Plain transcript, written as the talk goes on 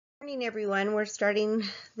Morning, everyone. We're starting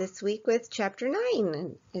this week with chapter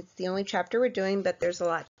 9. It's the only chapter we're doing, but there's a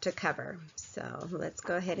lot to cover. So let's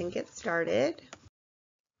go ahead and get started.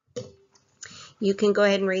 You can go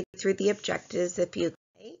ahead and read through the objectives if you'd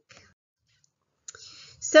like.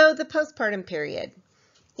 So the postpartum period.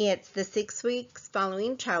 It's the 6 weeks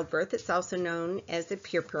following childbirth. It's also known as the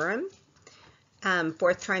puerperum.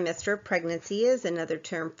 Fourth trimester of pregnancy is another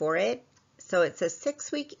term for it. So it's a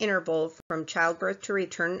 6-week interval from childbirth to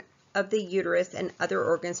return of the uterus and other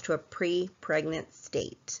organs to a pre-pregnant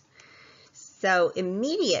state. So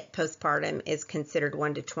immediate postpartum is considered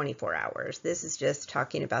 1 to 24 hours. This is just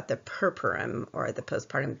talking about the puerperum or the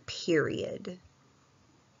postpartum period.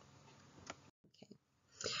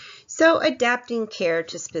 So adapting care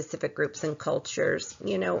to specific groups and cultures.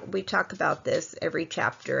 You know, we talk about this every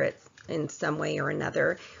chapter in some way or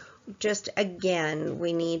another. Just again,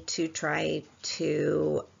 we need to try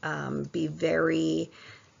to be very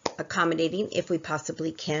accommodating if we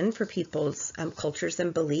possibly can for people's cultures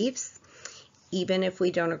and beliefs. Even if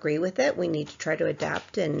we don't agree with it, we need to try to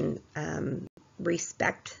adapt and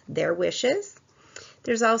respect their wishes.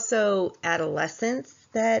 There's also adolescents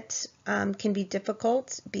that can be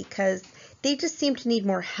difficult because they just seem to need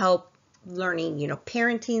more help learning,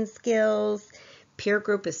 parenting skills. Peer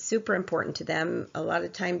group is super important to them. A lot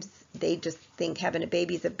of times they just think having a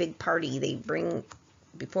baby is a big party. They bring,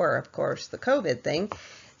 before of course the COVID thing,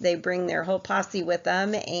 they bring their whole posse with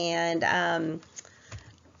them and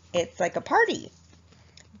it's like a party.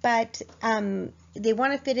 But they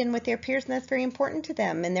want to fit in with their peers, and that's very important to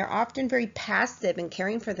them. And they're often very passive in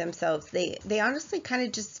caring for themselves. They honestly kind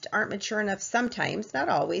of just aren't mature enough sometimes, not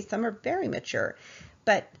always. Some are very mature.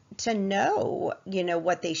 But to know,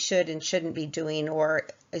 what they should and shouldn't be doing, or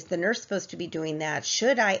is the nurse supposed to be doing that?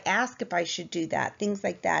 Should I ask if I should do that? Things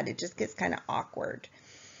like that. It just gets kind of awkward.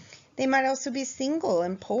 They might also be single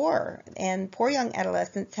and poor young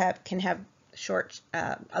adolescents can have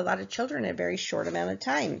a lot of children in a very short amount of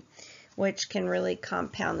time, which can really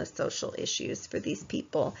compound the social issues for these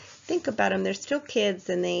people. Think about them. They're still kids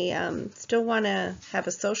and they still want to have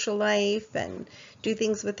a social life and do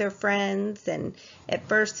things with their friends. And at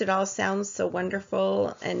first it all sounds so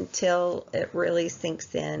wonderful until it really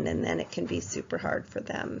sinks in, and then it can be super hard for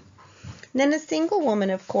them. And then a single woman,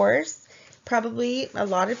 of course, probably a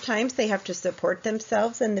lot of times they have to support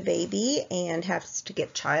themselves and the baby and have to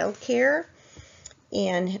get childcare,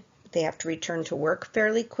 and they have to return to work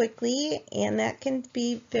fairly quickly, and that can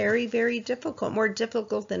be very, very difficult, more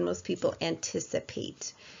difficult than most people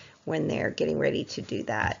anticipate when they're getting ready to do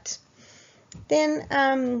that.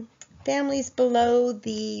 Then families below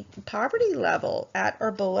the poverty level, at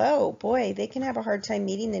or below, boy, they can have a hard time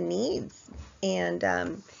meeting the needs. And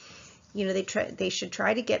they should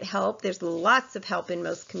try to get help. There's lots of help in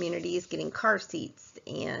most communities, getting car seats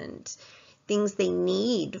and things they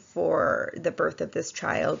need for the birth of this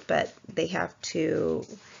child, but they have to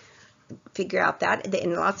figure out that.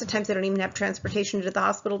 And lots of times they don't even have transportation to the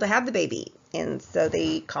hospital to have the baby, and so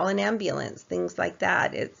they call an ambulance, things like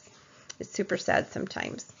that. It's super sad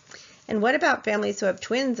sometimes. And what about families who have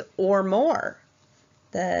twins or more?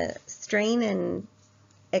 The strain and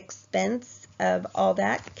expense of all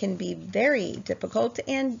that can be very difficult,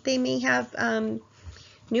 and they may have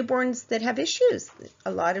newborns that have issues.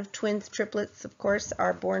 A lot of twins, triplets, of course,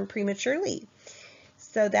 are born prematurely.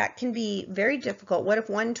 So that can be very difficult. What if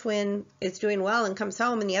one twin is doing well and comes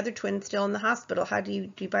home and the other twin's still in the hospital? How do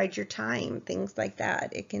you divide your time? Things like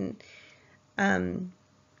that. It can, and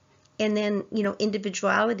then,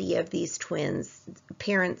 individuality of these twins,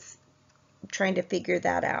 parents trying to figure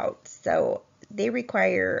that out. So they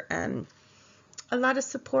require a lot of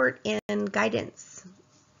support and guidance.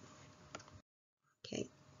 Okay.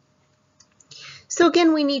 So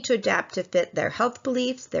again, we need to adapt to fit their health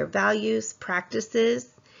beliefs, their values, practices.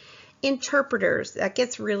 Interpreters, that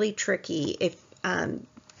gets really tricky. If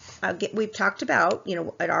we've talked about,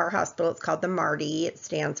 at our hospital, it's called the MARDI. It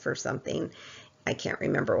stands for something. I can't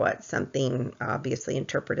remember what, something, obviously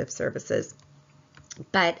interpretive services.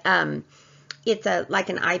 But it's like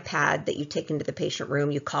an iPad that you take into the patient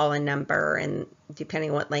room. You call a number, and depending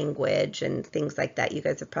on what language and things like that, you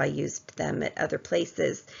guys have probably used them at other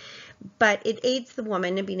places. But it aids the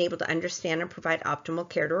woman in being able to understand and provide optimal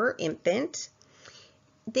care to her infant.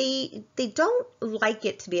 They don't like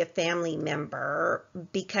it to be a family member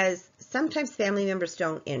because sometimes family members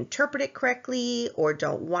don't interpret it correctly or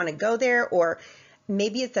don't want to go there, or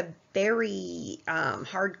maybe it's a very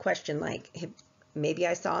hard question, like maybe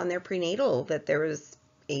I saw in their prenatal that there was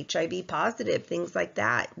HIV positive, things like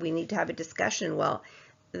that. We need to have a discussion. Well,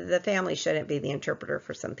 the family shouldn't be the interpreter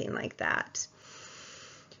for something like that.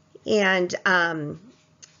 And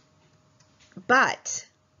But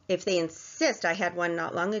if they insist, I had one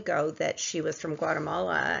not long ago that she was from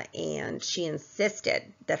Guatemala and she insisted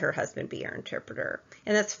that her husband be her interpreter.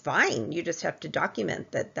 And that's fine. You just have to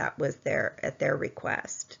document that that was at their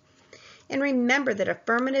request. And remember that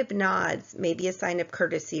affirmative nods may be a sign of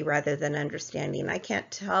courtesy rather than understanding. I can't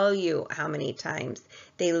tell you how many times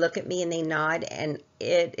they look at me and they nod, and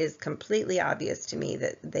it is completely obvious to me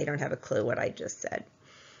that they don't have a clue what I just said.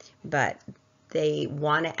 But they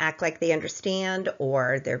want to act like they understand,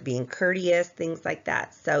 or they're being courteous, things like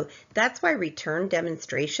that. So that's why return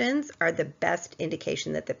demonstrations are the best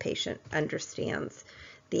indication that the patient understands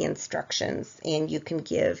the instructions, and you can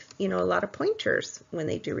give, a lot of pointers when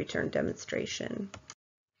they do return demonstration.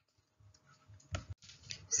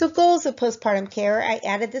 So goals of postpartum care, I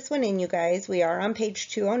added this one in, you guys. We are on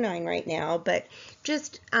page 209 right now, but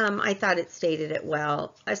just I thought it stated it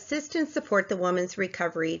well. Assist and support the woman's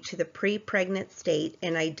recovery to the pre-pregnant state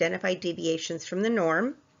and identify deviations from the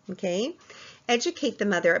norm, okay? Educate the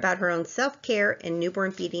mother about her own self-care and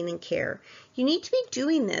newborn feeding and care. You need to be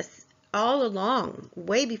doing this all along,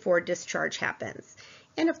 way before discharge happens.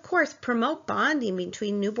 And of course, promote bonding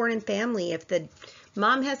between newborn and family. If the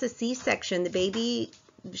mom has a C-section, the baby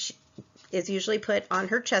is usually put on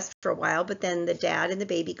her chest for a while, but then the dad and the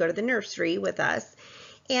baby go to the nursery with us.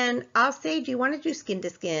 And I'll say, do you want to do skin to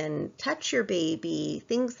skin, touch your baby,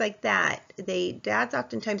 things like that. Dads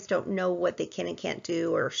oftentimes don't know what they can and can't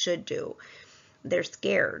do or should do. They're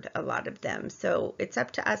scared, a lot of them. So it's up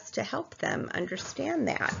to us to help them understand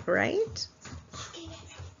that, right?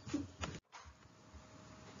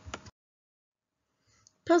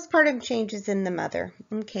 Postpartum changes in the mother.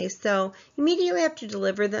 Okay, so immediately after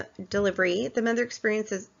delivery, the mother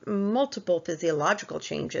experiences multiple physiological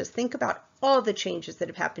changes. Think about all the changes that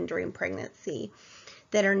have happened during pregnancy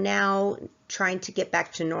that are now trying to get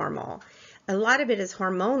back to normal. A lot of it is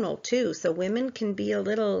hormonal too, so women can be a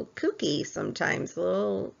little kooky sometimes, a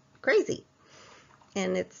little crazy,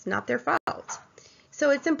 and it's not their fault. So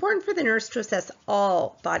it's important for the nurse to assess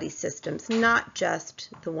all body systems, not just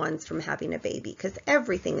the ones from having a baby, because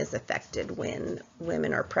everything is affected when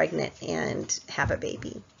women are pregnant and have a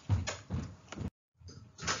baby.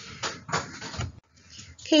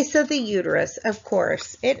 Okay, so the uterus, of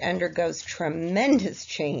course, it undergoes tremendous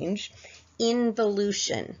change.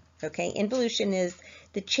 Involution. Okay, involution is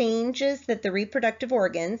the changes that the reproductive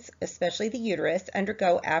organs, especially the uterus,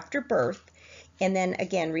 undergo after birth, and then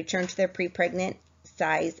again return to their pre-pregnant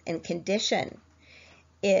size and condition.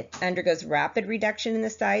 It undergoes rapid reduction in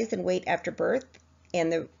the size and weight after birth,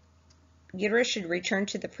 and the uterus should return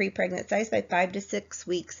to the pre-pregnant size by 5 to 6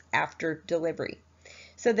 weeks after delivery.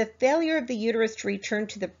 So the failure of the uterus to return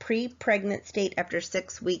to the pre-pregnant state after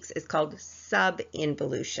 6 weeks is called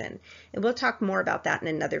subinvolution. And we'll talk more about that in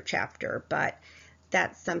another chapter, but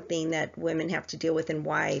that's something that women have to deal with and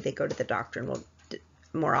why they go to the doctor, and we'll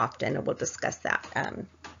more often, and we'll discuss that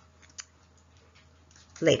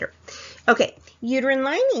later. Okay, uterine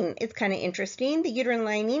lining is kind of interesting. The uterine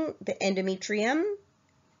lining, the endometrium,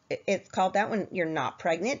 it's called that when you're not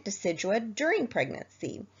pregnant, decidua during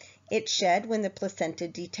pregnancy. It's shed when the placenta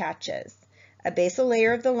detaches. A basal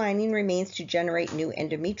layer of the lining remains to generate new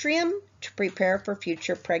endometrium to prepare for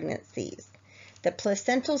future pregnancies. The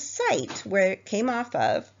placental site, where it came off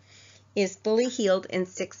of, is fully healed in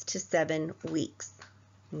 6 to 7 weeks.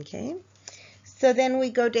 Okay, so then we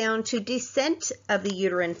go down to descent of the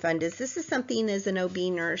uterine fundus. This is something as an OB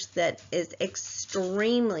nurse that is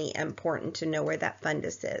extremely important to know where that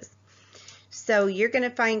fundus is. So you're going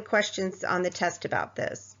to find questions on the test about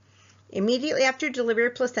this. Immediately after delivery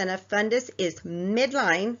of placenta, fundus is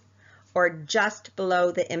midline or just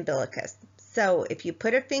below the umbilicus. So if you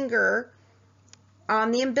put a finger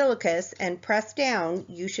on the umbilicus and press down,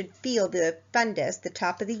 you should feel the fundus, the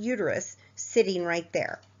top of the uterus, sitting right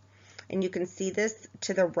there. And you can see this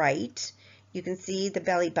to the right. You can see the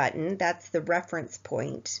belly button. That's the reference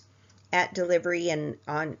point at delivery, and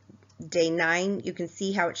on day 9, you can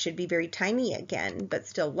see how it should be very tiny again, but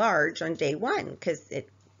still large on day 1 because it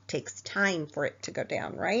takes time for it to go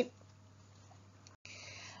down, right?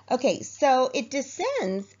 Okay, so it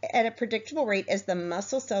descends at a predictable rate as the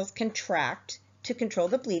muscle cells contract to control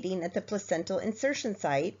the bleeding at the placental insertion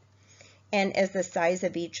site, and as the size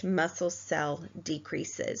of each muscle cell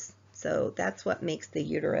decreases. So that's what makes the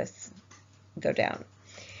uterus go down.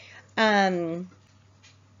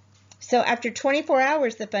 So after 24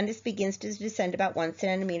 hours, the fundus begins to descend about 1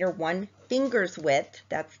 centimeter, 1 finger's width.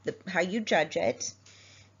 That's how you judge it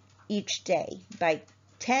each day. By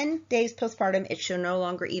 10 days postpartum, it should no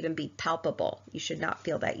longer even be palpable. You should not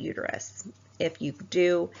feel that uterus. If you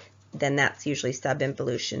do, then that's usually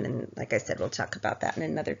subinvolution, and like I said, we'll talk about that in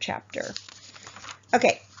another chapter.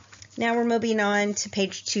 Okay, now we're moving on to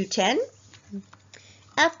page 210.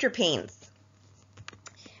 After pains.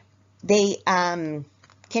 They can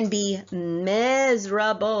be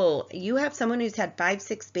miserable. You have someone who's had 5,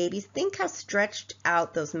 6 babies. Think how stretched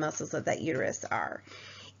out those muscles of that uterus are.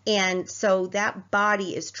 And so that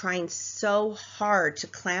body is trying so hard to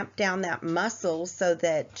clamp down that muscle so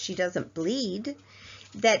that she doesn't bleed,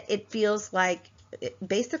 that it feels like,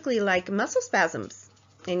 basically like muscle spasms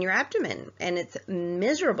in your abdomen, and it's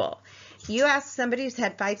miserable. You ask somebody who's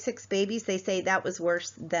had 5, 6 babies, they say that was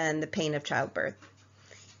worse than the pain of childbirth.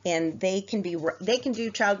 And they can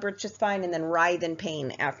do childbirth just fine and then writhe in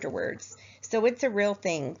pain afterwards. So it's a real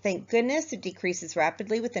thing. Thank goodness it decreases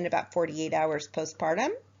rapidly within about 48 hours postpartum.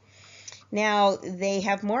 Now, they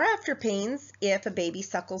have more after pains if a baby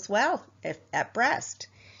suckles well at breast.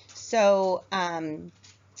 So,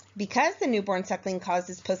 because the newborn suckling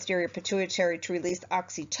causes posterior pituitary to release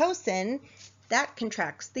oxytocin, that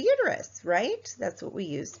contracts the uterus, right? That's what we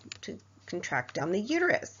use to contract down the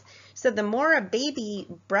uterus. So the more a baby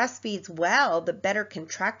breastfeeds well, the better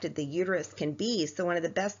contracted the uterus can be. So one of the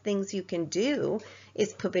best things you can do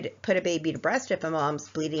is put a baby to breast if a mom's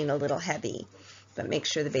bleeding a little heavy, but make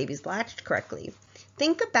sure the baby's latched correctly.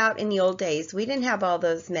 Think about in the old days, we didn't have all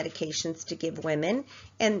those medications to give women,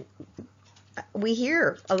 and we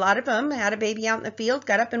hear a lot of them had a baby out in the field,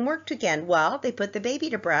 got up and worked again. Well, they put the baby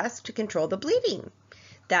to breast to control the bleeding.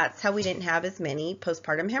 That's how we didn't have as many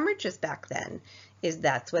postpartum hemorrhages back then, is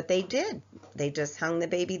that's what they did. They just hung the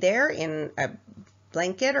baby there in a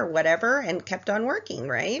blanket or whatever and kept on working,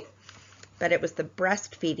 right? But it was the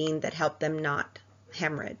breastfeeding that helped them not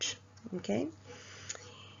hemorrhage, okay?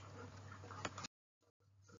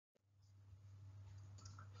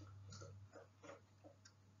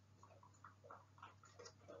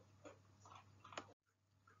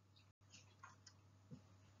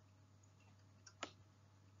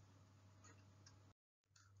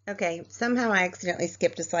 Okay, somehow I accidentally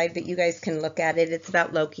skipped a slide, but you guys can look at it. It's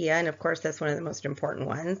about lochia, and of course that's one of the most important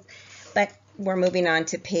ones. But we're moving on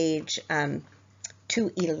to page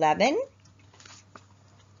 211.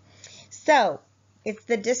 So it's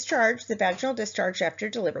the discharge, the vaginal discharge after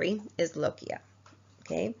delivery is lochia.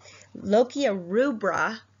 Okay, lochia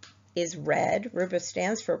rubra is red. Rubra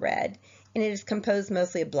stands for red, and it is composed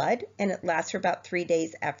mostly of blood, and it lasts for about 3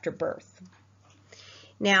 days after birth.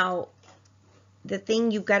 Now, the thing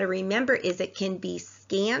you've got to remember is it can be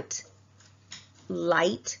scant,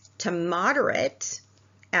 light to moderate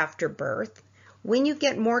after birth. When you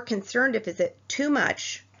get more concerned if it's too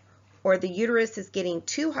much or the uterus is getting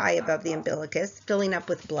too high above the umbilicus, filling up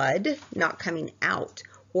with blood, not coming out,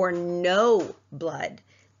 or no blood,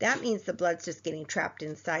 that means the blood's just getting trapped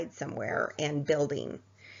inside somewhere and building.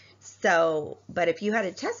 So, but if you had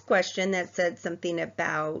a test question that said something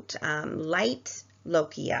about light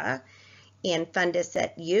lochia and fundus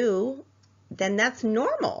at U, then that's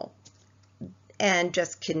normal. And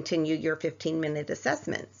just continue your 15-minute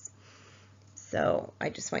assessments. So I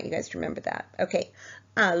just want you guys to remember that. Okay,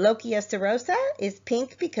 lochia serosa is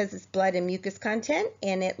pink because it's blood and mucus content,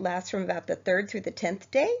 and it lasts from about the 3rd through the 10th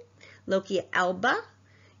day. Lochia alba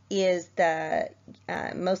is the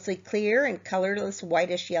mostly clear and colorless,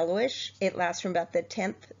 whitish, yellowish. It lasts from about the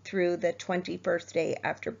 10th through the 21st day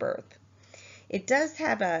after birth. It does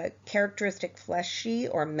have a characteristic fleshy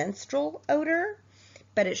or menstrual odor,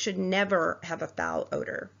 but it should never have a foul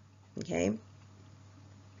odor, okay?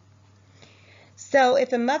 So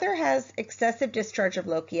if a mother has excessive discharge of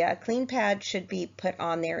lochia, a clean pad should be put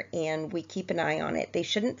on there and we keep an eye on it. They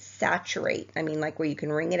shouldn't saturate, I mean like where you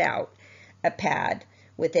can wring it out, a pad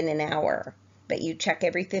within an hour, but you check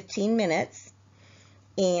every 15 minutes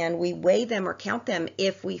and we weigh them or count them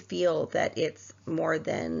if we feel that it's more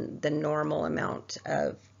than the normal amount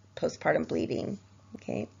of postpartum bleeding,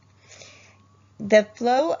 okay? The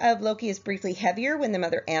flow of lochia is briefly heavier when the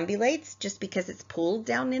mother ambulates, just because it's pooled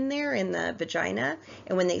down in there in the vagina,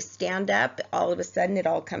 and when they stand up, all of a sudden it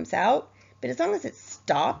all comes out. But as long as it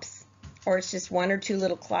stops, or it's just 1 or 2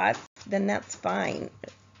 little clots, then that's fine.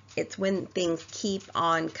 It's when things keep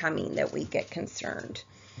on coming that we get concerned.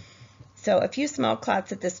 So a few small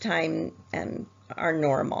clots at this time are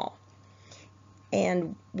normal.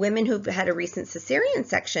 And women who've had a recent cesarean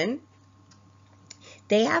section,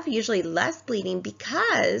 they have usually less bleeding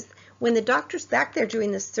because when the doctor's back there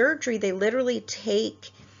doing the surgery, they literally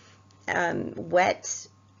take wet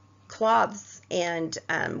cloths and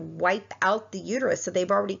wipe out the uterus. So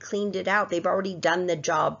they've already cleaned it out. They've already done the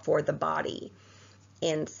job for the body.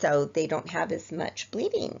 And so they don't have as much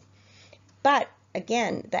bleeding. But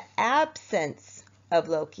again, the absence of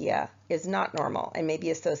lochia is not normal and may be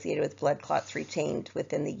associated with blood clots retained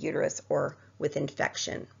within the uterus or with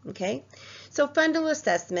infection. Okay, so fundal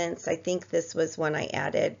assessments, I think this was one I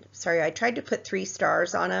added. Sorry, I tried to put 3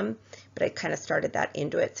 stars on them, but I kind of started that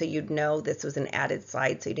into it so you'd know this was an added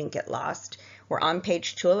slide so you didn't get lost. We're on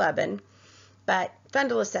page 211. But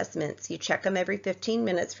fundal assessments, you check them every 15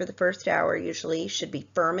 minutes for the first hour usually, should be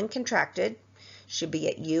firm and contracted, should be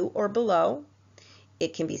at U or below.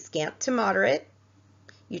 It can be scant to moderate.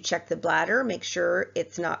 You check the bladder, make sure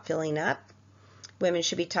it's not filling up. Women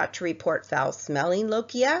should be taught to report foul-smelling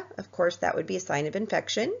lochia. Of course, that would be a sign of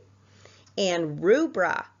infection. And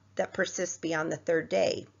rubra that persists beyond the 3rd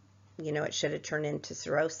day. You know, it should have turned into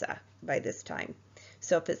serosa by this time.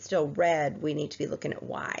 So if it's still red, we need to be looking at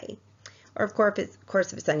why. Or of course,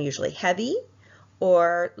 if it's unusually heavy,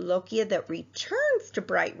 or lochia that returns to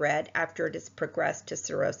bright red after it has progressed to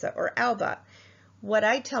serosa or alba. What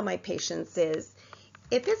I tell my patients is,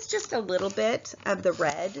 if it's just a little bit of the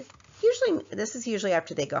red, this is usually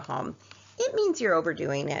after they go home, it means you're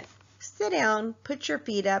overdoing it. Sit down, put your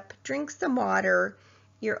feet up, drink some water,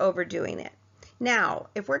 you're overdoing it. Now,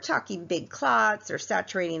 if we're talking big clots or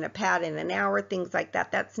saturating a pad in an hour, things like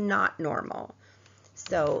that, that's not normal.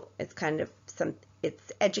 So it's kind of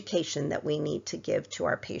it's education that we need to give to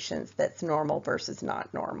our patients that's normal versus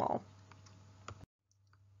not normal.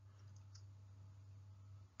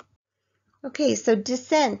 Okay, so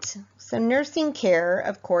descent. So nursing care,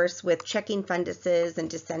 of course, with checking funduses and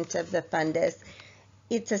descent of the fundus,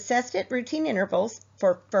 it's assessed at routine intervals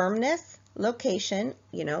for firmness, location,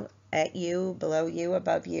 you know, at you, below you,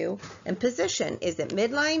 above you, and position. Is it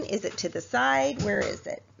midline? Is it to the side? Where is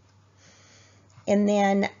it? And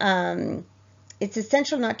then it's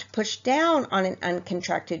essential not to push down on an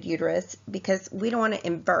uncontracted uterus because we don't want to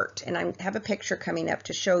invert. And I have a picture coming up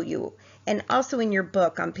to show you. And also in your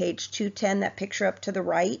book on page 210, that picture up to the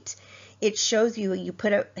right, it shows you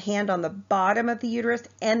put a hand on the bottom of the uterus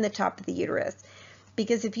and the top of the uterus.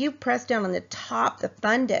 Because if you press down on the top, the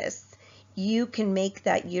fundus, you can make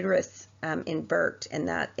that uterus invert. And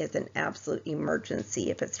that is an absolute emergency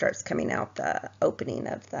if it starts coming out the opening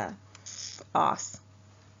of the os,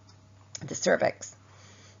 the cervix.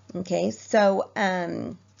 Okay, so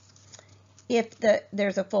if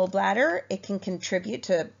there's a full bladder, it can contribute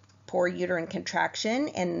to poor uterine contraction,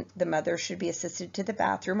 and the mother should be assisted to the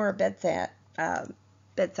bathroom or a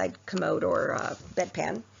bedside commode or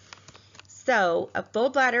bedpan. So a full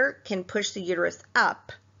bladder can push the uterus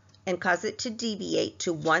up and cause it to deviate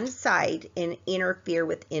to one side and interfere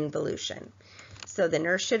with involution. So the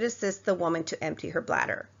nurse should assist the woman to empty her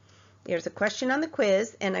bladder. There's a question on the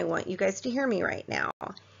quiz, and I want you guys to hear me right now.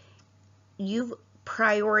 You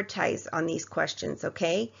prioritize on these questions,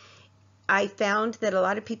 okay? I found that a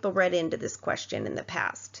lot of people read into this question in the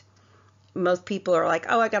past. Most people are like,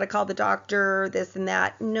 oh, I got to call the doctor, this and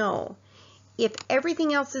that. No. If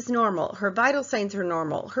everything else is normal, her vital signs are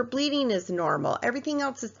normal, her bleeding is normal, everything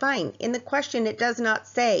else is fine. In the question, it does not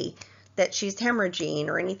say that she's hemorrhaging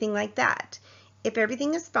or anything like that. If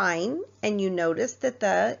everything is fine and you notice that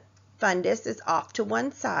the fundus is off to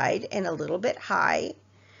one side and a little bit high,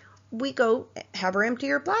 we go have her empty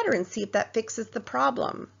her bladder and see if that fixes the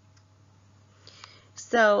problem.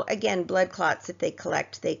 So again, blood clots, if they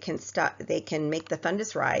collect, they can make the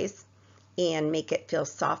fundus rise and make it feel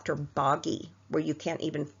soft or boggy where you can't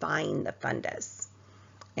even find the fundus.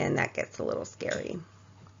 And that gets a little scary.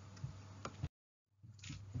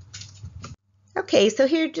 Okay, so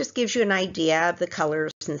here just gives you an idea of the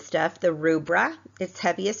colors and stuff. The rubra, it's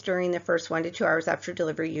heaviest during the first 1 to 2 hours after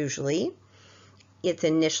delivery usually. It's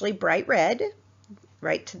initially bright red,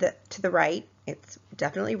 right to the right. It's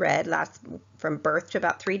definitely red, lasts from birth to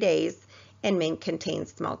about 3 days, and may contain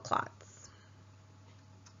small clots.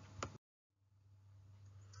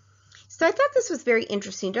 So I thought this was very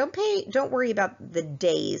interesting. Don't worry about the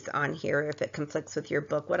days on here if it conflicts with your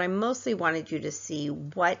book. What I mostly wanted you to see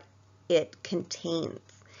what it contains.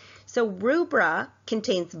 So rubra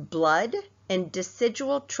contains blood and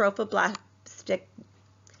decidual trophoblastic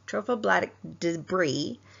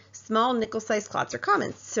debris. Small nickel-sized clots are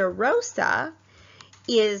common. Serosa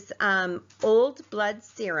is old blood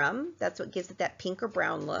serum. That's what gives it that pink or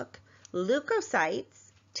brown look.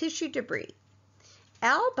 Leukocytes, tissue debris.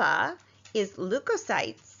 Alba is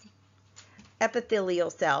leukocytes, epithelial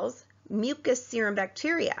cells, mucus serum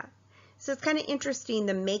bacteria. So it's kind of interesting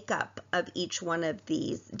the makeup of each one of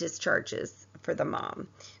these discharges for the mom.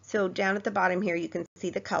 So down at the bottom here you can see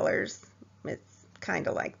the colors. It's kind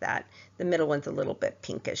of like that. The middle one's a little bit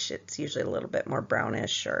pinkish. It's usually a little bit more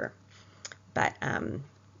brownish, but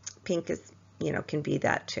pink is, can be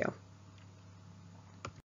that too.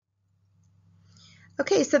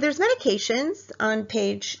 Okay, so there's medications on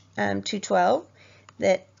page 212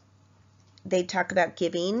 that they talk about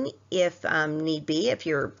giving if need be. If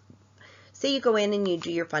you're, say you go in and you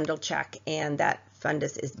do your fundal check and that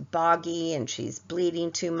fundus is boggy and she's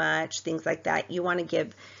bleeding too much, things like that, you want to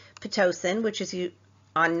give Pitocin, which is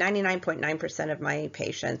on 99.9% of my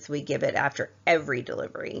patients, we give it after every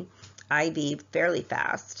delivery, IV fairly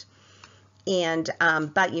fast. And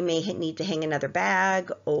but you may need to hang another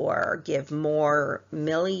bag or give more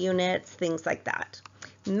milliunits, things like that.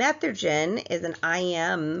 Methergin is an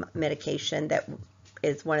IM medication that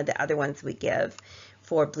is one of the other ones we give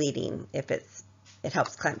for bleeding if it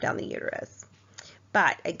helps clamp down the uterus.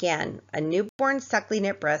 But again, a newborn suckling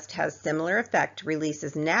at breast has similar effect,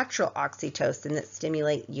 releases natural oxytocin that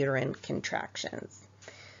stimulate uterine contractions.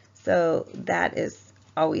 So that is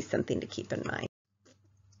always something to keep in mind.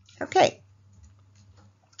 Okay.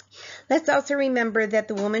 Let's also remember that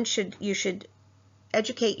you should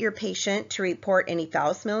educate your patient to report any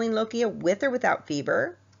foul-smelling lochia with or without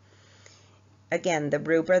fever. Again, the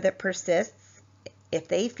rubra that persists, if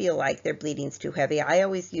they feel like their bleeding's too heavy, I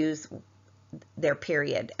always use their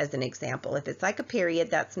period as an example. If it's like a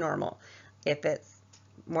period, that's normal. If it's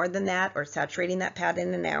more than that or saturating that pad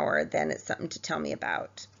in an hour, then it's something to tell me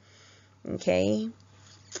about. Okay,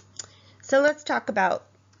 so let's talk about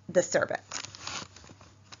the cervix.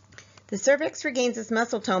 The cervix regains its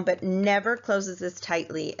muscle tone but never closes as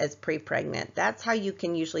tightly as pre-pregnant. That's how you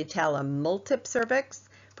can usually tell a multip cervix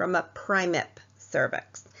from a primip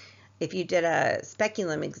cervix. If you did a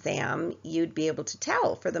speculum exam, you'd be able to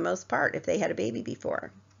tell for the most part if they had a baby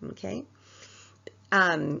before. Okay.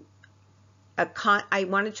 I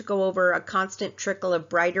wanted to go over a constant trickle of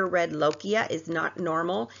brighter red lochia is not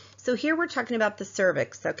normal. So here we're talking about the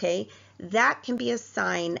cervix, okay? That can be a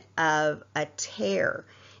sign of a tear.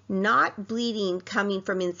 Not bleeding coming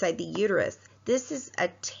from inside the uterus. This is a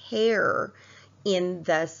tear in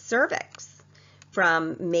the cervix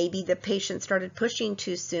from maybe the patient started pushing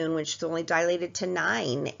too soon when she's only dilated to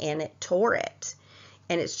 9 and it tore it.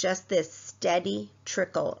 And it's just this steady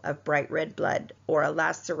trickle of bright red blood or a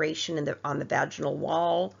laceration on the vaginal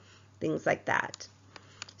wall, things like that.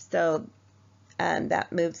 So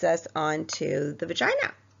that moves us on to the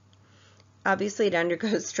vagina. Obviously, it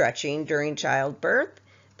undergoes stretching during childbirth.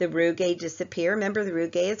 The rugae disappear. Remember, the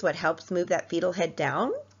rugae is what helps move that fetal head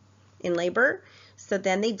down in labor. So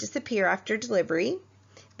then they disappear after delivery.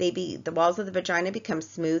 The walls of the vagina become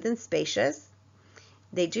smooth and spacious.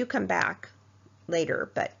 They do come back later,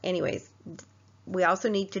 but anyways, we also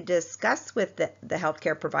need to discuss with the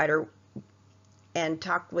healthcare provider and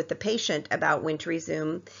talk with the patient about when to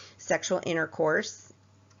resume sexual intercourse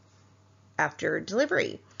after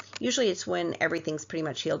delivery. Usually it's when everything's pretty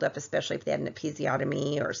much healed up, especially if they had an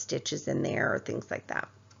episiotomy or stitches in there or things like that.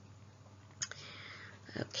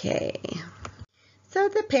 Okay, so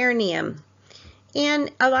the perineum.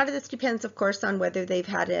 And a lot of this depends, of course, on whether they've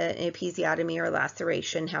had an episiotomy or a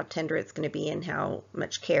laceration, how tender it's going to be and how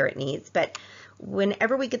much care it needs. But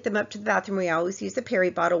whenever we get them up to the bathroom, we always use a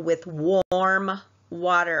peri bottle with warm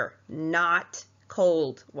water, not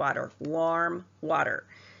cold water, warm water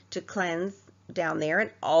to cleanse down there, and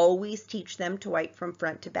always teach them to wipe from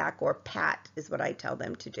front to back, or pat is what I tell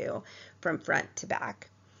them to do, from front to back.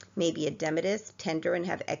 Maybe edematous, tender, and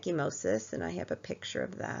have ecchymosis, and I have a picture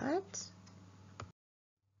of that.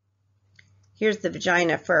 Here's the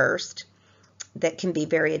vagina first, that can be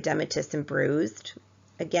very edematous and bruised.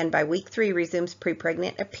 Again, by week 3 resumes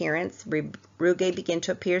pre-pregnant appearance. Rugae begin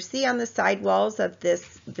to appear. See on the side walls of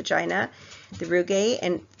this vagina, the rugae,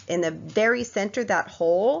 and in the very center, that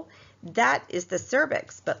hole, that is the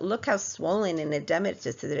cervix, but look how swollen and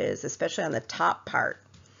edematous it is, especially on the top part.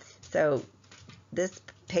 So this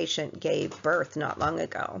patient gave birth not long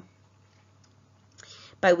ago.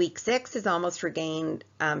 By week 6 is almost regained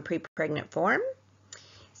pre-pregnant form.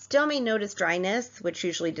 Still may notice dryness, which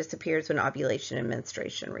usually disappears when ovulation and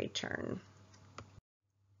menstruation return.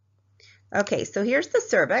 Okay, so here's the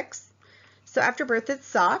cervix. So after birth, it's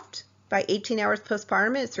soft. By 18 hours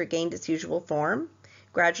postpartum, it's regained its usual form.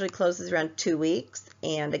 Gradually closes around 2 weeks,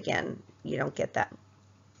 and again, you don't get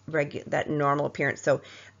that normal appearance. So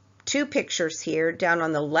 2 pictures here. Down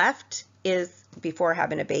on the left is before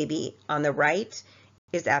having a baby. On the right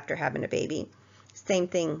is after having a baby. Same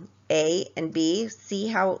thing, A and B. See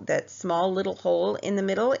how that small little hole in the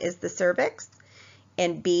middle is the cervix?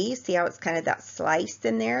 And B, see how it's kind of that slice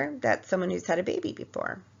in there? That's someone who's had a baby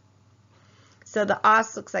before. So the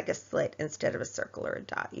os looks like a slit instead of a circle or a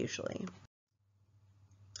dot usually.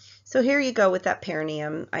 So here you go with that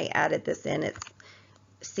perineum. I added this in.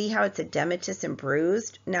 See how it's edematous and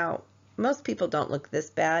bruised? Now, most people don't look this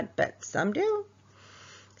bad, but some do.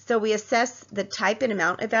 So we assess the type and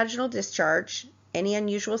amount of vaginal discharge, any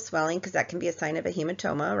unusual swelling, because that can be a sign of a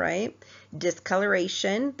hematoma, right?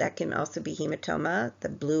 Discoloration, that can also be hematoma, the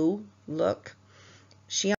blue look.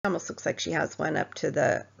 She almost looks like she has one up to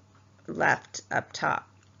the left up top.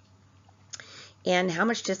 And how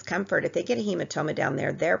much discomfort. If they get a hematoma down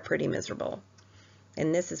there, they're pretty miserable.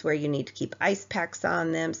 And this is where you need to keep ice packs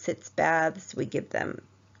on them, sitz baths. We give them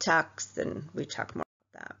tucks, and we talk more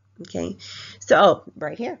about that. Okay, so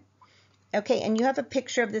right here. Okay, and you have a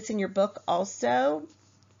picture of this in your book also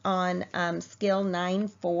on Skill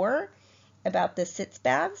 9-4 about the sitz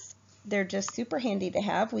baths. They're just super handy to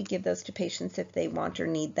have. We give those to patients if they want or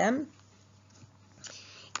need them.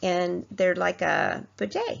 And they're like a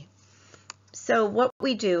bidet. So what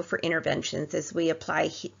we do for interventions is we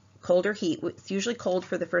apply cold or heat. It's usually cold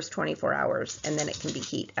for the first 24 hours, and then it can be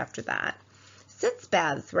heat after that. Sitz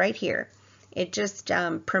baths right here. It just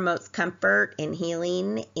promotes comfort and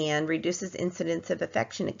healing and reduces incidence of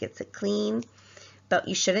infection. It gets it clean, but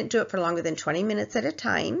you shouldn't do it for longer than 20 minutes at a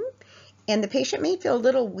time. And the patient may feel a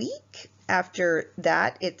little weak after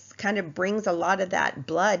that. It kind of brings a lot of that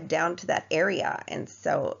blood down to that area, and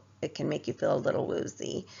so it can make you feel a little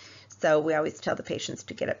woozy. So we always tell the patients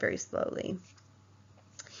to get up very slowly.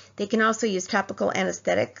 They can also use topical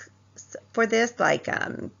anesthetic for this, like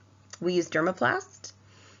we use Dermoplast,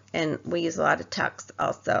 and we use a lot of tucks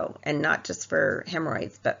also, and not just for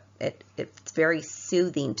hemorrhoids, but it's very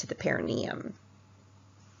soothing to the perineum.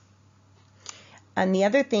 And the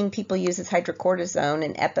other thing people use is hydrocortisone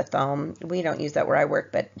and Epifoam. We don't use that where I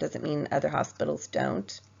work, but it doesn't mean other hospitals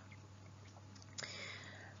don't.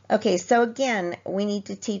 Okay, so again, we need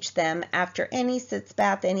to teach them after any sitz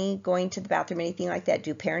bath, any going to the bathroom, anything like that,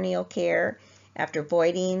 do perineal care. After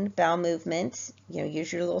voiding, bowel movement,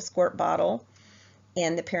 use your little squirt bottle,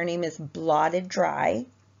 and the perineum is blotted dry.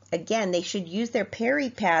 Again, they should use their peri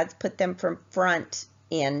pads, put them from front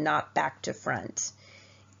in, not back to front.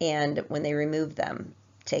 And when they remove them,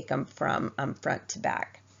 take them from front to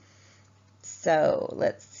back. So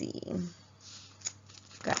let's see.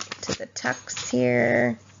 Got to the tucks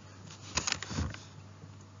here.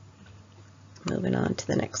 Moving on to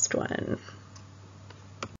the next one.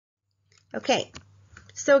 Okay,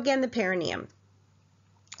 so again, the perineum.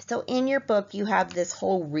 So in your book, you have this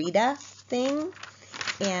whole Rita thing,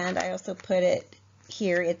 and I also put it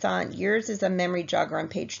here. It's on, yours is a memory jogger on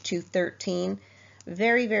page 213.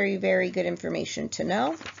 Very, very, very good information to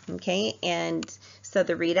know. Okay, and so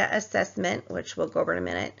the Rita assessment, which we'll go over in a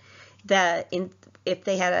minute, if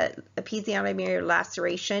they had a episiotomy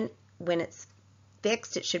laceration, when it's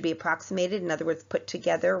fixed, it should be approximated, in other words, put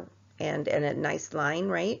together and in a nice line,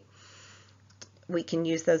 right? We can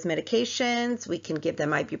use those medications. We can give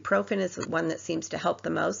them ibuprofen is one that seems to help the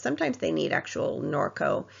most. Sometimes they need actual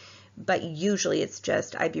Norco, but usually it's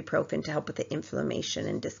just ibuprofen to help with the inflammation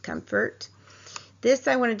and discomfort. This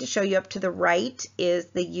I wanted to show you up to the right is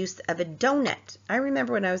the use of a donut. I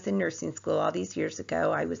remember when I was in nursing school all these years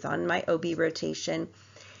ago, I was on my OB rotation,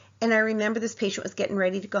 and I remember this patient was getting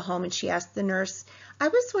ready to go home, and she asked the nurse, I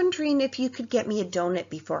was wondering if you could get me a donut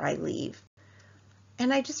before I leave.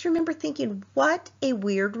 And I just remember thinking, what a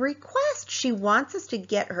weird request. She wants us to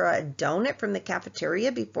get her a donut from the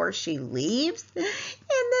cafeteria before she leaves. And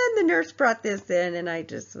then the nurse brought this in, and I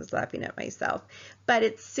just was laughing at myself. But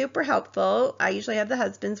it's super helpful. I usually have the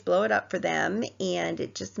husbands blow it up for them, and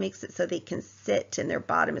it just makes it so they can sit in their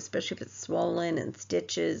bottom, especially if it's swollen and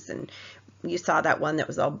stitches. And you saw that one that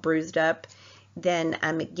was all bruised up. Then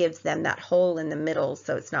it gives them that hole in the middle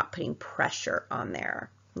so it's not putting pressure on there.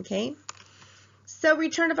 Okay? So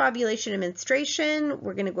return of ovulation and menstruation,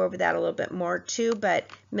 we're going to go over that a little bit more too, but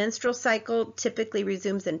menstrual cycle typically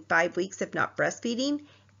resumes in 5 weeks if not breastfeeding,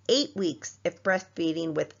 8 weeks if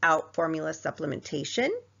breastfeeding without formula supplementation.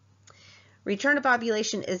 Return of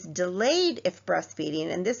ovulation is delayed if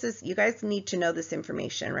breastfeeding, and this is, you guys need to know this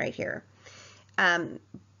information right here.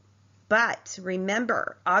 But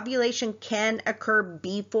remember, ovulation can occur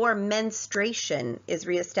before menstruation is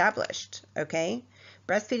reestablished, okay?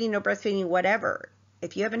 Breastfeeding, no breastfeeding, whatever.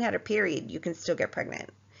 If you haven't had a period, you can still get pregnant.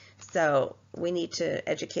 So we need to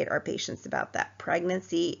educate our patients about that.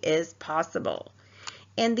 Pregnancy is possible.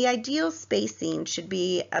 And the ideal spacing should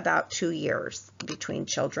be about 2 years between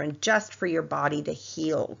children, just for your body to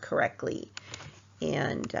heal correctly.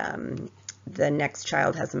 And the next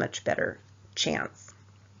child has a much better chance.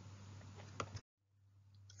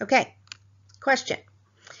 Okay, question.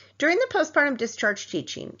 During the postpartum discharge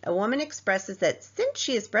teaching, a woman expresses that since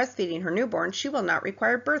she is breastfeeding her newborn, she will not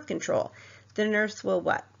require birth control. The nurse will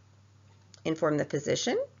what? Inform the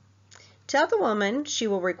physician. Tell the woman she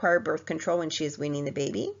will require birth control when she is weaning the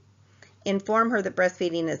baby. Inform her that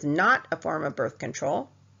breastfeeding is not a form of birth control.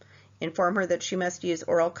 Inform her that she must use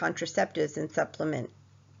oral contraceptives in supplement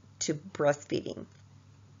to breastfeeding.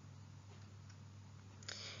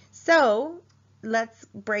 So let's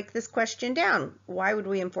break this question down. Why would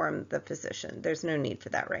we inform the physician? There's no need for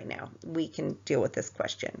that right now. We can deal with this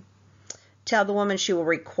question. Tell the woman she will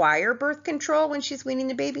require birth control when she's weaning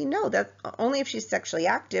the baby? No, that's only if she's sexually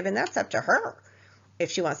active, and that's up to her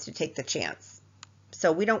if she wants to take the chance.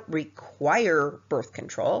 So we don't require birth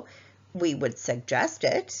control. We would suggest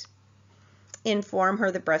it. Inform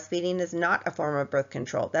her that breastfeeding is not a form of birth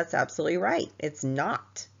control. That's absolutely right. It's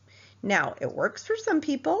not. Now, it works for some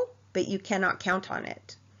people, but you cannot count on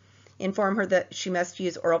it. Inform her that she must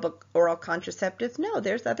use oral contraceptives. No,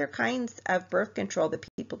 there's other kinds of birth control that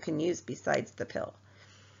people can use besides the pill.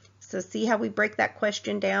 So see how we break that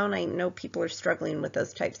question down? I know people are struggling with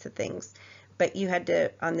those types of things, but you had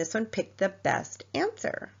to, on this one, pick the best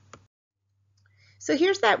answer. So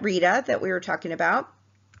here's that Rita that we were talking about.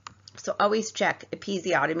 So always check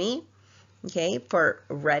episiotomy, okay, for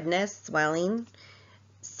redness, swelling.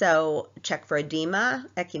 So check for edema,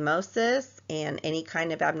 ecchymosis, and any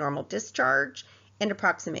kind of abnormal discharge, and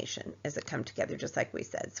approximation as it come together, just like we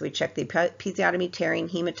said. So we check the episiotomy, tearing,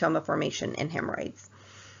 hematoma formation, and hemorrhoids.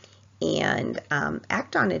 And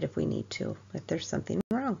act on it if we need to, if there's something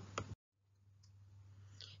wrong.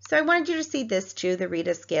 So I wanted you to see this too, the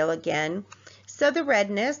Rita scale again. So the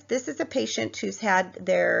redness, this is a patient who's had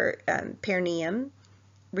their perineum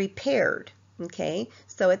repaired. Okay,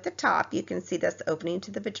 so at the top, you can see this opening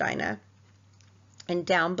to the vagina, and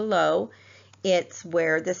down below, it's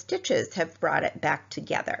where the stitches have brought it back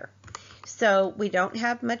together. So we don't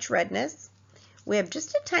have much redness. We have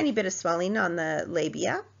just a tiny bit of swelling on the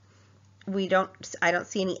labia. I don't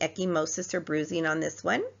see any ecchymosis or bruising on this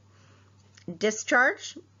one.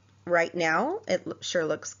 Discharge, right now, it sure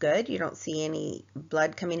looks good. You don't see any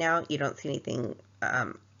blood coming out. You don't see anything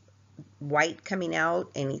white coming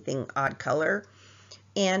out, anything odd color,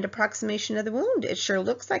 and approximation of the wound. It sure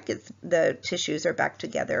looks like the tissues are back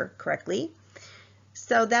together correctly.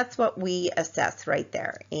 So that's what we assess right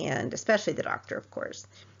there, and especially the doctor, of course.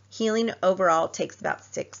 Healing overall takes about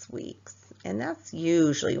 6 weeks, and that's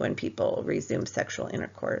usually when people resume sexual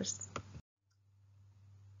intercourse.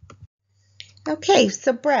 Okay,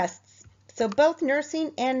 so breasts. So both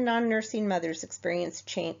nursing and non-nursing mothers experience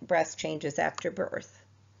breast changes after birth.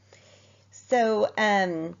 So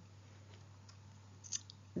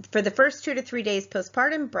for the first 2 to 3 days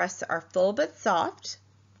postpartum, breasts are full but soft.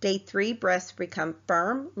 Day 3, breasts become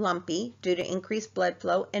firm, lumpy due to increased blood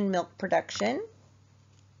flow and milk production.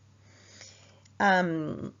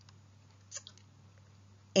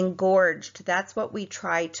 Engorged, that's what we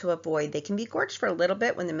try to avoid. They can be gorged for a little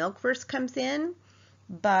bit when the milk first comes in,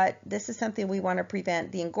 but this is something we want to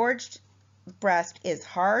prevent. The engorged breast is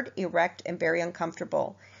hard, erect, and very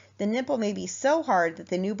uncomfortable. The nipple may be so hard that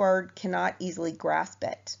the newborn cannot easily grasp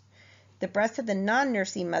it. The breasts of the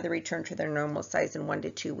non-nursing mother return to their normal size in 1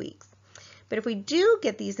 to 2 weeks. But if we do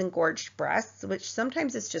get these engorged breasts, which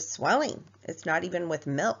sometimes it's just swelling, it's not even with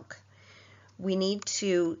milk, we need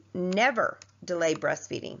to never delay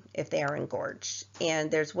breastfeeding if they are engorged.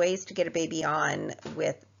 And there's ways to get a baby on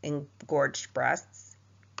with engorged breasts.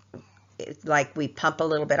 It's like we pump a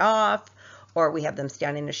little bit off, or we have them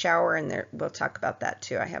stand in a shower, and we'll talk about that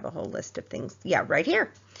too. I have a whole list of things. Yeah, right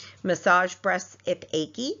here. Massage breasts if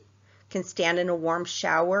achy. Can stand in a warm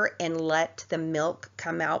shower and let the milk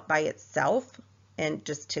come out by itself, and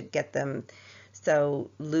just to get them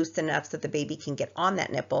so loose enough so the baby can get on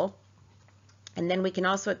that nipple. And then we can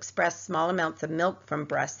also express small amounts of milk from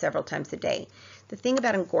breast several times a day. The thing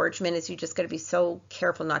about engorgement is you just got to be so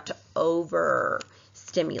careful not to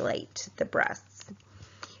overstimulate the breasts.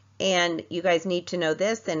 And you guys need to know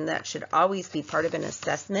this, and that should always be part of an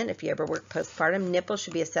assessment. If you ever work postpartum, nipples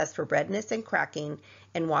should be assessed for redness and cracking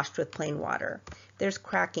and washed with plain water. If there's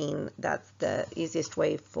cracking, that's the easiest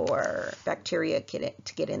way for bacteria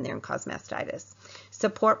to get in there and cause mastitis.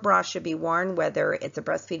 Support bra should be worn, whether it's a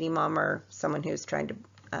breastfeeding mom or someone who's trying to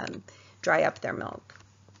dry up their milk.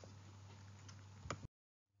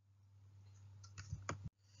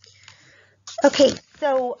 Okay,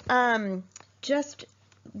 so just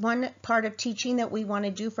one part of teaching that we want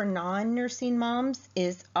to do for non-nursing moms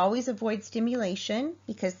is always avoid stimulation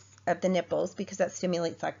because of the nipples, because that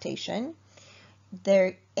stimulates lactation.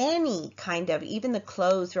 Any kind of, even the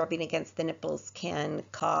clothes rubbing against the nipples can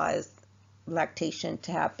cause lactation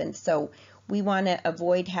to happen. So we want to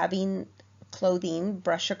avoid having clothing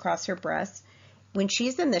brush across her breast. When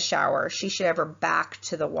she's in the shower, she should have her back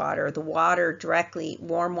to the water directly,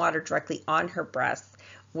 warm water directly on her breasts,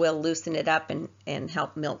 will loosen it up and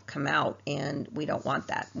help milk come out, and we don't want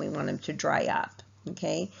that. We want them to dry up.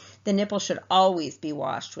 Okay, the nipple should always be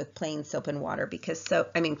washed with plain soap and water because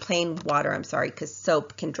plain water, because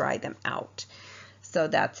soap can dry them out. So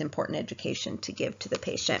that's important education to give to the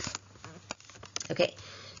patient. Okay,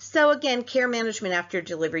 so again, care management after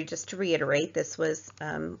delivery, just to reiterate, this was,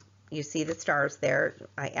 you see the stars there.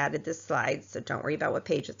 I added this slide, so don't worry about what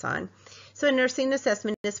page it's on. So a nursing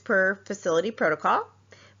assessment is per facility protocol,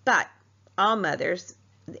 but all mothers,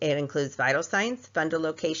 it includes vital signs, fundal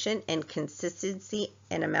location, and consistency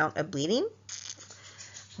and amount of bleeding.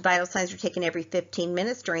 Vital signs are taken every 15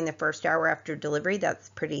 minutes during the first hour after delivery. That's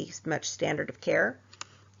pretty much standard of care.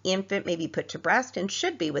 Infant may be put to breast and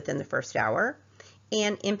should be within the first hour.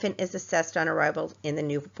 And infant is assessed on arrival in the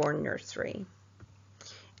newborn nursery.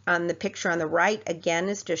 On the picture on the right, again,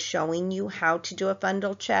 is just showing you how to do a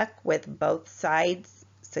fundal check with both sides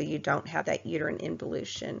so you don't have that uterine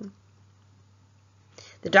involution.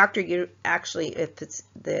 The doctor actually, if it's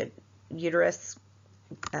the uterus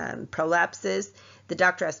prolapses, the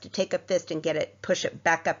doctor has to take a fist and push it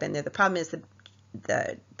back up in there. The problem is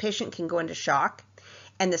the patient can go into shock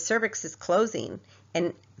and the cervix is closing.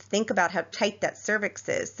 And think about how tight that cervix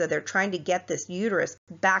is. So they're trying to get this uterus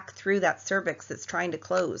back through that cervix that's trying to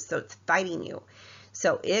close. So it's fighting you.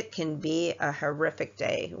 So it can be a horrific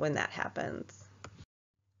day when that happens.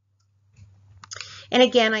 And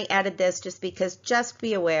again, I added this just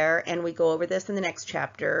be aware, and we go over this in the next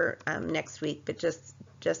chapter next week, but just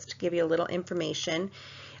to give you a little information.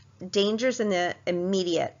 Dangers in the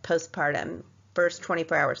immediate postpartum, first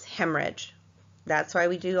 24 hours, hemorrhage. That's why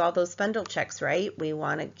we do all those fundal checks, right? We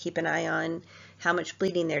want to keep an eye on how much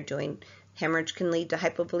bleeding they're doing. Hemorrhage can lead to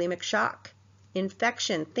hypovolemic shock.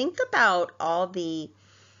 Infection. Think about all the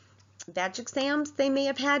vag exams they may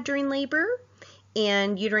have had during labor,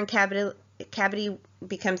 and uterine cavity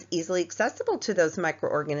becomes easily accessible to those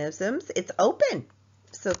microorganisms. It's open,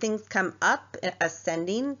 so things come up,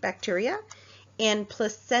 ascending bacteria, and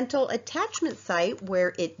placental attachment site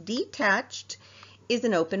where it detached is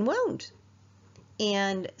an open wound.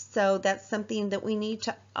 And so that's something that we need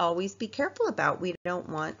to always be careful about. We don't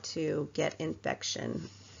want to get infection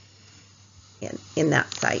in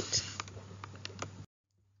that site.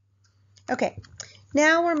 Okay,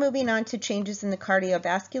 now we're moving on to changes in the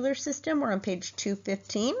cardiovascular system. We're on page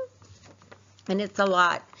 215, and it's a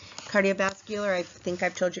lot. Cardiovascular, I think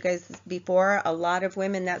I've told you guys this before, a lot of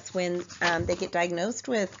women, that's when they get diagnosed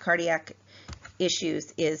with cardiac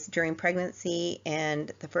issues, is during pregnancy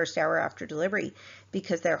and the first hour after delivery,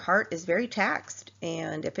 because their heart is very taxed,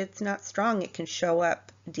 and if it's not strong, it can show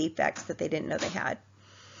up defects that they didn't know they had.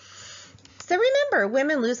 So remember,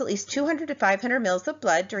 women lose at least 200 to 500 mils of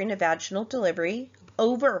blood during a vaginal delivery.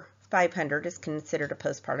 Over 500 is considered a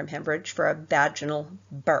postpartum hemorrhage for a vaginal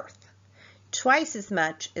birth. Twice as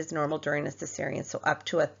much is normal during a cesarean, so up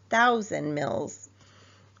to 1,000 mils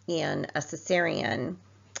in a cesarean.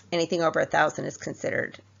 Anything over 1,000 is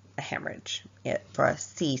considered a hemorrhage for a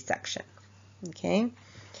C-section. Okay,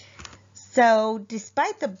 so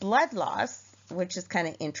despite the blood loss, which is kind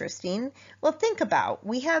of interesting, well, think about,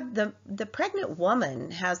 we have the pregnant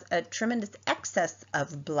woman has a tremendous excess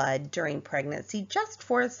of blood during pregnancy just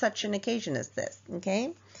for such an occasion as this.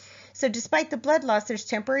 Okay, so despite the blood loss, there's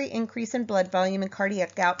temporary increase in blood volume and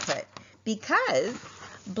cardiac output because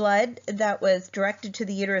blood that was directed to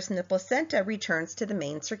the uterus and the placenta returns to the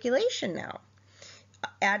main circulation now.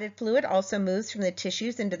 Added fluid also moves from the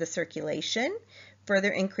tissues into the circulation,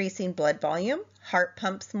 further increasing blood volume. Heart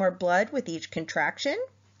pumps more blood with each contraction.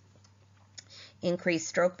 Increased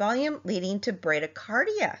stroke volume, leading to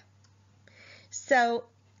bradycardia. So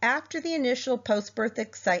after the initial post-birth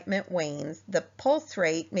excitement wanes, the pulse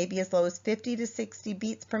rate may be as low as 50 to 60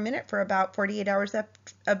 beats per minute for about 48 hours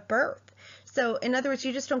of birth. So in other words,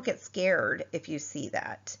 you just don't get scared if you see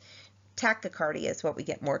that. Tachycardia is what we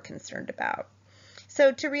get more concerned about.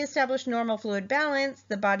 So to reestablish normal fluid balance,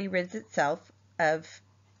 the body rids itself of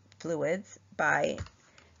fluids by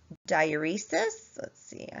diuresis. Let's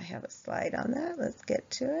see, I have a slide on that. Let's get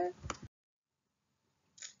to it.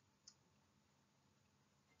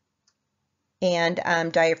 And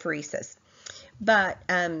diaphoresis. But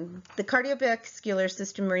the cardiovascular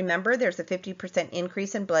system, remember, there's a 50%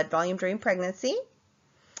 increase in blood volume during pregnancy.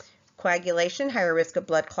 Coagulation, higher risk of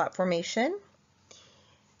blood clot formation.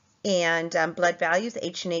 And blood values,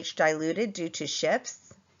 H&H diluted due to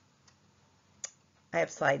shifts. I have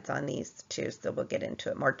slides on these too, so we'll get into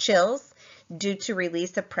it more. Chills, due to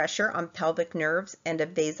release of pressure on pelvic nerves and a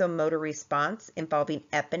vasomotor response involving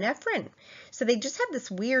epinephrine. So they just have this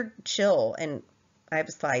weird chill, and I have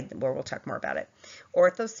a slide where we'll talk more about it.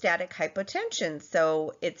 Orthostatic hypotension.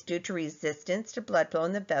 So it's due to resistance to blood flow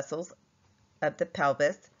in the vessels of the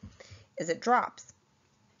pelvis as it drops.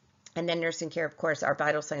 And then nursing care, of course, our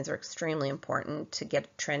vital signs are extremely important to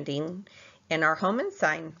get trending. And our Hohmann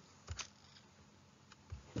sign.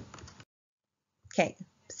 Okay,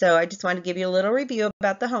 so I just want to give you a little review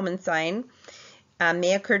about the Hohmann sign.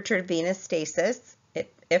 May occur to venous stasis.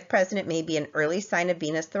 If present, it may be an early sign of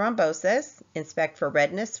venous thrombosis. Inspect for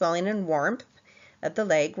redness, swelling, and warmth of the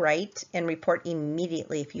leg, right? And report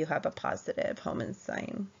immediately if you have a positive Hohmann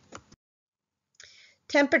sign.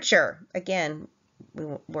 Temperature, again, we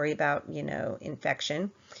won't worry about,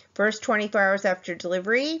 infection. First 24 hours after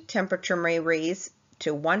delivery, temperature may raise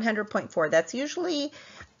to 100.4. That's usually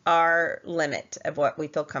our limit of what we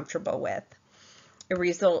feel comfortable with.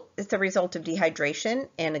 It's a result of dehydration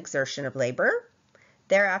and exertion of labor.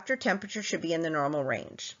 Thereafter, temperature should be in the normal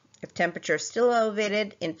range. If temperature is still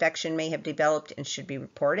elevated, infection may have developed and should be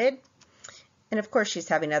reported. And of course, she's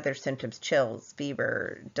having other symptoms, chills,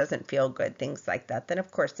 fever, doesn't feel good, things like that. Then,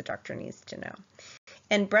 of course, the doctor needs to know.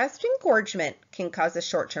 And breast engorgement can cause a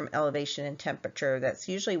short-term elevation in temperature. That's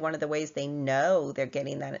usually one of the ways they know they're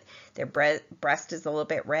getting that. Their breast is a little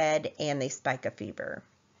bit red and they spike a fever.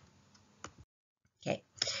 Okay,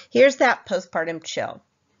 here's that postpartum chill.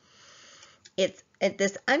 It's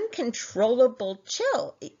this uncontrollable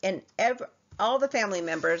chill, and all the family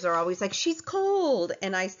members are always like, she's cold.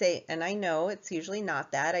 And I say, and I know it's usually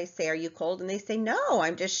not that. I say, are you cold? And they say, no,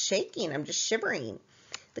 I'm just shaking. I'm just shivering.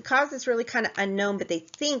 The cause is really kind of unknown, but they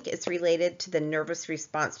think it's related to the nervous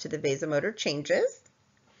response to the vasomotor changes.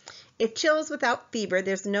 If chills without fever,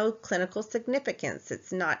 there's no clinical significance.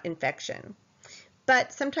 It's not infection.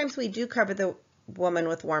 But sometimes we do cover the woman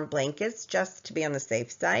with warm blankets just to be on the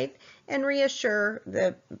safe side and reassure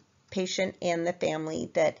the patient and the family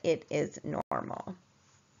that it is normal.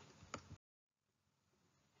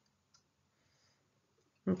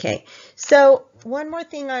 Okay, so one more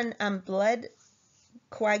thing on blood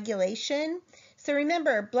coagulation. So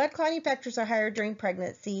remember, blood clotting factors are higher during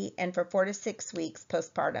pregnancy and for 4 to 6 weeks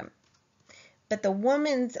postpartum. But the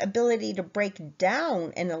woman's ability to break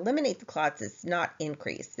down and eliminate the clots is not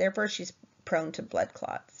increased. Therefore, she's prone to blood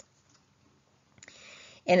clots.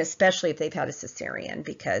 And especially if they've had a cesarean,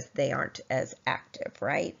 because they aren't as active,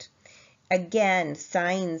 right? Again,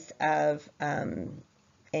 signs of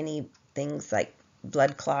any things like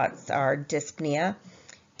blood clots are dyspnea,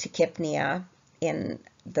 tachypnea, and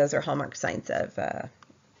those are hallmark signs of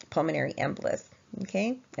pulmonary embolus,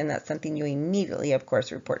 okay? And that's something you immediately, of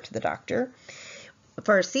course, report to the doctor.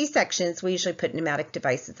 For C-sections, we usually put pneumatic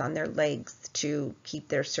devices on their legs to keep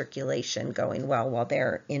their circulation going well while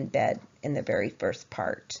they're in bed in the very first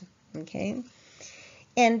part, okay?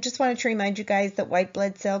 And just wanted to remind you guys that white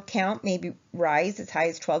blood cell count may rise as high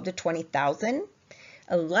as 12 to 20,000,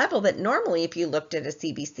 a level that normally if you looked at a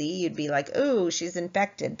CBC, you'd be like, oh, she's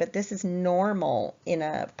infected, but this is normal in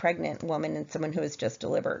a pregnant woman and someone who has just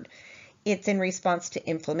delivered. It's in response to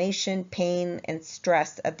inflammation, pain, and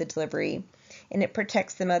stress of the delivery, and it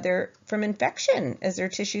protects the mother from infection as their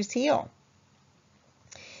tissues heal.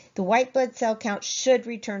 The white blood cell count should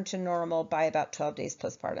return to normal by about 12 days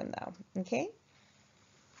postpartum though, okay?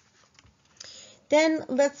 Then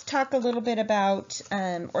let's talk a little bit about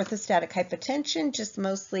orthostatic hypotension, just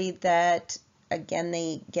mostly that, again,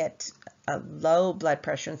 they get a low blood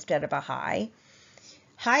pressure instead of a high.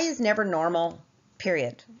 High is never normal,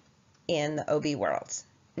 period, in the OB world.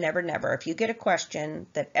 Never, never. If you get a question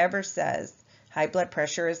that ever says high blood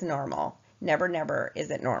pressure is normal, never, never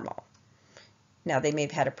is it normal. Now, they may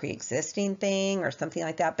have had a pre-existing thing or something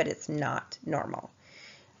like that, but it's not normal.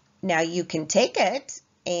 Now, you can take it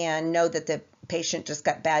and know that the patient just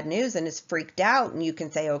got bad news and is freaked out, and you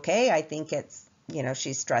can say, okay, I think it's,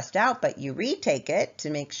 she's stressed out, but you retake it to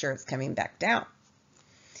make sure it's coming back down.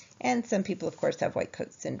 And some people, of course, have white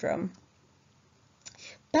coat syndrome.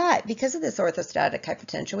 But because of this orthostatic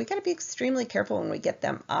hypotension, we got to be extremely careful when we get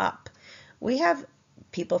them up. We have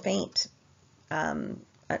people faint.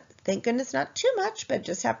 Thank goodness not too much, but it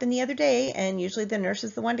just happened the other day, and usually the nurse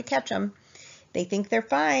is the one to catch them. They think they're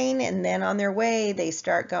fine, and then on their way, they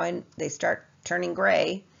start turning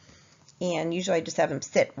gray, and usually I just have them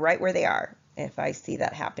sit right where they are if I see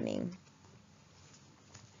that happening.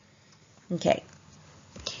 Okay,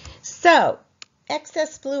 so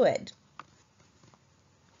excess fluid.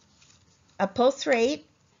 A pulse rate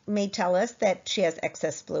may tell us that she has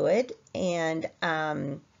excess fluid, and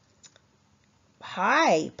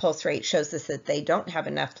high pulse rate shows us that they don't have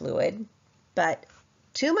enough fluid, but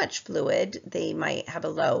too much fluid, they might have a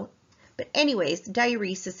low, But anyways,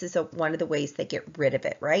 diuresis is one of the ways they get rid of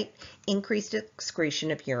it, right? Increased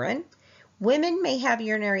excretion of urine. Women may have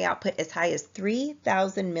urinary output as high as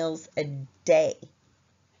 3,000 mils a day.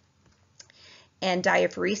 And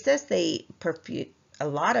diaphoresis, a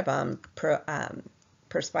lot of them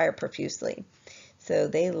perspire profusely. So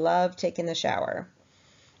they love taking the shower.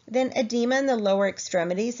 Then edema in the lower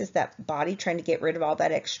extremities is that body trying to get rid of all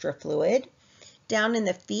that extra fluid. Down in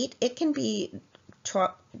the feet, it can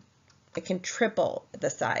triple the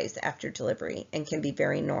size after delivery and can be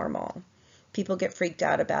very normal. People get freaked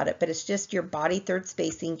out about it, but it's just your body third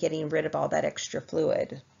spacing getting rid of all that extra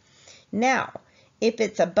fluid. Now, if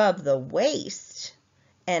it's above the waist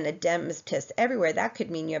and edematous everywhere, that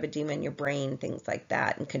could mean you have edema in your brain, things like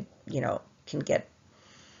that, and can get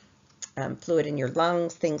fluid in your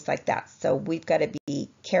lungs, things like that. So we've got to be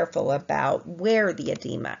careful about where the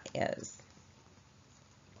edema is.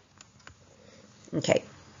 Okay.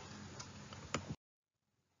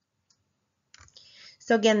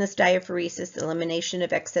 So again, this diaphoresis, elimination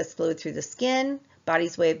of excess fluid through the skin,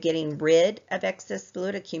 body's way of getting rid of excess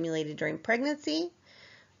fluid accumulated during pregnancy.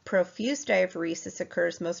 Profuse diaphoresis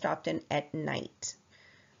occurs most often at night.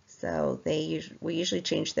 So we usually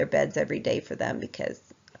change their beds every day for them because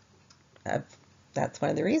that's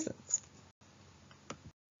one of the reasons.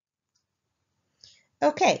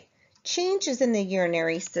 Okay, changes in the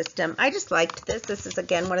urinary system. I just liked this. This is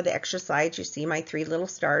again one of the extra slides. You see my 3 little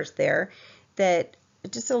stars there. That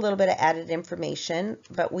just a little bit of added information,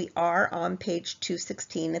 but we are on page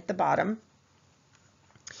 216 at the bottom.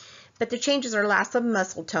 But the changes are loss of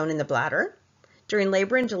muscle tone in the bladder. During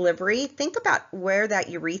labor and delivery, think about where that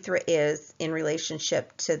urethra is in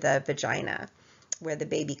relationship to the vagina, where the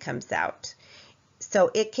baby comes out. So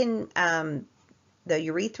it can, the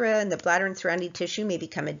urethra and the bladder and surrounding tissue may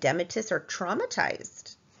become edematous or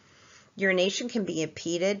traumatized. Urination can be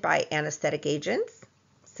impeded by anesthetic agents.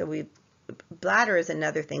 So bladder is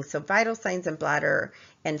another thing. So vital signs in bladder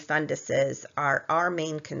and funduses are our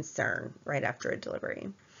main concern right after a delivery.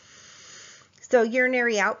 So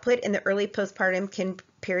urinary output in the early postpartum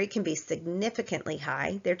period can be significantly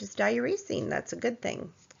high. They're just diuresing. That's a good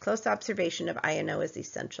thing. Close observation of INO is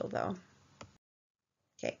essential though.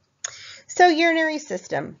 Okay, so urinary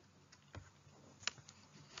system.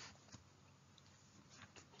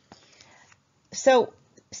 So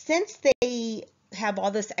since they have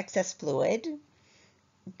all this excess fluid,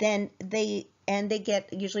 then they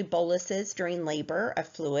get usually boluses during labor of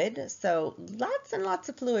fluid. So lots and lots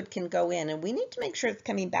of fluid can go in, and we need to make sure it's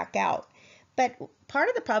coming back out. But part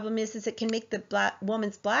of the problem is it can make the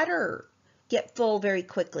woman's bladder get full very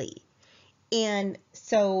quickly, and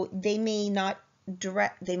so they may not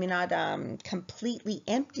completely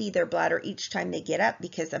empty their bladder each time they get up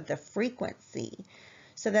because of the frequency.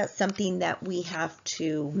 So that's something that we have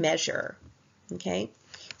to measure. Okay,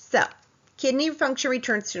 so kidney function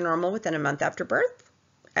returns to normal within a month after birth.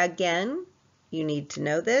 Again, you need to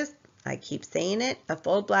know this. I keep saying it. A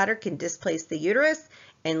full bladder can displace the uterus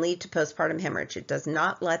and lead to postpartum hemorrhage. It does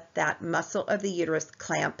not let that muscle of the uterus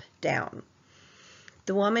clamp down.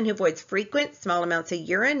 The woman who avoids frequent small amounts of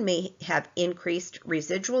urine may have increased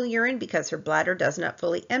residual urine because her bladder does not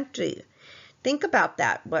fully empty. Think about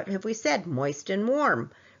that. What have we said? Moist and warm.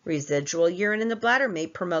 Residual urine in the bladder may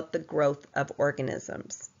promote the growth of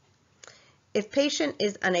organisms. If patient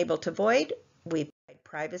is unable to void, we provide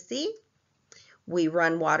privacy. We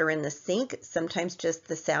run water in the sink. Sometimes just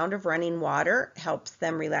the sound of running water helps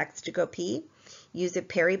them relax to go pee. Use a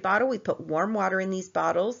peri bottle. We put warm water in these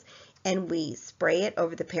bottles and we spray it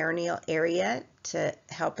over the perineal area to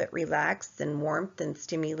help it relax and warmth and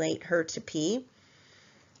stimulate her to pee.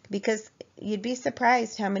 Because you'd be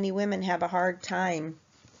surprised how many women have a hard time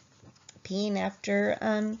peeing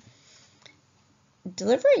after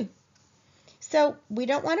delivery. So we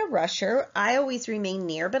don't want to rush her. I always remain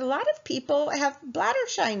near, but a lot of people have bladder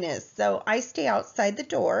shyness. So I stay outside the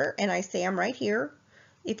door and I say, I'm right here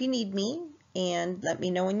if you need me, and let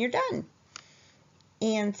me know when you're done.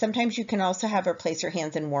 And sometimes you can also have her place her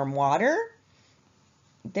hands in warm water.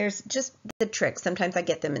 There's just the trick. Sometimes I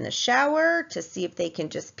get them in the shower to see if they can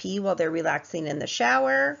just pee while they're relaxing in the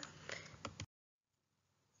shower.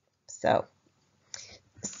 So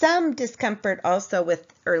some discomfort also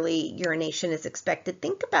with early urination is expected.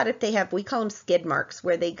 Think about if they have, we call them skid marks,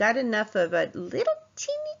 where they got enough of a little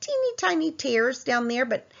teeny tiny tears down there,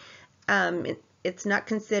 but it's not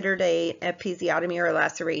considered a episiotomy or a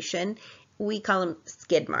laceration. We call them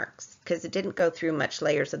skid marks because it didn't go through much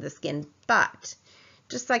layers of the skin. But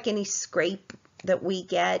just like any scrape that we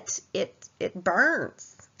get, it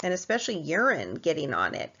burns, and especially urine getting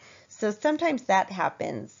on it. So sometimes that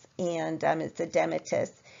happens, and it's edematous.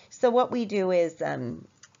 So what we do is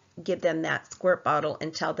give them that squirt bottle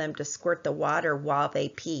and tell them to squirt the water while they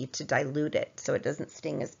pee to dilute it so it doesn't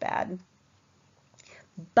sting as bad.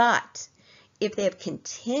 But if they have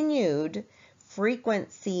continued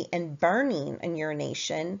frequency and burning and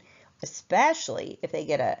urination, especially if they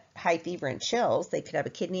get a high fever and chills, they could have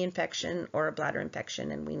a kidney infection or a bladder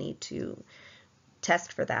infection, and we need to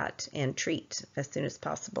test for that and treat as soon as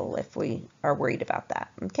possible if we are worried about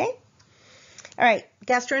that, okay? All right,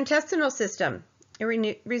 gastrointestinal system.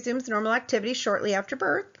 It resumes normal activity shortly after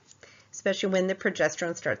birth, especially when the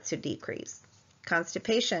progesterone starts to decrease.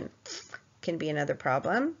 Constipation can be another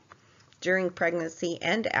problem during pregnancy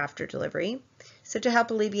and after delivery. So to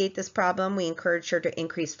help alleviate this problem, we encourage her to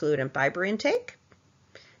increase fluid and fiber intake,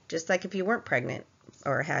 just like if you weren't pregnant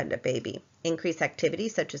or had a baby. Increase activity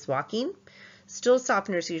such as walking. Stool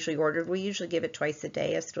softener is usually ordered. We usually give it twice a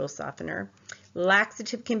day, a stool softener.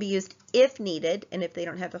 Laxative can be used if needed, and if they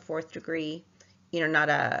don't have a 4th degree,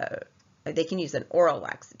 they can use an oral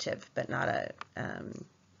laxative, but not a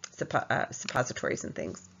suppositories and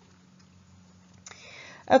things.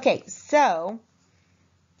 Okay, so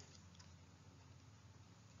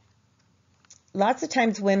lots of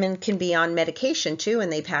times women can be on medication too,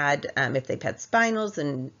 and they've had, if they've had spinals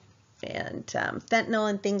and fentanyl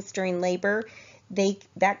and things during labor,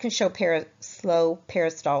 that can show slow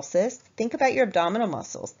peristalsis. Think about your abdominal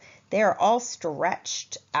muscles. They are all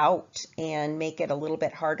stretched out and make it a little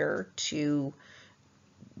bit harder to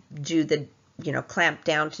do the, clamp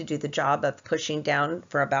down to do the job of pushing down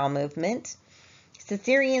for a bowel movement.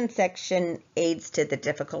 Cesarean section aids to the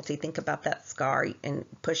difficulty. Think about that scar and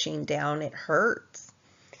pushing down. It hurts.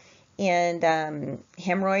 And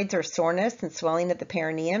hemorrhoids or soreness and swelling of the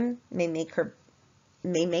perineum may make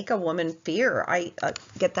a woman fear. I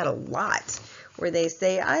get that a lot, where they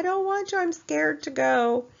say, I don't want you, I'm scared to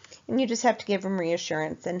go. And you just have to give them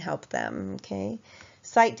reassurance and help them, okay?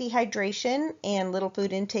 Slight dehydration and little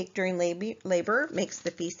food intake during labor makes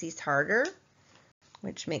the feces harder,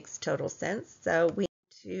 which makes total sense. So we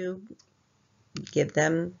need to give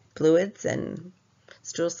them fluids and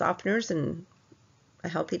stool softeners and a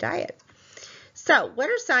healthy diet. So what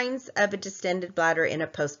are signs of a distended bladder in a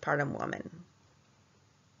postpartum woman?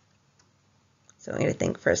 So I'm going to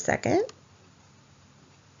think for a second.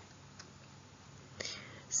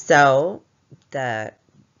 So the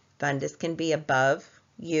fundus can be above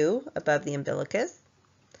the umbilicus.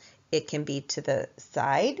 It can be to the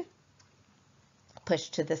side,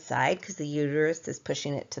 pushed to the side because the uterus is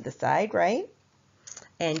pushing it to the side, right?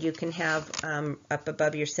 And you can have up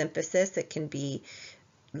above your symphysis, it can be,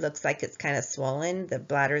 looks like it's kind of swollen. The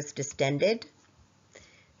bladder is distended.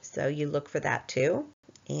 So you look for that too,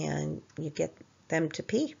 and you get them to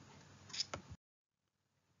pee.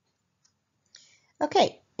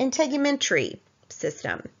 Okay, integumentary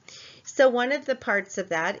system. So one of the parts of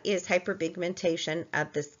that is hyperpigmentation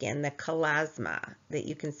of the skin, the chloasma, that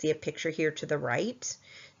you can see a picture here to the right.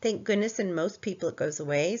 Thank goodness in most people it goes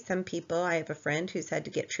away. Some people, I have a friend who's had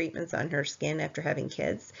to get treatments on her skin after having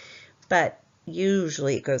kids, but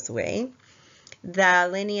usually it goes away. The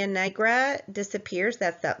linea nigra disappears.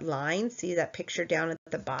 That's that line. See that picture down at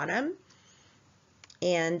the bottom?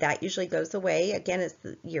 And that usually goes away. Again, it's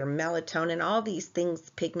your melatonin. All these things,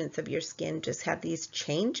 pigments of your skin, just have these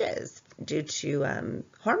changes due to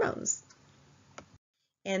hormones.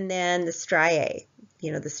 And then the striae,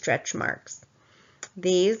 the stretch marks.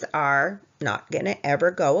 These are not going to ever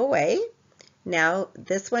go away. Now,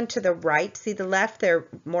 this one to the right, see the left, they're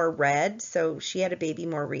more red. So she had a baby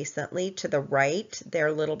more recently. To the right, they're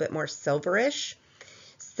a little bit more silverish.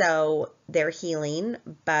 So they're healing,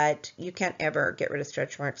 but you can't ever get rid of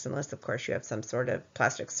stretch marks unless, of course, you have some sort of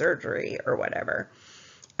plastic surgery or whatever.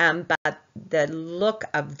 But the look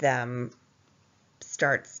of them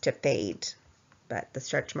starts to fade, but the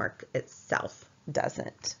stretch mark itself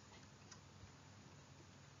doesn't.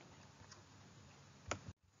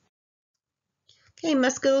 Okay,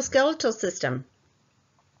 musculoskeletal system.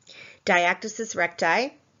 Diastasis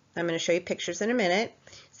recti. I'm going to show you pictures in a minute.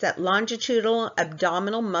 It's that longitudinal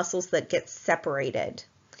abdominal muscles that get separated.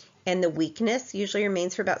 And the weakness usually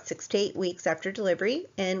remains for about 6 to 8 weeks after delivery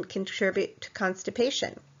and contribute to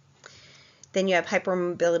constipation. Then you have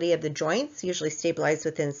hypermobility of the joints, usually stabilized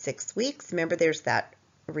within 6 weeks. Remember, there's that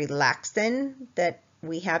relaxin that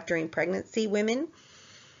we have during pregnancy, women.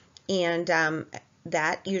 And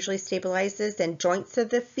that usually stabilizes, and joints of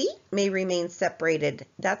the feet may remain separated.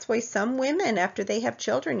 That's why some women, after they have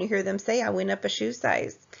children, you hear them say, I went up a shoe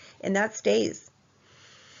size, and that stays.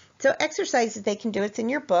 So exercises they can do, it's in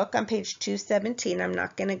your book on page 217. I'm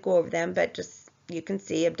not going to go over them, but just you can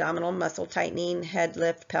see abdominal muscle tightening, head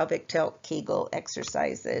lift, pelvic tilt, Kegel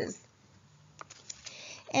exercises.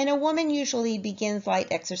 And a woman usually begins light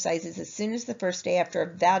exercises as soon as the first day after a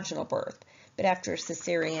vaginal birth, but after a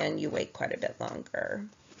cesarean, you wait quite a bit longer.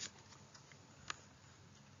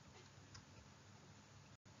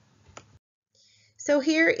 So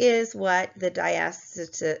here is what the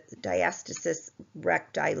diastasis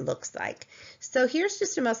recti looks like. So here's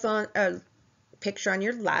just a muscle, a picture on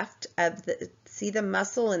your left of see the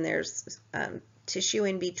muscle, and there's tissue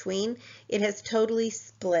in between. It has totally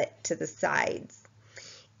split to the sides.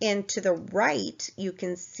 And to the right, you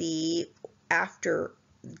can see after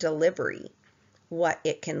delivery what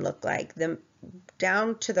it can look like.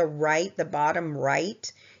 Down to the right, the bottom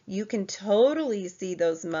right, you can totally see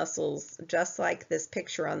those muscles, just like this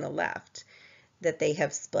picture on the left, that they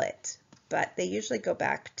have split. But they usually go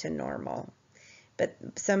back to normal. But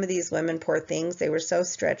some of these women, poor things, they were so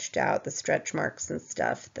stretched out, the stretch marks and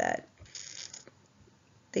stuff, that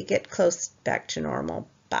they get close back to normal,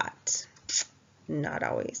 but not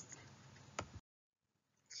always.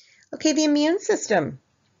 Okay, the immune system.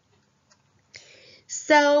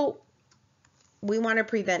 So we want to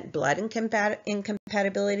prevent blood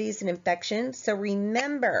incompatibilities and infections. So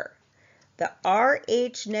remember, the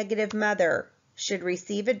Rh negative mother should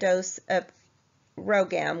receive a dose of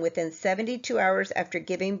RhoGAM within 72 hours after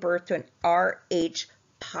giving birth to an Rh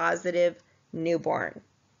positive newborn.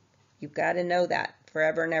 You've got to know that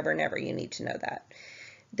forever and ever and ever. You need to know that.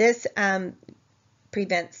 This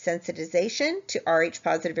prevents sensitization to Rh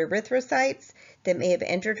positive erythrocytes that may have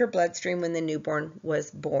entered her bloodstream when the newborn was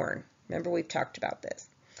born. Remember, we've talked about this.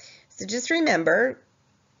 So just remember,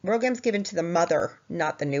 RhoGAM is given to the mother,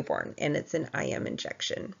 not the newborn, and it's an IM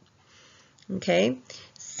injection. Okay,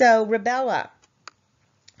 so rubella,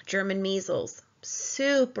 German measles,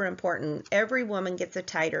 super important. Every woman gets a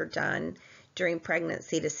titer done during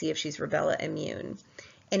pregnancy to see if she's rubella immune.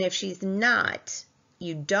 And if she's not,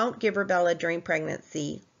 you don't give rubella during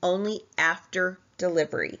pregnancy, only after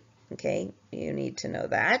delivery. Okay, you need to know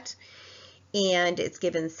that. And it's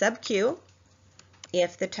given sub-Q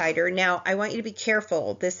if the titer. Now, I want you to be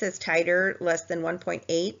careful. This says titer less than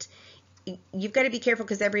 1.8. You've got to be careful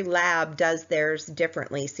because every lab does theirs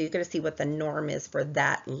differently. So you've got to see what the norm is for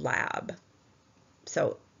that lab.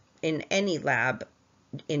 So in any lab,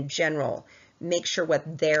 in general, make sure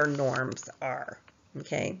what their norms are.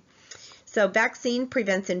 Okay. So vaccine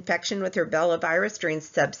prevents infection with rubella virus during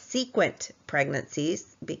subsequent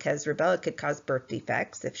pregnancies, because rubella could cause birth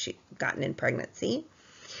defects if she's gotten in pregnancy,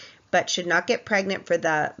 but should not get pregnant for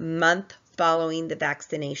the month following the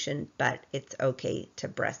vaccination, but it's okay to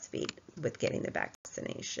breastfeed with getting the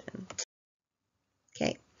vaccination.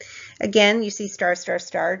 Okay. Again, you see star, star,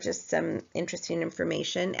 star, just some interesting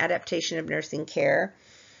information. Adaptation of nursing care.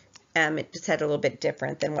 It just had a little bit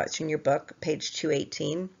different than what's in your book, page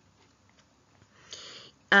 218.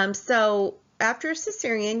 So after a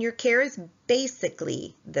cesarean, your care is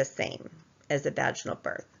basically the same as a vaginal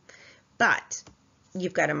birth, but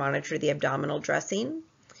you've got to monitor the abdominal dressing.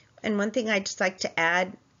 And one thing I'd just like to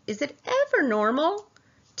add, is it ever normal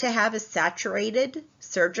to have a saturated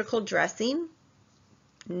surgical dressing?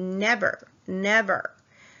 Never, never.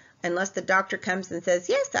 Unless the doctor comes and says,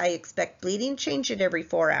 yes, I expect bleeding, change it every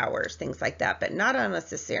 4 hours, things like that, but not on a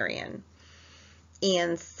cesarean.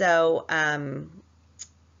 And so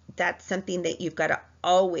that's something that you've got to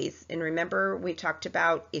always, and remember we talked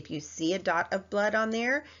about if you see a dot of blood on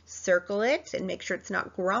there, circle it and make sure it's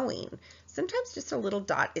not growing. Sometimes just a little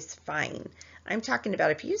dot is fine. I'm talking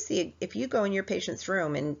about if you go in your patient's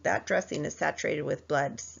room and that dressing is saturated with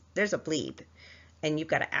blood, there's a bleed and you've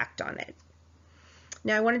got to act on it.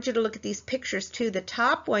 Now I wanted you to look at these pictures too. The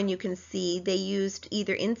top one, you can see they used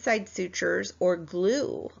either inside sutures or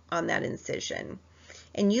glue on that incision.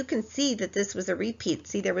 And you can see that this was a repeat.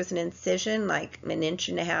 See, there was an incision like 1.5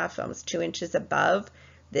 inches, almost 2 inches above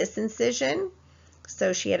this incision.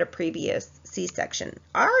 So she had a previous C-section.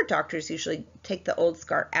 Our doctors usually take the old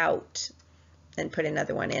scar out and put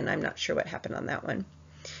another one in. I'm not sure what happened on that one.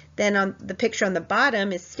 Then on the picture on the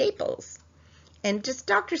bottom is staples. And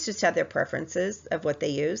doctors just have their preferences of what they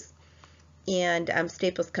use. And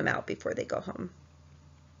staples come out before they go home.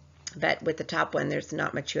 But with the top one, there's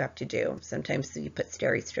not much you have to do. Sometimes you put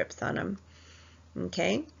steri strips on them.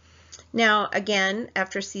 Okay. Now, again,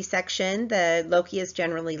 after C-section, the loci is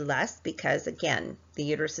generally less because, again, the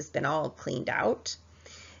uterus has been all cleaned out.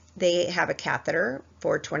 They have a catheter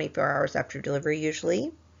for 24 hours after delivery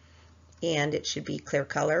usually, and it should be clear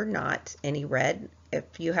color, not any red. If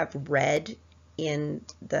you have red in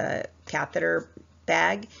the catheter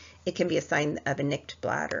bag, it can be a sign of a nicked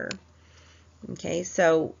bladder. Okay,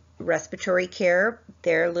 so respiratory care,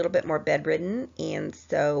 they're a little bit more bedridden, and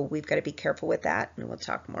so we've got to be careful with that, and we'll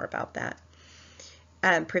talk more about that.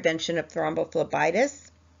 Prevention of thrombophlebitis,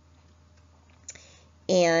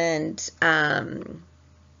 and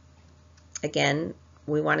again,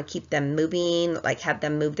 we want to keep them moving, like have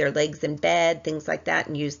them move their legs in bed, things like that,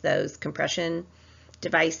 and use those compression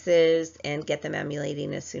devices and get them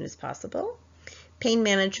ambulating as soon as possible. Pain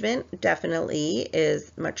management definitely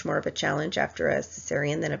is much more of a challenge after a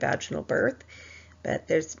cesarean than a vaginal birth, but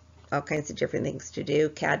there's all kinds of different things to do,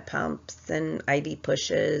 CAD pumps and IV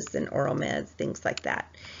pushes and oral meds, things like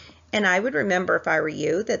that. And I would remember, if I were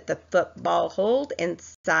you, that the football hold and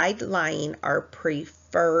side lying are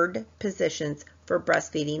preferred positions for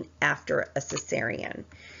breastfeeding after a cesarean,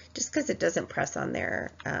 just because it doesn't press on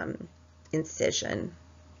their incision.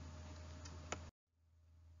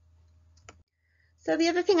 So the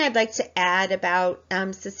other thing I'd like to add about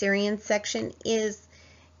cesarean section is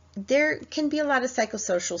there can be a lot of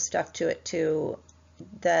psychosocial stuff to it too.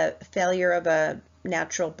 The failure of a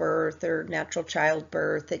natural birth or natural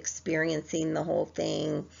childbirth, experiencing the whole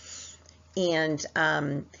thing. And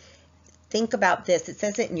think about this. It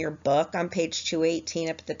says it in your book on page 218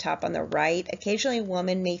 up at the top on the right. Occasionally a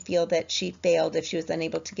woman may feel that she failed if she was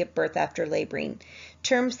unable to give birth after laboring.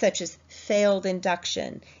 Terms such as failed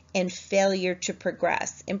induction and failure to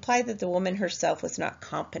progress imply that the woman herself was not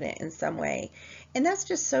competent in some way. And that's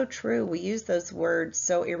just so true. We use those words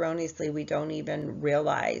so erroneously we don't even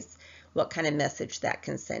realize what kind of message that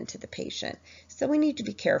can send to the patient. So we need to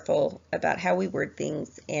be careful about how we word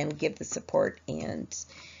things and give the support. And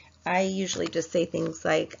I usually just say things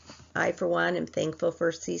like, I, for one, am thankful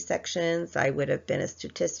for C-sections. I would have been a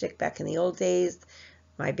statistic back in the old days.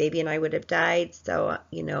 My baby and I would have died. So,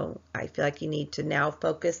 you know, I feel like you need to now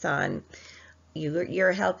focus on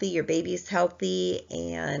you're healthy, your baby's healthy,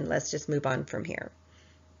 and let's just move on from here.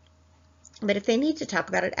 But if they need to talk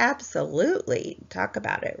about it, absolutely talk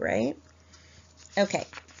about it, right? Okay,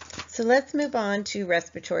 so let's move on to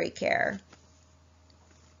respiratory care.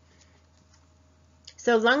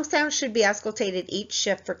 So lung sounds should be auscultated each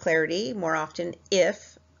shift for clarity, more often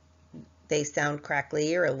if they sound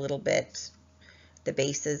crackly or a little bit, the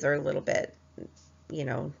bases are a little bit, you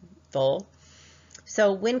know, full.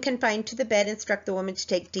 So when confined to the bed, instruct the woman to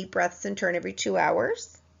take deep breaths and turn every 2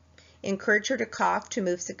 hours. Encourage her to cough to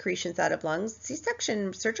move secretions out of lungs.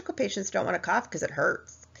 C-section surgical patients don't want to cough because it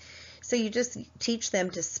hurts. So you just teach them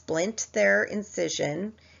to splint their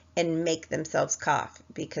incision and make themselves cough,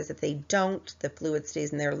 because if they don't, the fluid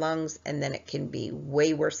stays in their lungs and then it can be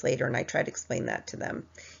way worse later. And I try to explain that to them.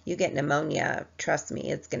 You get pneumonia, trust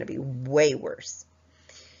me, it's going to be way worse.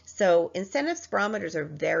 So incentive spirometers are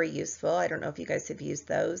very useful. I don't know if you guys have used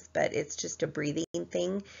those, but it's just a breathing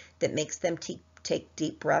thing that makes them take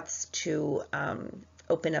deep breaths to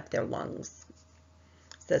open up their lungs.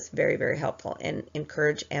 So that's very, very helpful, and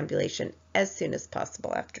encourage ambulation as soon as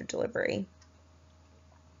possible after delivery.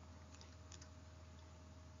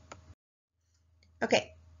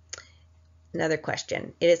 Okay, another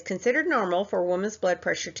question. It is considered normal for a woman's blood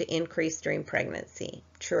pressure to increase during pregnancy.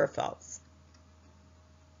 True or false?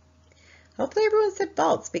 Hopefully everyone said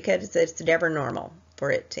false, because it's never normal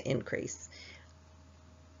for it to increase.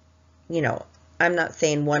 You know, I'm not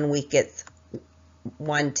saying 1 week it's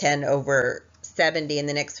 110/70 and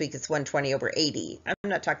the next week it's 120/80. I'm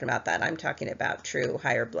not talking about that. I'm talking about true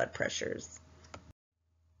higher blood pressures.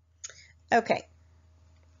 Okay.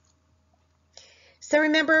 So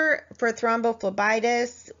remember, for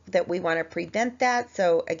thrombophlebitis, that we want to prevent that.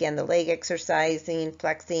 So again, the leg exercising,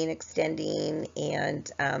 flexing, extending, and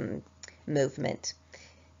movement.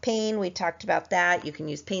 Pain, we talked about that. You can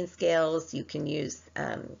use pain scales. You can use,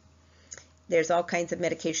 there's all kinds of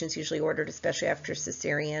medications usually ordered, especially after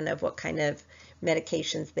cesarean, of what kind of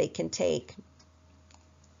medications they can take.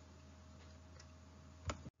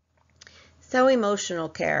 So emotional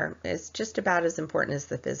care is just about as important as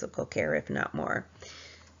the physical care, if not more.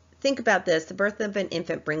 Think about this. The birth of an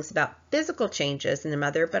infant brings about physical changes in the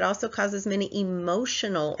mother, but also causes many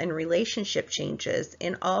emotional and relationship changes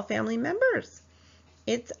in all family members.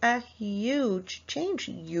 It's a huge change.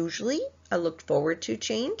 Usually a looked forward to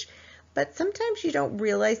change, but sometimes you don't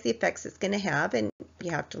realize the effects it's going to have, and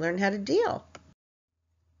you have to learn how to deal.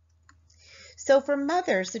 So for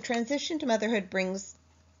mothers, the transition to motherhood brings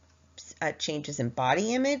changes in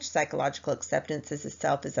body image, psychological acceptance as a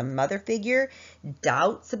self as a mother figure,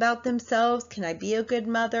 doubts about themselves. Can I be a good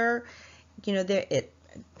mother? You know,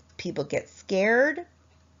 people get scared.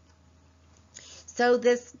 So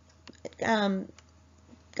this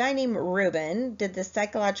guy named Rubin did the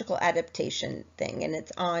psychological adaptation thing, and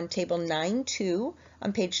it's on table 9.2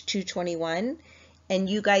 on page 221. And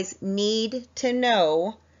you guys need to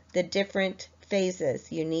know the different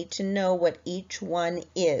phases. You need to know what each one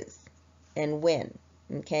is and when,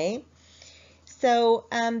 okay? So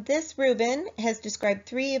this Rubin has described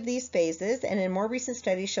 3 of these phases, and in more recent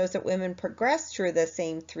studies shows that women progress through the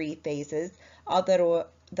same 3 phases, although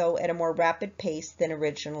at a more rapid pace than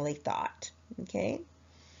originally thought, okay?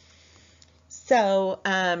 So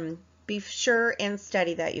be sure and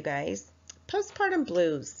study that, you guys. Postpartum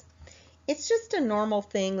blues. It's just a normal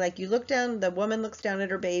thing. Like, you look down, the woman looks down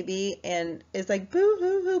at her baby and is like, boo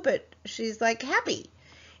hoo hoo, but she's like happy.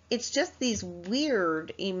 It's just these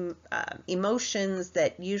weird emotions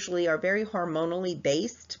that usually are very hormonally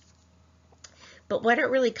based. But what it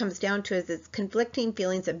really comes down to is it's conflicting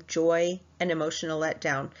feelings of joy and emotional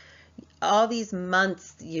letdown. All these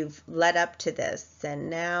months you've led up to this, and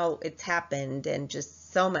now it's happened, and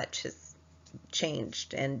just so much has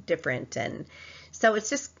changed and different. And so it's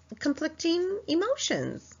just conflicting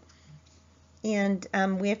emotions. And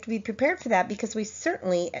we have to be prepared for that, because we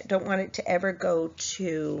certainly don't want it to ever go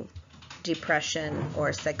to depression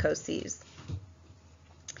or psychoses.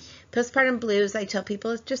 Postpartum blues, I tell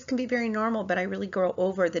people, it just can be very normal, but I really go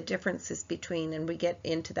over the differences between, and we get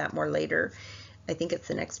into that more later. I think it's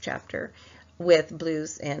the next chapter, with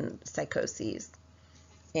blues and psychoses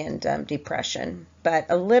and depression. But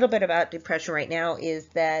a little bit about depression right now is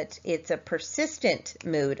that it's a persistent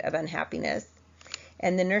mood of unhappiness.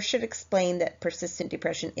 And the nurse should explain that persistent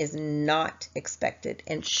depression is not expected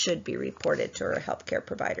and should be reported to her healthcare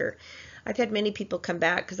provider. I've had many people come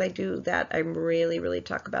back, because I do that. I really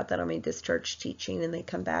talk about that on my discharge teaching, and they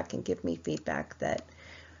come back and give me feedback that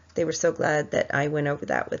they were so glad that I went over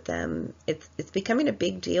that with them. It's becoming a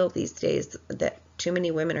big deal these days that too many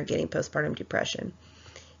women are getting postpartum depression.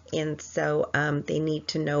 And so they need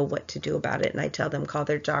to know what to do about it. And I tell them, call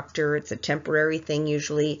their doctor. It's a temporary thing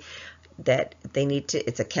usually, that they need to,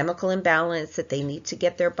 it's a chemical imbalance, that they need to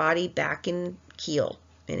get their body back in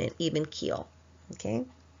an even keel. Okay.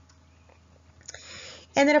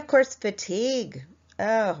 And then, of course, fatigue.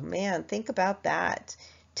 Oh man, think about that.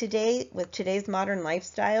 Today, with today's modern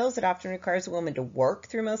lifestyles, it often requires a woman to work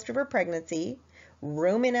through most of her pregnancy,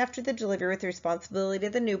 room in after the delivery with the responsibility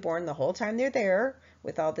of the newborn the whole time they're there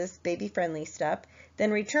with all this baby-friendly stuff,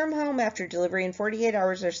 then return home after delivery in 48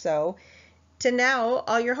 hours or so, to now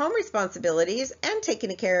all your home responsibilities and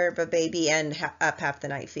taking care of a baby and up half the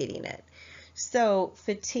night feeding it. So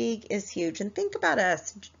fatigue is huge. And think about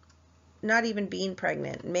us not even being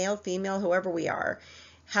pregnant, male, female, whoever we are,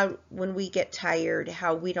 how when we get tired,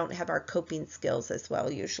 how we don't have our coping skills as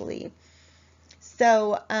well usually.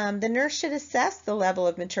 So the nurse should assess the level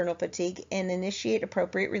of maternal fatigue and initiate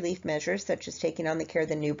appropriate relief measures, such as taking on the care of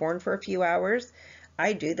the newborn for a few hours.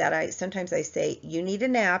 I do that. Sometimes I say, you need a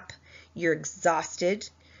nap, you're exhausted,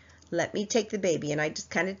 let me take the baby. And I just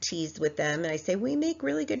kind of tease with them, and I say, we make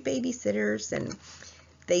really good babysitters. And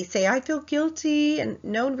they say, I feel guilty, and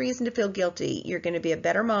no reason to feel guilty. You're going to be a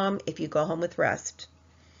better mom if you go home with rest.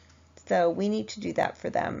 So we need to do that for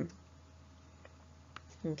them.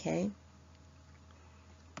 Okay.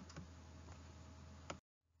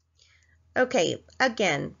 Okay,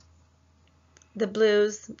 again, the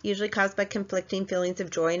blues, usually caused by conflicting feelings of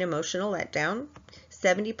joy and emotional letdown.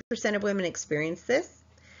 70% of women experience this.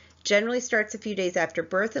 Generally starts a few days after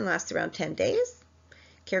birth and lasts around 10 days.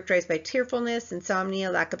 Characterized by tearfulness,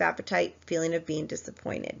 insomnia, lack of appetite, feeling of being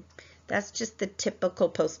disappointed. That's just the typical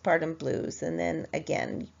postpartum blues. And then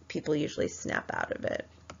again, people usually snap out of it.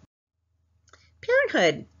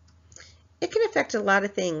 Parenthood. It can affect a lot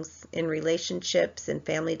of things in relationships and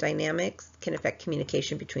family dynamics. It can affect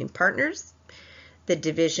communication between partners. The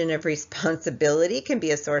division of responsibility can be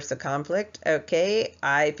a source of conflict. Okay,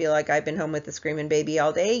 I feel like I've been home with the screaming baby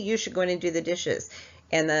all day. You should go in and do the dishes.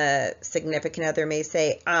 And the significant other may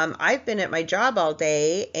say, I've been at my job all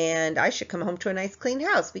day and I should come home to a nice clean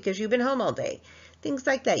house because you've been home all day. Things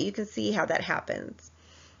like that. You can see how that happens.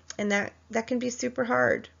 And that can be super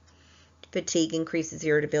hard. Fatigue increases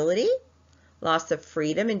irritability. Loss of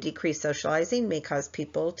freedom and decreased socializing may cause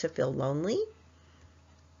people to feel lonely.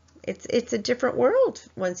 It's a different world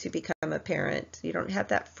once you become a parent. You don't have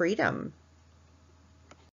that freedom.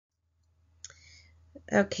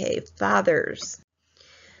 Okay, fathers.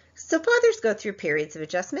 So fathers go through periods of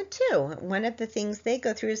adjustment too. One of the things they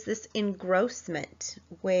go through is this engrossment,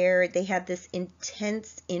 where they have this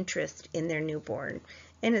intense interest in their newborn.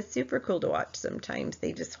 And it's super cool to watch sometimes.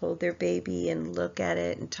 They just hold their baby and look at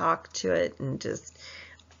it and talk to it and just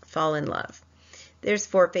fall in love. There's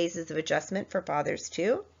 4 phases of adjustment for fathers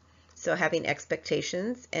too. So having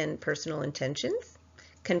expectations and personal intentions,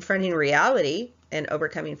 confronting reality and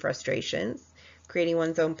overcoming frustrations, creating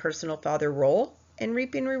one's own personal father role and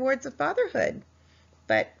reaping rewards of fatherhood.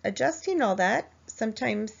 But adjusting all that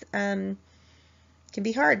sometimes can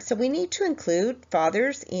be hard. So we need to include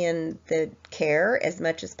fathers in the care as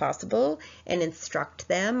much as possible and instruct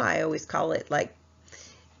them. I always call it like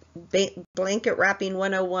blanket wrapping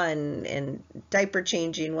 101 and diaper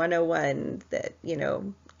changing 101, that,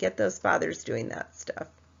 get those fathers doing that stuff.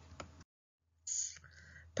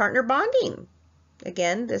 Partner bonding.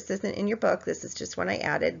 Again, this isn't in your book. This is just one I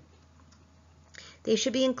added. They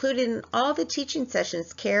should be included in all the teaching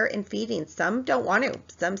sessions, care and feeding. Some don't want to.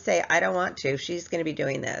 Some say, I don't want to. She's going to be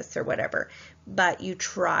doing this or whatever. But you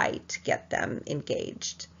try to get them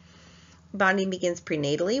engaged. Bonding begins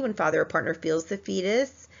prenatally when father or partner feels the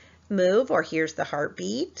fetus move or hears the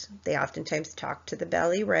heartbeat. They oftentimes talk to the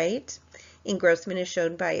belly, right? Engrossment is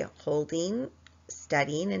shown by holding,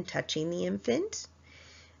 studying, and touching the infant.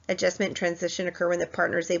 Adjustment and transition occur when the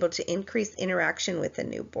partner is able to increase interaction with the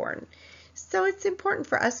newborn. So it's important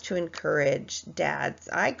for us to encourage dads.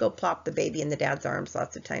 I go plop the baby in the dad's arms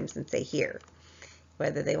lots of times and say, here,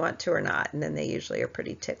 whether they want to or not. And then they usually are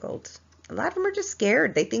pretty tickled. A lot of them are just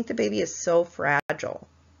scared. They think the baby is so fragile.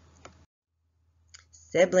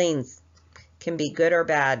 Siblings can be good or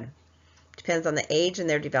bad. Depends on the age and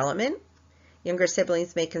their development. Younger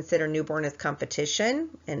siblings may consider newborn as competition,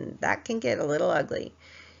 and that can get a little ugly.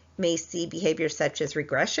 May see behaviors such as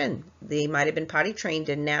regression. They might have been potty trained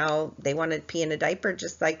and now they want to pee in a diaper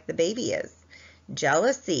just like the baby is.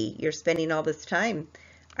 Jealousy. You're spending all this time.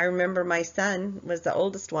 I remember my son was the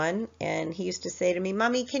oldest one, and he used to say to me,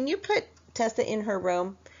 Mommy, can you put Tessa in her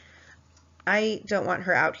room? I don't want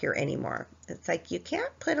her out here anymore. It's like, you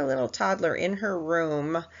can't put a little toddler in her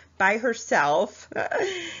room by herself.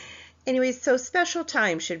 Anyways, so special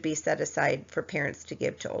time should be set aside for parents to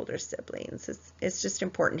give to older siblings. It's just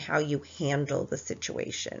important how you handle the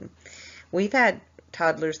situation. We've had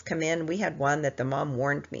toddlers come in. We had one that the mom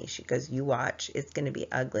warned me. She goes, you watch, it's going to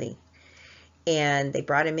be ugly. And they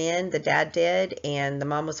brought him in, the dad did, and the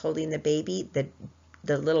mom was holding the baby.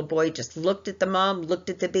 The little boy just looked at the mom, looked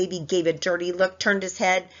at the baby, gave a dirty look, turned his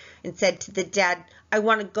head, and said to the dad, I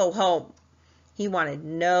want to go home. He wanted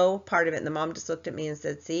no part of it. And the mom just looked at me and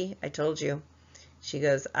said, see, I told you. She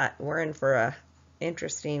goes, we're in for a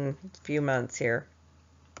interesting few months here.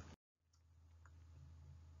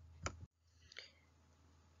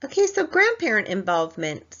 Okay, so grandparent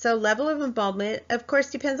involvement. So level of involvement, of course,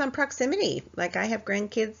 depends on proximity. Like I have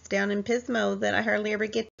grandkids down in Pismo that I hardly ever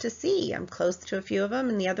get to see. I'm close to a few of them,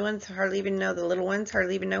 and the other ones hardly even know, the little ones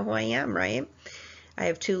hardly even know who I am, right? I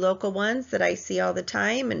have 2 local ones that I see all the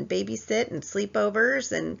time and babysit and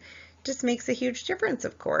sleepovers, and just makes a huge difference,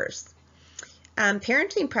 of course.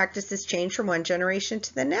 Parenting practices change from one generation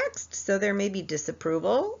to the next. So there may be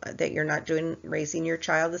disapproval that you're not raising your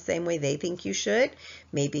child the same way they think you should.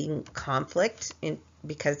 Maybe conflict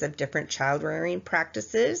because of different child rearing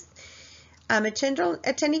practices.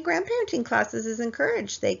 Attending grandparenting classes is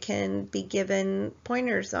encouraged. They can be given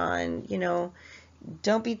pointers on,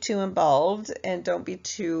 don't be too involved and don't be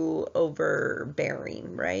too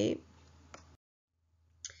overbearing, right?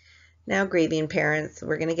 Now, grieving parents,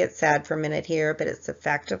 we're going to get sad for a minute here, but it's a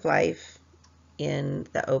fact of life in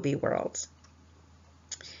the OB world.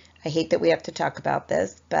 I hate that we have to talk about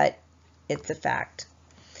this, but it's a fact.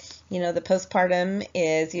 The postpartum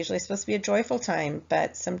is usually supposed to be a joyful time,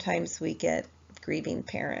 but sometimes we get grieving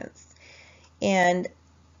parents. And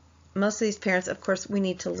most of these parents, of course, we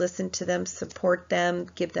need to listen to them, support them,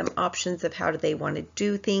 give them options of how do they want to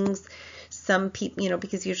do things. Some people,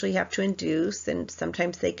 because usually you have to induce, and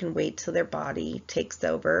sometimes they can wait till their body takes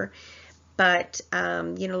over. But,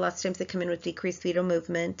 lots of times they come in with decreased fetal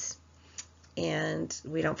movement and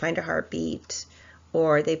we don't find a heartbeat,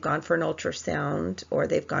 or they've gone for an ultrasound, or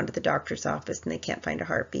they've gone to the doctor's office and they can't find a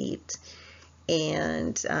heartbeat.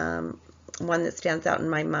 And one that stands out in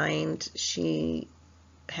my mind, she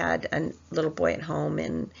had a little boy at home,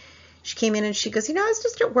 and she came in and she goes, I was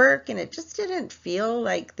just at work and it just didn't feel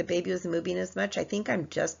like the baby was moving as much. I think I'm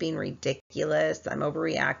just being ridiculous. I'm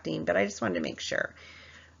overreacting, but I just wanted to make sure.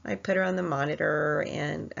 I put her on the monitor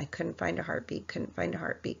and I couldn't find a heartbeat, couldn't find a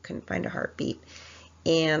heartbeat, couldn't find a heartbeat.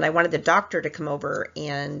 And I wanted the doctor to come over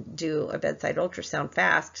and do a bedside ultrasound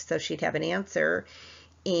fast so she'd have an answer.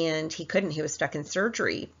 And he couldn't. He was stuck in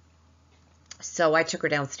surgery. So I took her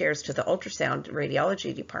downstairs to the ultrasound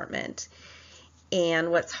radiology department.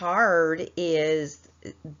 And what's hard is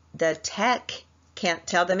the tech can't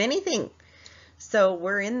tell them anything. So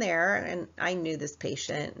we're in there, and I knew this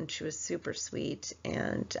patient, and she was super sweet,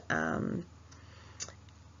 and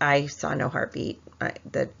I saw no heartbeat.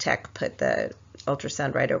 The tech put the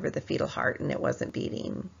ultrasound right over the fetal heart, and it wasn't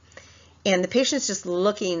beating. And the patient's just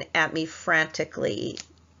looking at me frantically,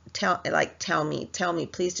 tell me,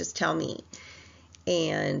 please just tell me.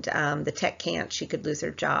 And the tech can't, she could lose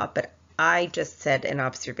her job. But I just said an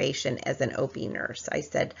observation as an OB nurse. I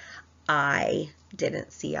said, I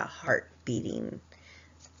didn't see a heart beating.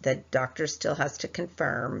 The doctor still has to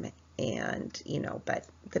confirm, and, but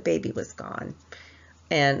the baby was gone.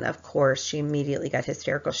 And of course, she immediately got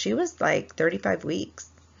hysterical. She was like 35 weeks,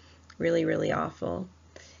 really, really awful.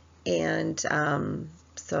 And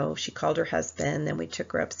so she called her husband, then we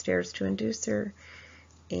took her upstairs to induce her.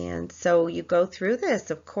 And so you go through this,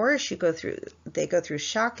 of course, they go through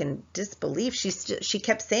shock and disbelief. She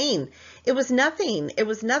kept saying, it was nothing.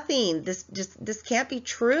 This can't be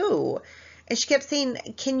true. And she kept saying,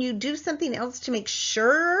 can you do something else to make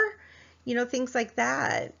sure? Things like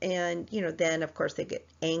that. And, then of course they get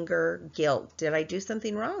anger, guilt. Did I do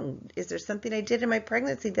something wrong? Is there something I did in my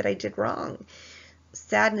pregnancy that I did wrong?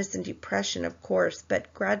 Sadness and depression, of course,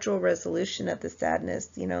 but gradual resolution of the sadness,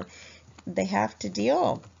 they have to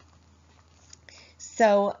deal.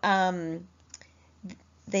 So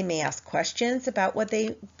they may ask questions about what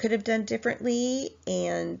they could have done differently,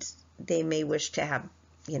 and they may wish to have,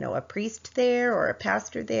 a priest there or a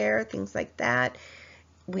pastor there, things like that.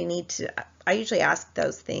 I usually ask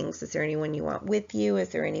those things. Is there anyone you want with you? Is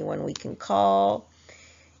there anyone we can call?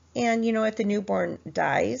 And, if the newborn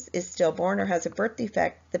dies, is stillborn, or has a birth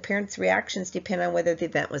defect, the parents' reactions depend on whether the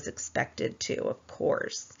event was expected to, of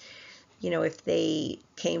course. If they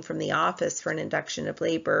came from the office for an induction of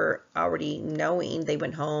labor already knowing, they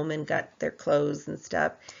went home and got their clothes and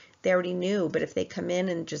stuff, they already knew. But if they come in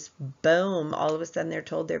and just boom, all of a sudden they're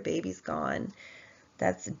told their baby's gone,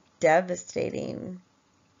 that's devastating.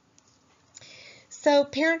 So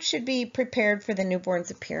parents should be prepared for the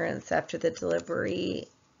newborn's appearance after the delivery.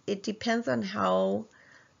 It depends on how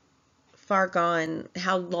far gone,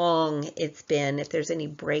 how long it's been, if there's any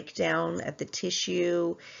breakdown of the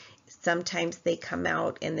tissue. Sometimes they come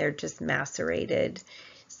out and they're just macerated.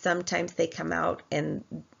 Sometimes they come out and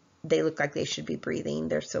they look like they should be breathing.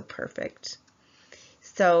 They're so perfect.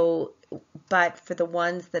 So, but for the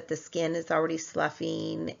ones that the skin is already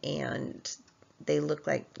sloughing and they look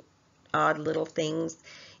like odd little things,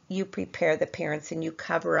 you prepare the parents and you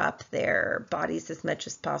cover up their bodies as much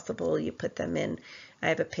as possible. You put them in, I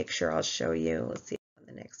have a picture I'll show you. Let's see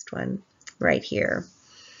on the next one, right here.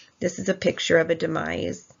 This is a picture of a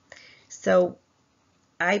demise. So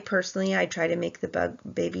I try to make the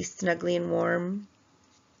baby snuggly and warm.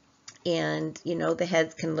 And, the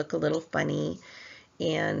heads can look a little funny.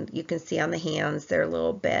 And you can see on the hands, they're a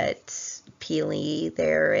little bit peely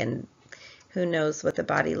there. And who knows what the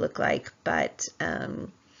body look like. But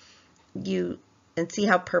and see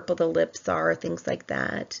how purple the lips are, things like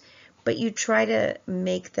that. But you try to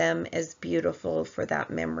make them as beautiful for that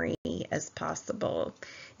memory as possible.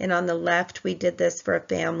 And on the left, we did this for a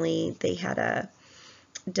family. They had a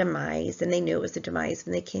demise, and they knew it was a demise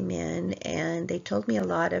when they came in, and they told me a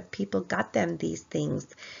lot of people got them these things.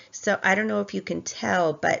 So I don't know if you can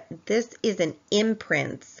tell, but this is an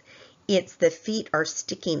imprints. It's the feet are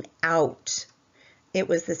sticking out. It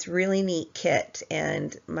was this really neat kit,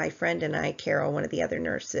 and my friend and I, Carol, one of the other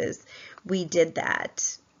nurses, we did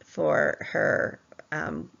that for her.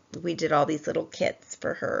 We did all these little kits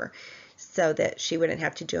for her so that she wouldn't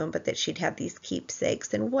have to do them, but that she'd have these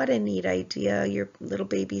keepsakes. And what a neat idea, your little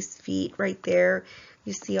baby's feet right there.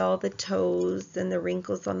 You see all the toes and the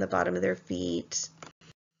wrinkles on the bottom of their feet.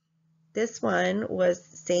 This one was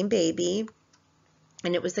same baby,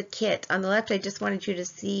 and it was a kit. On the left, I just wanted you to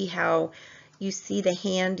see how you see the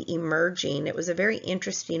hand emerging. It was a very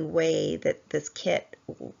interesting way that this kit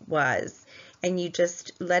was. And you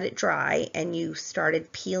just let it dry, and you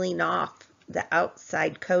started peeling off the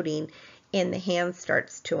outside coating, and the hand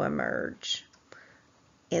starts to emerge.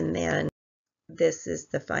 And then this is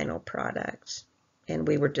the final product. And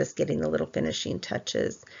we were just getting the little finishing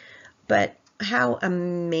touches. But how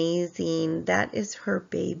amazing. That is her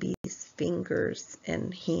baby's fingers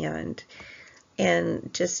and hand.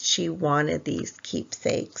 And just she wanted these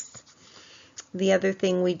keepsakes. The other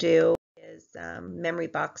thing we do is memory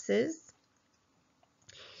boxes.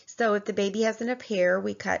 So if the baby has enough hair,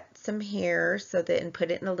 we cut some hair and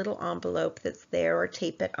put it in a little envelope that's there, or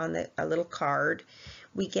tape it on a little card.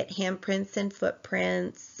 We get handprints and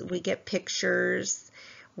footprints. We get pictures.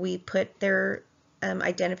 We put their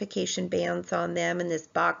identification bands on them, and this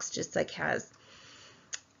box just like has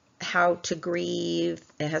how to grieve.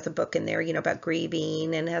 It has a book in there, about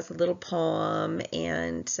grieving, and it has a little poem,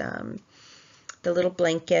 and the little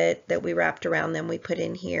blanket that we wrapped around them we put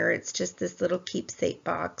in here. It's just this little keepsake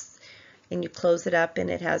box. and you close it up, and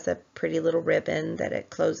it has a pretty little ribbon that it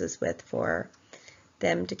closes with for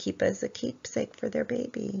them to keep as a keepsake for their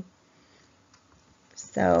baby.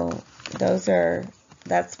 So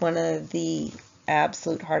that's one of the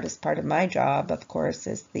absolute hardest part of my job, of course,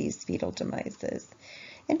 is these fetal demises.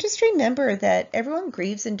 And just remember that everyone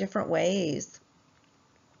grieves in different ways.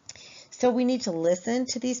 So we need to listen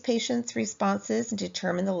to these patients' responses and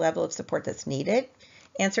determine the level of support that's needed.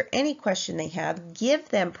 Answer any question they have. Give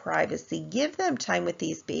them privacy. Give them time with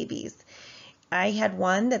these babies. I had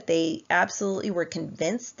one that they absolutely were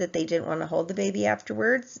convinced that they didn't want to hold the baby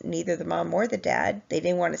afterwards, neither the mom or the dad. They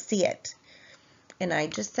didn't want to see it. And I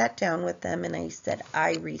just sat down with them and I said,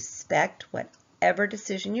 I respect whatever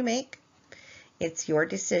decision you make. It's your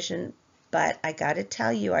decision, but I got to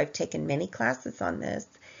tell you, I've taken many classes on this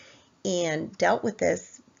and dealt with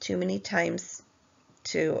this too many times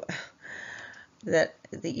to that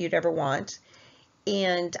you'd ever want.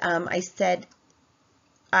 And I said,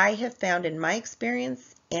 I have found in my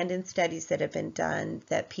experience and in studies that have been done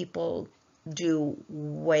that people do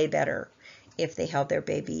way better if they held their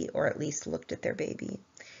baby or at least looked at their baby.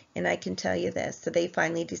 And I can tell you this, so they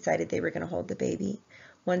finally decided they were going to hold the baby.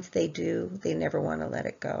 Once they do, they never want to let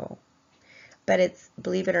it go. But it's,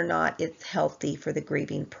 believe it or not, it's healthy for the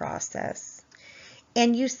grieving process.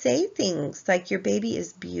 And you say things like, your baby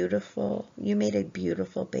is beautiful. You made a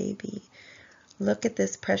beautiful baby. Look at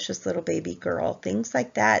this precious little baby girl. Things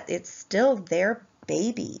like that. It's still their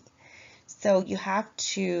baby. So you have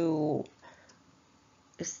to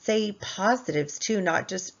say positives too, not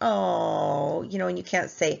just, oh, you know, and you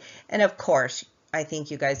can't say, and of course, I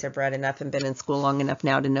think you guys have read enough and been in school long enough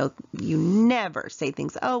now to know you never say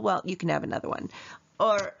things, oh, well, you can have another one.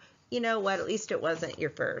 Or, you know what, at least it wasn't your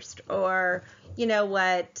first. Or, you know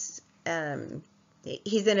what,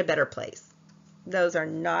 he's in a better place. Those are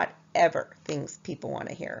not ever things people want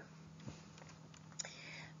to hear.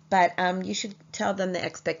 But you should tell them the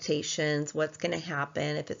expectations, what's going to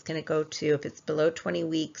happen, if it's going to go to, if it's below 20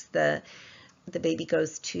 weeks, the baby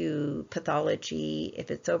goes to pathology.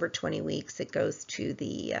 If it's over 20 weeks, it goes to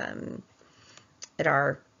the, in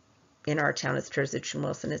our town, it's Teresa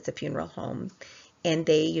Wilson, it's a funeral home. And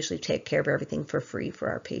they usually take care of everything for free for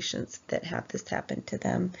our patients that have this happen to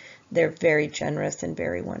them. They're very generous and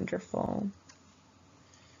very wonderful.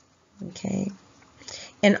 Okay.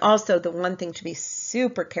 And also the one thing to be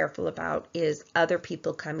super careful about is other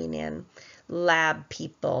people coming in, lab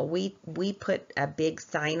people. We put a big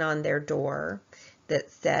sign on their door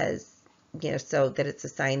that says, you know, so that it's a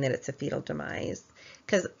sign that it's a fetal demise.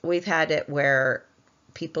 Because we've had it where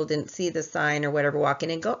people didn't see the sign or whatever, walk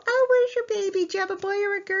in and go, oh, where's your baby? Do you have a boy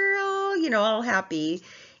or a girl? You know, all happy.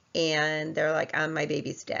 And they're like, my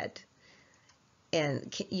baby's dead.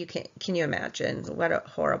 And can you imagine what a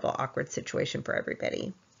horrible, awkward situation for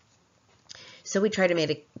everybody? So we try to make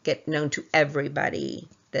it get known to everybody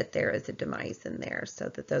that there is a demise in there so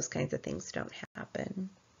that those kinds of things don't happen.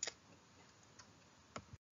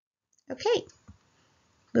 Okay,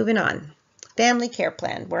 moving on. Family care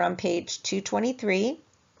plan. We're on page 223.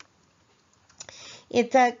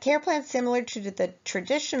 It's a care plan similar to the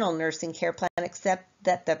traditional nursing care plan, except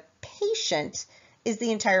that the patient is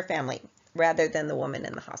the entire family rather than the woman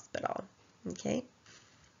in the hospital. Okay.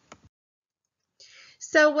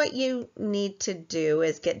 So what you need to do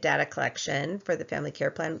is get data collection for the family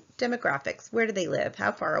care plan. Demographics, where do they live?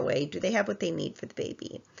 How far away? Do they have what they need for the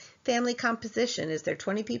baby? Family composition, is there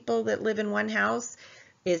 20 people that live in one house?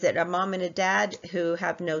 Is it a mom and a dad who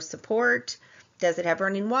have no support? Does it have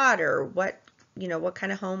running water? What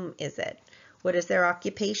kind of home is it? What is their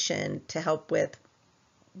occupation to help with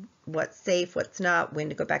what's safe, what's not, when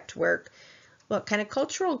to go back to work? What kind of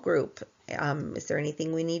cultural group? Is there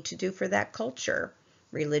anything we need to do for that culture?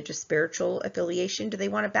 Religious, spiritual affiliation? Do they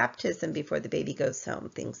want a baptism before the baby goes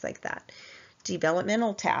home? Things like that.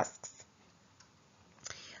 Developmental tasks.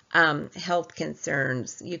 Health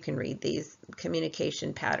concerns. You can read these.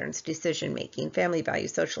 Communication patterns, decision making, family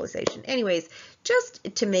values, socialization. Anyways,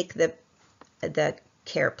 just to make the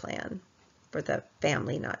care plan for the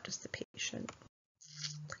family, not just the patient.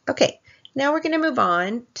 Okay, now we're going to move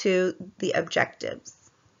on to the objectives.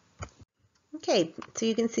 Okay, so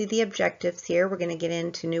you can see the objectives here. We're going to get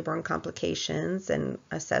into newborn complications and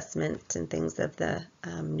assessment and things of the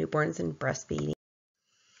newborns and breastfeeding.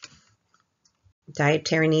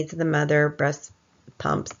 Dietary needs of the mother, breast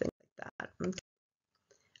pumps, things like that. Okay.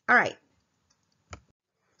 All right.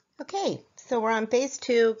 Okay, so we're on phase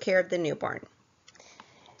 2, care of the newborn.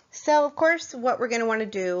 So, of course, what we're going to want to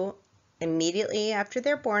do immediately after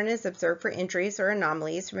they're born is observe for injuries or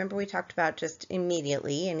anomalies. Remember, we talked about just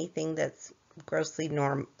immediately anything that's grossly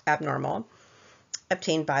abnormal.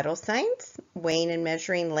 obtain vital signs, weighing and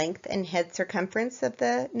measuring length and head circumference of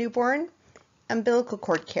the newborn, umbilical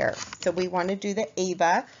cord care. So we want to do the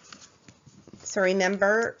AVA. So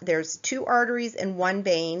remember, there's 2 arteries and 1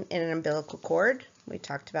 vein in an umbilical cord. We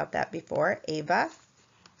talked about that before, AVA.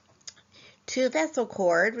 2 vessel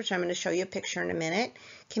cord, which I'm going to show you a picture in a minute,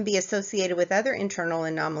 can be associated with other internal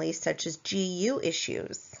anomalies such as GU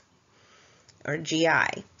issues, or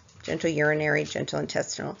GI, gentle urinary, gentle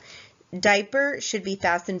intestinal. Diaper should be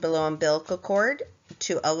fastened below umbilical cord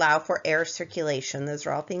to allow for air circulation. Those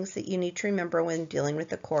are all things that you need to remember when dealing with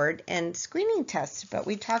the cord. And screening tests, but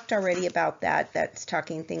we talked already about that. That's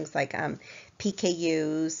talking things like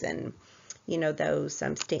PKUs and, you know, those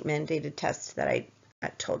state mandated tests that I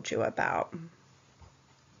told you about.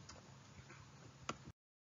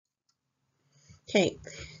 Okay,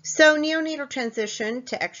 so neonatal transition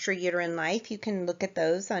to extrauterine life, you can look at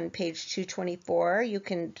those on page 224. You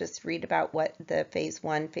can just read about what the phase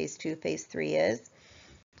 1, phase 2, phase 3 is.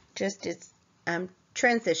 Just its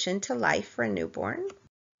transition to life for a newborn.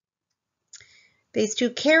 Phase 2,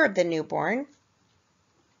 care of the newborn.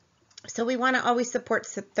 So we want to always support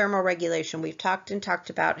thermal regulation. We've talked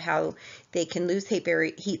about how they can lose heat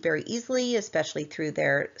very easily, especially through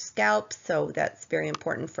their scalps. So that's very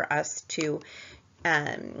important for us to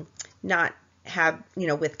not have, you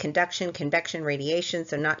know, with convection, radiation,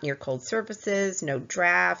 so not near cold surfaces, no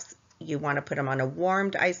drafts. You want to put them on a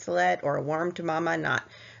warmed isolate or a warmed mama, not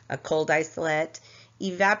a cold isolate.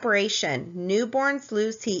 Evaporation. Newborns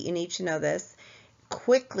lose heat, you need to know this,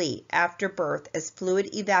 quickly after birth as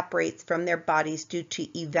fluid evaporates from their bodies due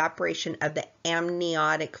to evaporation of the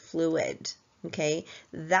amniotic fluid. Okay,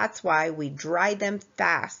 that's why we dry them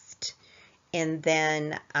fast and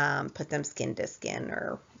then put them skin to skin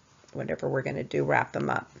or whatever we're going to do, wrap them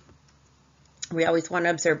up. We always want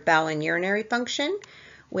to observe bowel and urinary function.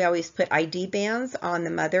 We always put ID bands on the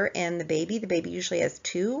mother and the baby. The baby usually has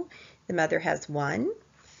 2. The mother has 1.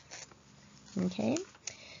 Okay,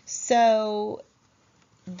 so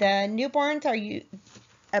the newborns are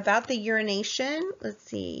about the urination. Let's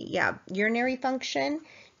see, yeah, urinary function.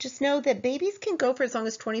 Just know that babies can go for as long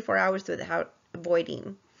as 24 hours without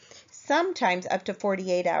voiding. Sometimes up to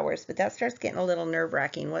 48 hours, but that starts getting a little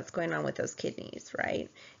nerve-wracking. What's going on with those kidneys, right?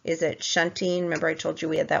 Is it shunting? Remember I told you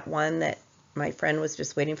we had that one that my friend was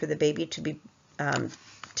just waiting for the baby to be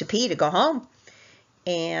to pee to go home,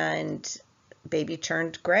 and baby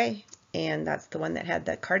turned gray, and that's the one that had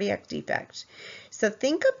the cardiac defect. So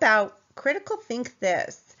think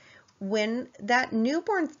this. When that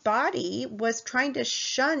newborn's body was trying to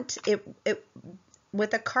shunt it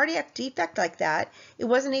with a cardiac defect like that, it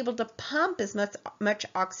wasn't able to pump as much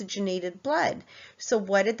oxygenated blood. So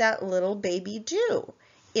what did that little baby do?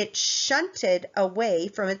 It shunted away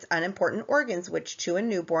from its unimportant organs, which to a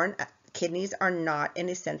newborn, kidneys are not an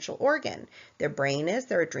essential organ. Their brain is,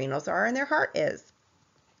 their adrenals are, and their heart is.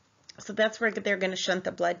 So that's where they're going to shunt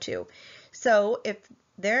the blood to. So if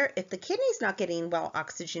the kidney's not getting well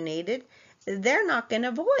oxygenated, they're not going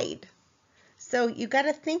to void. So you got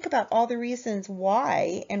to think about all the reasons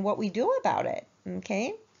why and what we do about it,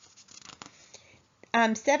 okay?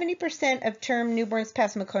 70% of term newborns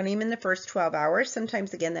pass meconium in the first 12 hours.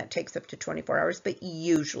 Sometimes, again, that takes up to 24 hours, but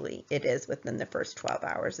usually it is within the first 12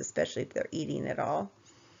 hours, especially if they're eating at all,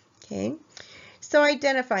 okay? So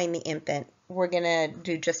identifying the infant, we're going to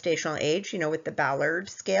do gestational age, you know, with the Ballard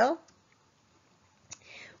scale.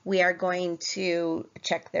 We are going to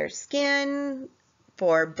check their skin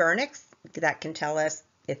for vernix. That can tell us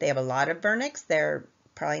if they have a lot of vernix, they're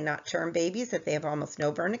probably not term babies. If they have almost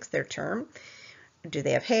no vernix, they're term. Do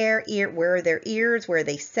they have hair, ear? Where are their ears? Where are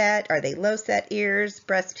they set? Are they low set ears?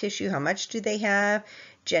 Breast tissue, how much do they have?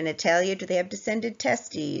 Genitalia, do they have descended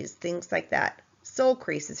testes? Things like that. Sole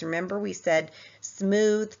creases, remember we said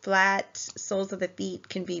smooth, flat soles of the feet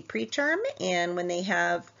can be preterm, and when they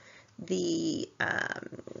have the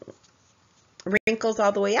wrinkles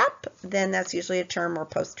all the way up, then that's usually a term or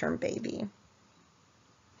post-term baby.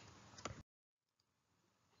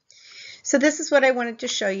 So this is what I wanted to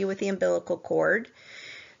show you with the umbilical cord.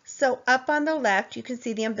 So up on the left, you can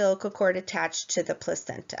see the umbilical cord attached to the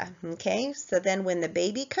placenta, okay? So then when the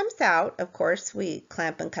baby comes out, of course, we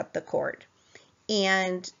clamp and cut the cord.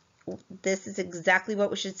 And this is exactly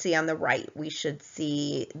what we should see on the right. We should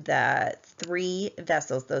see the 3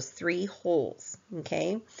 vessels, those 3 holes,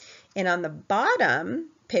 okay? And on the bottom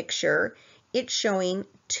picture, it's showing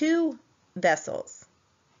 2 vessels.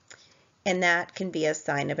 And that can be a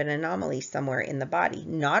sign of an anomaly somewhere in the body.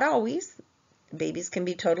 Not always. Babies can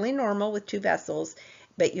be totally normal with 2 vessels,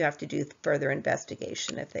 but you have to do further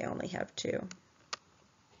investigation if they only have 2.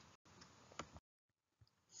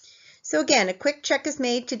 So again, a quick check is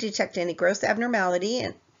made to detect any gross abnormality,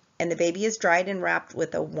 and the baby is dried and wrapped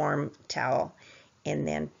with a warm towel and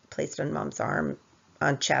then placed on mom's arm,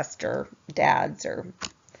 on chest, or dad's, or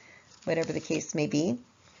whatever the case may be.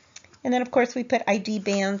 And then of course we put ID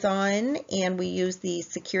bands on, and we use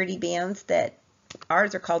these security bands that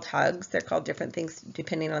ours are called hugs. They're called different things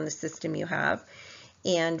depending on the system you have.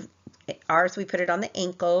 And ours, we put it on the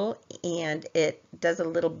ankle, and it does a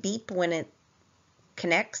little beep when it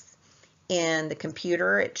connects. And the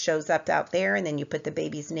computer, it shows up out there, and then you put the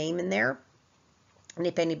baby's name in there. And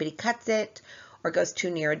if anybody cuts it or goes too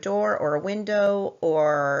near a door or a window,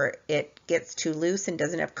 or it gets too loose and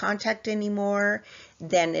doesn't have contact anymore,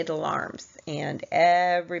 then it alarms, and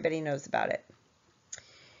everybody knows about it.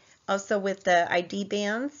 Also with the ID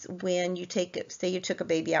bands, when you take it, say you took a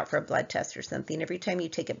baby out for a blood test or something, every time you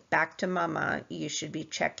take it back to mama, you should be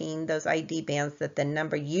checking those ID bands that the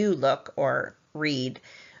number you look or read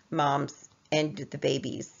mom's and the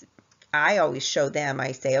baby's. I always show them,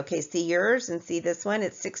 I say, okay, see yours and see this one,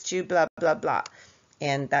 it's 62 blah, blah, blah.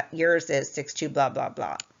 And that yours is 62 blah, blah,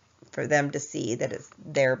 blah, for them to see that it's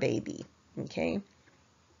their baby, okay?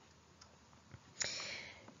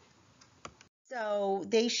 So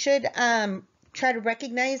they should try to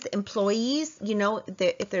recognize employees. You know,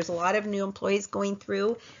 if there's a lot of new employees going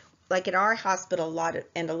through, like at our hospital, a lot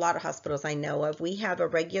of hospitals I know of, we have a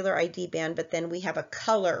regular ID band, but then we have a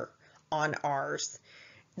color on ours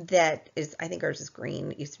that is, I think ours is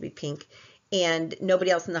green, it used to be pink, and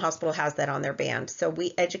nobody else in the hospital has that on their band. So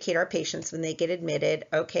we educate our patients when they get admitted,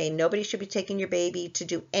 okay, nobody should be taking your baby to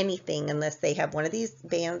do anything unless they have one of these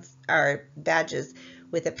bands or badges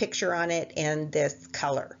with a picture on it and this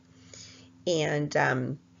color. And,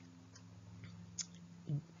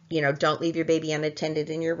 you know, don't leave your baby unattended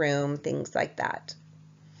in your room, things like that.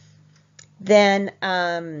 Then,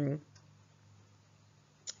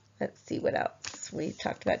 let's see what else. We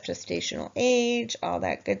talked about gestational age, all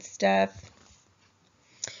that good stuff.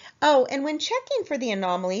 Oh, and when checking for the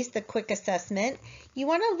anomalies, the quick assessment, you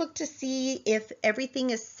want to look to see if everything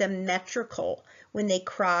is symmetrical. When they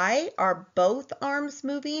cry, are both arms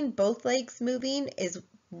moving, both legs moving? Is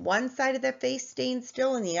one side of the face staying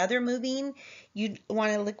still and the other moving? You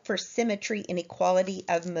want to look for symmetry and equality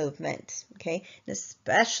of movement, okay? And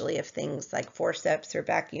especially if things like forceps or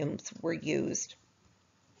vacuums were used.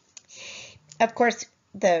 Of course,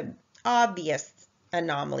 the obvious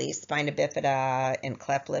anomalies, spina bifida and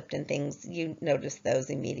cleft lip and things, you notice those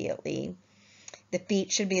immediately. The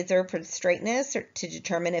feet should be observed for straightness or to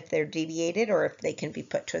determine if they're deviated or if they can be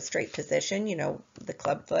put to a straight position, you know, the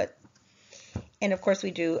club foot. And of course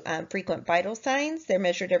we do frequent vital signs. They're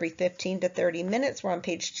measured every 15 to 30 minutes. We're on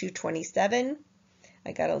page 227.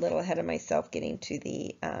 I got a little ahead of myself getting to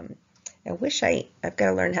the, I've got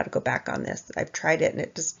to learn how to go back on this. I've tried it and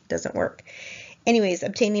it just doesn't work. Anyways,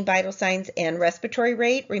 obtaining vital signs and respiratory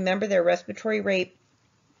rate. Remember, their respiratory rate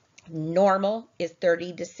normal is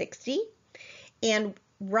 30 to 60. And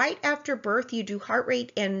right after birth, you do heart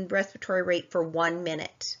rate and respiratory rate for 1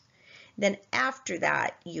 minute. Then after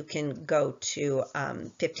that, you can go to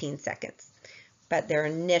 15 seconds. But their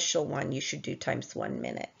initial one, you should do times 1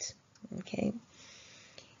 minute. Okay.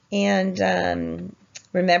 And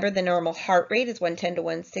remember, the normal heart rate is 110 to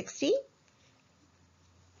 160.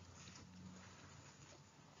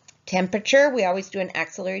 Temperature, we always do an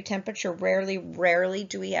axillary temperature. Rarely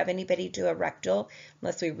do we have anybody do a rectal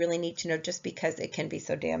unless we really need to know, just because it can be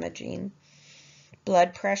so damaging.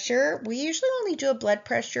 Blood pressure, we usually only do a blood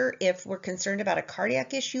pressure if we're concerned about a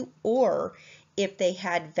cardiac issue or if they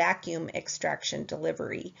had vacuum extraction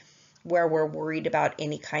delivery, where we're worried about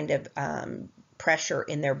any kind of pressure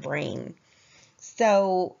in their brain.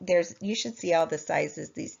 So you should see all the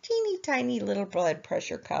sizes, these teeny tiny little blood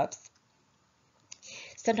pressure cuffs.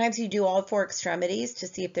 Sometimes you do all 4 extremities to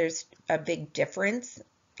see if there's a big difference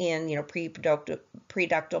in, you know, preductal,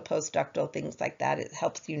 postductal, things like that. It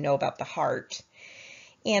helps you know about the heart.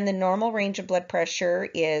 And the normal range of blood pressure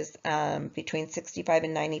is between 65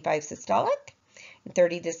 and 95 systolic, and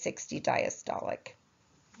 30 to 60 diastolic.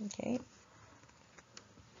 Okay.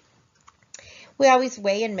 We always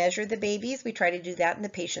weigh and measure the babies. We try to do that in the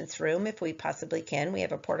patient's room if we possibly can. We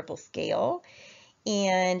have a portable scale,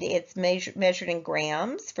 and it's measured in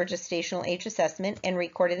grams for gestational age assessment and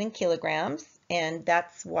recorded in kilograms. And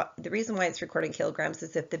that's what the reason why it's recorded in kilograms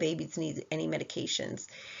is if the babies need any medications.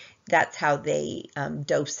 That's how they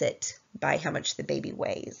dose it, by how much the baby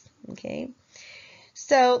weighs. Okay.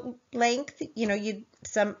 So length, you know,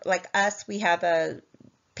 some like us, we have a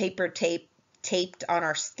paper taped on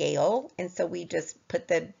our scale, and so we just put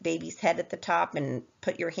the baby's head at the top and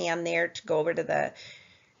put your hand there to go over to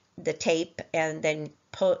the tape, and then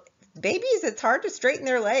babies, it's hard to straighten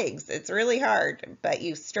their legs. It's really hard, but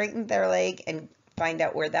you straighten their leg and find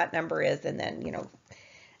out where that number is, and then,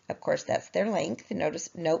 of course, that's their length.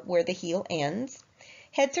 Note where the heel ends.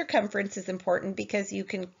 Head circumference is important because you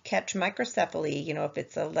can catch microcephaly. If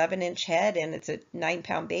it's an 11-inch head and it's a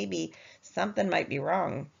 9-pound baby, something might be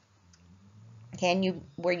wrong.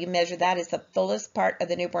 Where you measure that is the fullest part of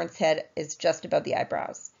the newborn's head is just above the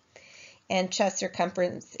eyebrows. And chest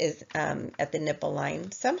circumference is at the nipple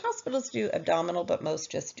line. Some hospitals do abdominal, but most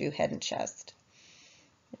just do head and chest.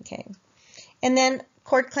 Okay. And then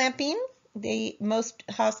cord clamping. Most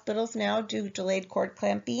hospitals now do delayed cord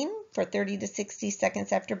clamping for 30 to 60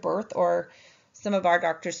 seconds after birth, or some of our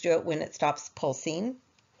doctors do it when it stops pulsing.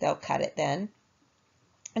 They'll cut it then.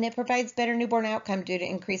 And it provides better newborn outcome due to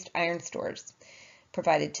increased iron stores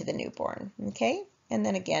provided to the newborn. Okay. And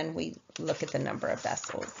then again, we look at the number of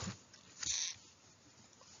vessels.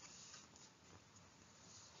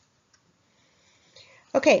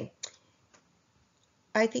 Okay,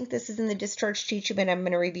 I think this is in the discharge teaching, but I'm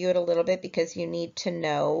going to review it a little bit because you need to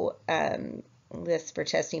know this for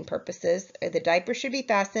testing purposes. The diaper should be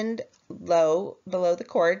fastened low below the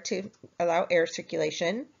cord to allow air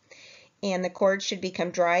circulation, and the cord should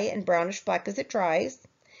become dry and brownish black as it dries.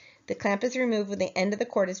 The clamp is removed when the end of the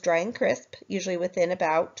cord is dry and crisp, usually within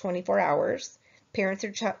about 24 hours. Parents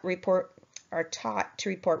are taught to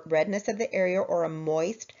report redness of the area or a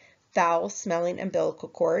moist, foul-smelling umbilical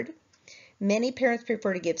cord. Many parents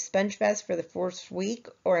prefer to give sponge baths for the first week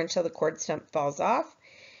or until the cord stump falls off.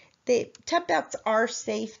 The tub baths are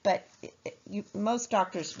safe, but most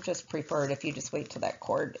doctors just prefer it if you just wait till that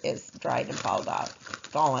cord is dried and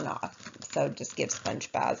fallen off. So just give sponge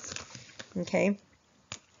baths. Okay.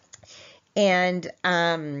 And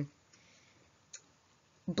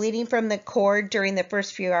bleeding from the cord during the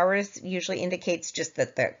first few hours usually indicates just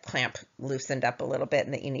that the clamp loosened up a little bit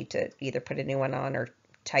and that you need to either put a new one on or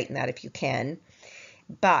tighten that if you can.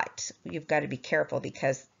 But you've got to be careful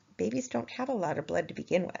because babies don't have a lot of blood to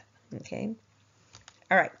begin with. Okay.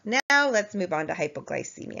 All right. Now let's move on to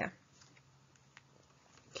hypoglycemia.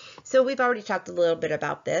 So we've already talked a little bit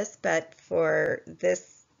about this, but for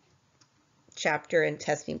this chapter and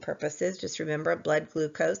testing purposes, just remember blood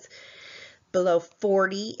glucose below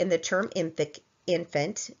 40 in the term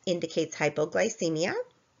infant indicates hypoglycemia.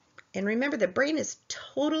 And remember, the brain is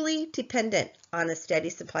totally dependent on a steady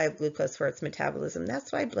supply of glucose for its metabolism.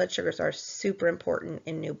 That's why blood sugars are super important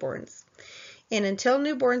in newborns. And until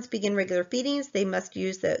newborns begin regular feedings, they must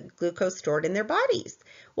use the glucose stored in their bodies.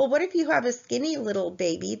 Well, what if you have a skinny little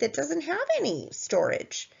baby that doesn't have any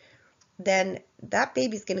storage? Then that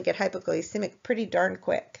baby's going to get hypoglycemic pretty darn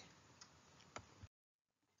quick.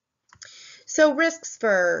 So risks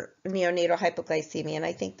for neonatal hypoglycemia, and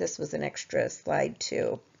I think this was an extra slide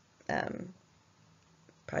too.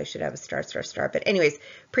 Probably should have a star, but anyways,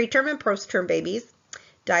 preterm and postterm babies,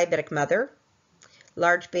 diabetic mother,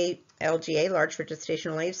 large LGA, large for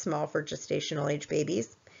gestational age, small for gestational age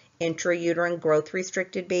babies, intrauterine growth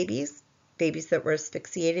restricted babies, babies that were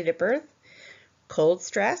asphyxiated at birth, cold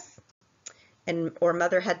stress, or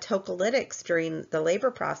mother had tocolytics during the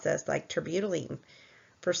labor process like terbutaline.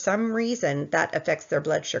 For some reason, that affects their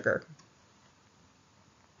blood sugar.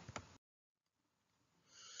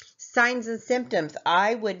 Signs and symptoms.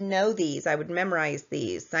 I would know these. I would memorize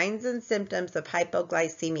these. Signs and symptoms of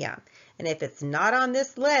hypoglycemia. And if it's not on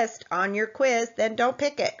this list on your quiz, then don't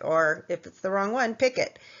pick it. Or if it's the wrong one, pick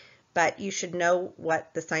it. But you should know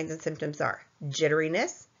what the signs and symptoms are.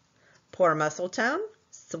 Jitteriness, poor muscle tone,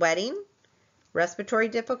 sweating, respiratory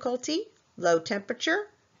difficulty, low temperature,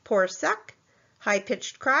 poor suck,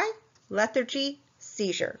 high-pitched cry, lethargy,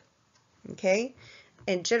 seizure. Okay?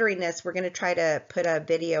 And jitteriness, we're going to try to put a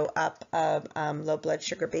video up of low blood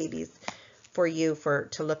sugar babies for you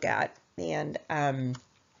to look at. And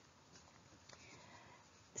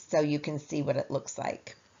so you can see what it looks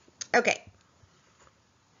like. Okay.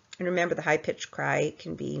 And remember, the high-pitched cry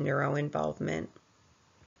can be neuroinvolvement.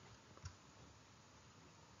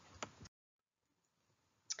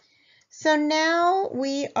 So now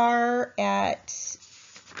we are at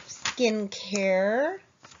skincare.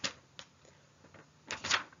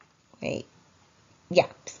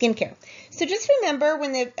 Skincare. So just remember,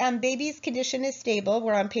 when the baby's condition is stable,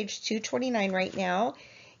 we're on page 229 right now,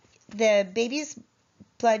 the baby's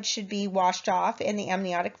blood should be washed off and the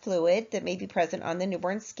amniotic fluid that may be present on the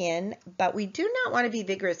newborn skin, but we do not want to be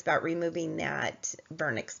vigorous about removing that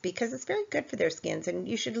vernix because it's very good for their skins and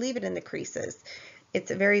you should leave it in the creases. It's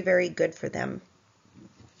very, very good for them.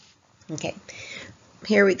 Okay.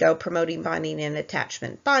 Here we go, promoting bonding and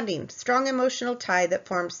attachment. Bonding, strong emotional tie that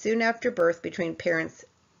forms soon after birth between parents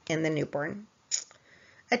and the newborn.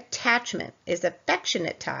 Attachment is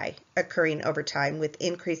affectionate tie occurring over time with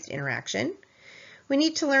increased interaction. We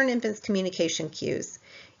need to learn infants' communication cues.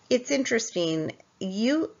 It's interesting.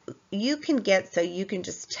 You can get so you can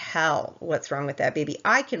just tell what's wrong with that baby.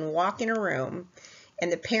 I can walk in a room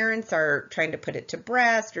and the parents are trying to put it to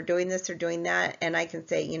breast or doing this or doing that, and I can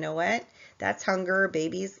say, you know what? That's hunger.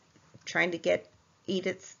 Baby's trying to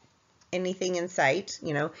eat anything in sight.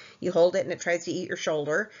 You know, you hold it and it tries to eat your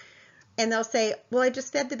shoulder. And they'll say, well, I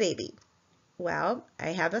just fed the baby. Well, I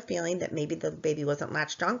have a feeling that maybe the baby wasn't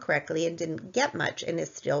latched on correctly and didn't get much and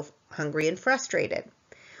is still hungry and frustrated.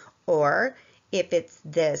 Or if it's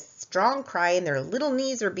this strong cry and their little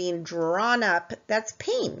knees are being drawn up, that's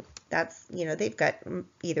pain. That's, you know, they've got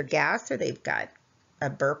either gas or they've got a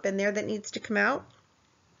burp in there that needs to come out.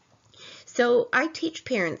 So I teach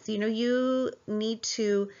parents, you know, you need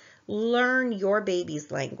to learn your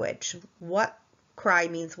baby's language. What cry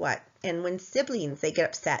means what. And when siblings, they get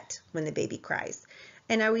upset when the baby cries.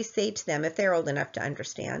 And I always say to them, if they're old enough to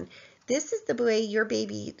understand, this is the way your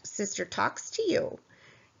baby sister talks to you.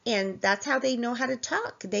 And that's how they know how to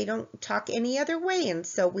talk. They don't talk any other way. And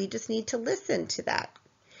so we just need to listen to that.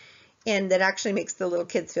 And that actually makes the little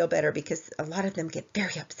kids feel better because a lot of them get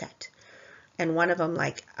very upset. And one of them,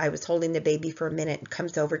 like, I was holding the baby for a minute and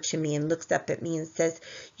comes over to me and looks up at me and says,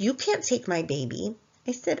 you can't take my baby.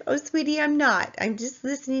 I said, oh, sweetie, I'm not. I'm just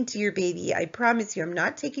listening to your baby. I promise you, I'm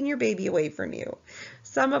not taking your baby away from you.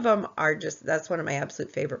 Some of them are just, that's one of my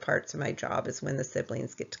absolute favorite parts of my job is when the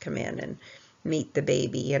siblings get to come in and meet the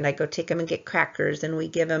baby. And I go take them and get crackers and we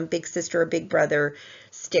give them big sister or big brother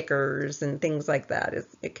stickers and things like that.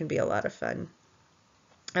 It can be a lot of fun.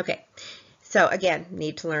 Okay. So again,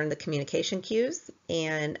 need to learn the communication cues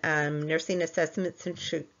and nursing assessments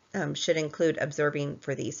should include observing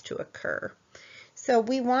for these to occur. So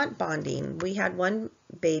we want bonding. We had one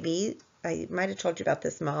baby, I might have told you about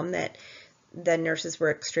this mom that the nurses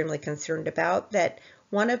were extremely concerned about, that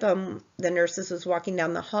one of them, the nurses was walking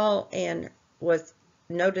down the hall and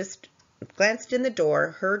glanced in the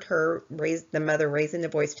door, heard her the mother raising the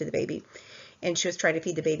voice to the baby, and she was trying to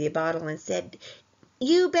feed the baby a bottle and said,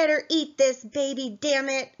 you better eat this, baby, damn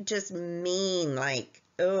it. Just mean, like,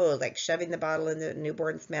 oh, like shoving the bottle in the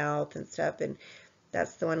newborn's mouth and stuff. And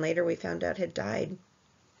that's the one later we found out had died.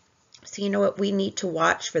 So you know what? We need to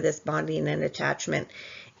watch for this bonding and attachment.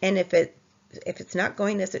 And if it's not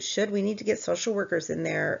going as it should, we need to get social workers in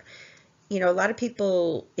there. You know, a lot of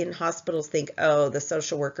people in hospitals think, oh, the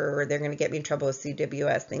social worker, or they're going to get me in trouble with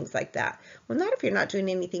CWS, things like that. Well, not if you're not doing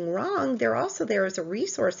anything wrong. They're also there as a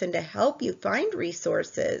resource and to help you find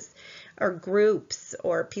resources or groups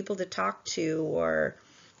or people to talk to or,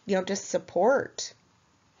 you know, just support.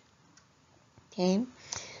 Okay.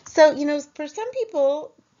 So, you know, for some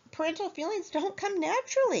people, parental feelings don't come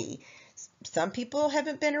naturally. Some people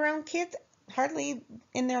haven't been around kids hardly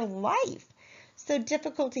in their life. So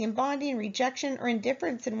difficulty in bonding, rejection, or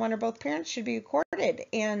indifference in one or both parents should be recorded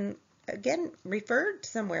and, again, referred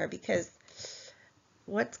somewhere because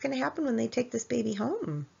what's going to happen when they take this baby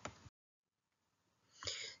home?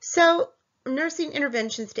 So nursing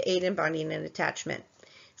interventions to aid in bonding and attachment.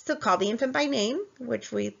 So call the infant by name,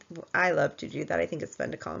 which I love to do that. I think it's fun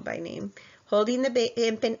to call them by name. Holding the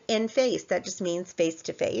infant in face, that just means face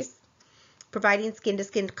to face. Providing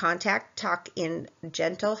skin-to-skin contact, talk in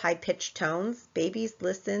gentle, high-pitched tones. Babies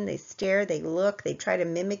listen, they stare, they look, they try to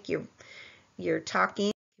mimic your talking.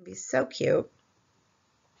 It can be so cute.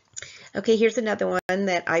 Okay, here's another one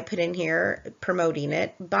that I put in here, promoting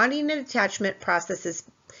it. Bonding and attachment processes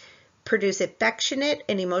produce affectionate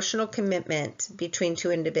and emotional commitment between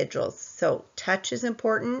two individuals. So touch is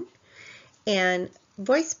important. And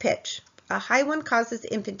voice pitch. A high one causes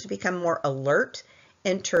the infant to become more alert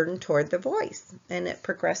and turn toward the voice, and it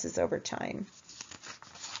progresses over time.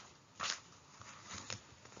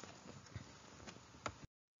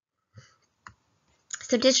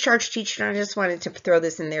 So discharge teaching, I just wanted to throw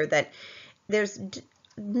this in there that there's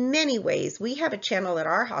many ways. We have a channel at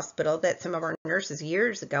our hospital that some of our nurses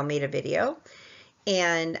years ago made a video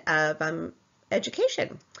and of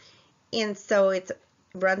education. And so it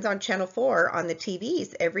runs on Channel 4 on the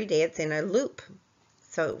TVs every day. It's in a loop.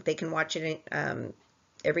 So they can watch it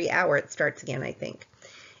every hour. It starts again, I think.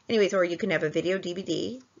 Anyways, or you can have a video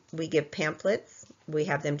DVD. We give pamphlets. We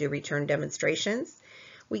have them do return demonstrations.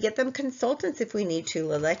 We get them consultants if we need to.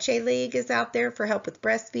 La Leche League is out there for help with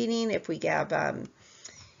breastfeeding. If we have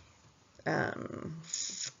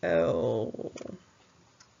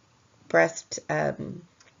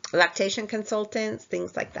lactation consultants,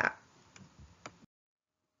 things like that.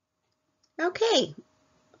 Okay,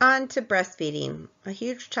 on to breastfeeding, a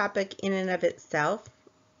huge topic in and of itself.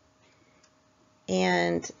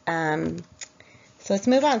 And so let's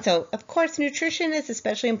move on. So, of course, nutrition is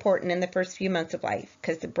especially important in the first few months of life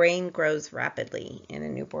because the brain grows rapidly in a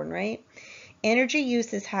newborn, right? Energy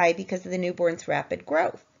use is high because of the newborn's rapid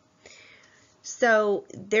growth. So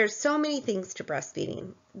there's so many things to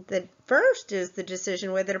breastfeeding. The first is the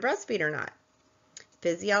decision whether to breastfeed or not.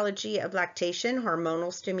 Physiology of lactation,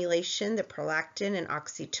 hormonal stimulation, the prolactin and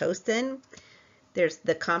oxytocin. There's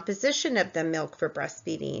the composition of the milk for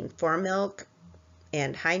breastfeeding, foremilk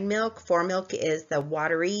and hindmilk. Foremilk is the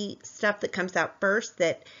watery stuff that comes out first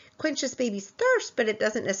that quenches baby's thirst, but it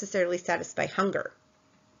doesn't necessarily satisfy hunger.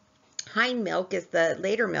 Hindmilk is the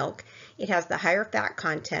later milk. It has the higher fat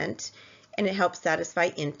content and it helps satisfy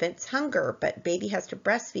infants' hunger, but baby has to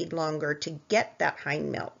breastfeed longer to get that hind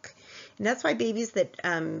milk. And that's why babies that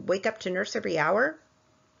wake up to nurse every hour,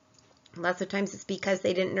 lots of times it's because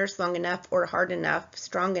they didn't nurse long enough or hard enough,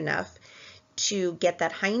 strong enough to get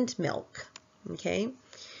that hind milk, okay?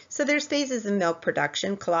 So there's phases of milk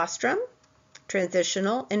production: colostrum,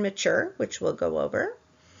 transitional, and mature, which we'll go over.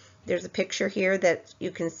 There's a picture here that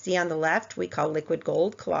you can see on the left, we call liquid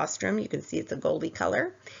gold, colostrum. You can see it's a goldy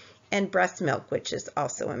color. And breast milk, which is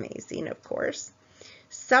also amazing, of course.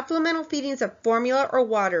 Supplemental feedings of formula or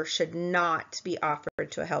water should not be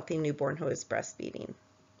offered to a healthy newborn who is breastfeeding.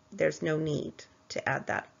 There's no need to add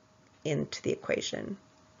that into the equation.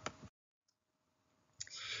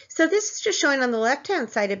 So this is just showing on the left-hand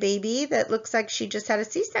side a baby that looks like she just had a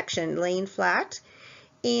C-section, laying flat,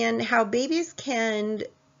 and how babies can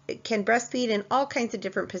breastfeed in all kinds of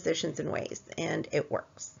different positions and ways, and it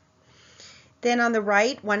works. Then on the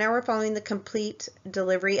right, 1 hour following the complete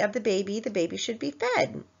delivery of the baby should be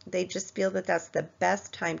fed. They just feel that that's the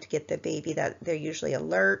best time to get the baby, that they're usually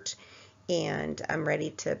alert and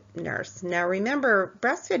ready to nurse. Now remember,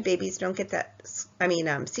 breastfed babies don't get that,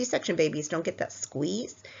 C-section babies don't get that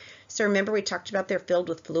squeeze. So remember we talked about they're filled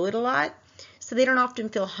with fluid a lot. So they don't often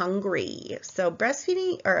feel hungry. So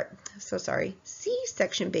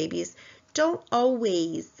C-section babies don't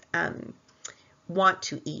always want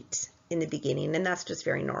to eat in the beginning, and that's just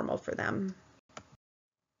very normal for them.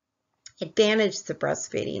 Advantages of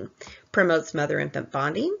breastfeeding: promotes mother-infant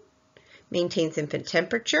bonding, maintains infant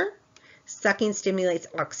temperature, sucking stimulates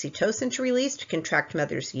oxytocin to release to contract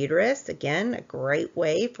mother's uterus. Again, a great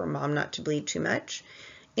way for mom not to bleed too much.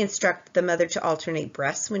 Instruct the mother to alternate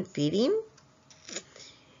breasts when feeding.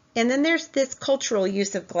 And then there's this cultural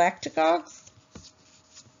use of galactagogues.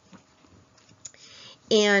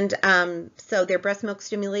 And so they're breast milk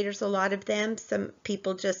stimulators, a lot of them. Some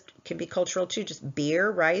people just can be cultural too, just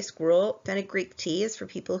beer, rice, gruel. Fenugreek tea is for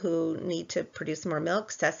people who need to produce more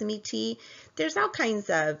milk. Sesame tea. There's all kinds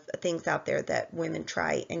of things out there that women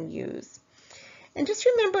try and use. And just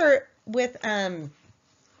remember with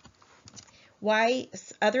why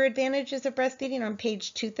other advantages of breastfeeding on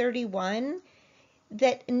page 231,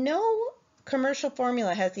 that no commercial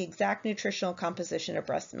formula has the exact nutritional composition of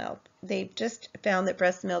breast milk. They've just found that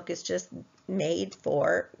breast milk is just made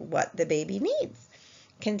for what the baby needs.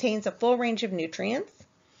 Contains a full range of nutrients.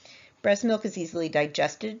 Breast milk is easily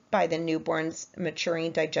digested by the newborn's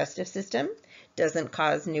maturing digestive system. Doesn't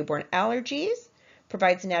cause newborn allergies.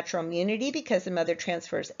 Provides natural immunity because the mother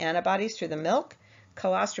transfers antibodies through the milk.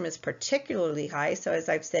 Colostrum is particularly high, so as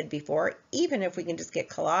I've said before, even if we can just get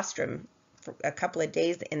colostrum for a couple of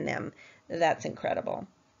days in them, that's incredible.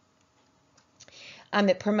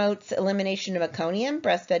 It promotes elimination of meconium.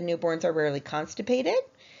 Breastfed newborns are rarely constipated.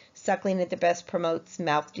 Suckling at the breast promotes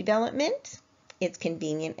mouth development. It's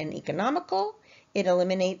convenient and economical. It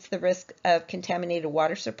eliminates the risk of contaminated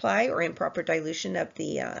water supply or improper dilution of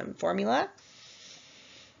the formula.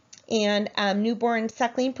 And newborn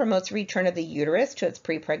suckling promotes return of the uterus to its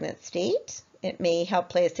pre-pregnant state. It may help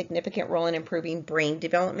play a significant role in improving brain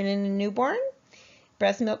development in a newborn.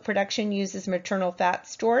 Breast milk production uses maternal fat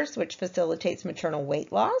stores, which facilitates maternal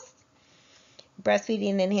weight loss.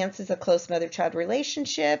 Breastfeeding enhances a close mother-child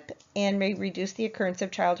relationship and may reduce the occurrence of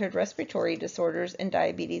childhood respiratory disorders and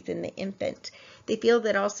diabetes in the infant. They feel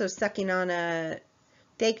that also sucking on a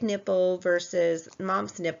fake nipple versus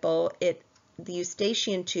mom's nipple, the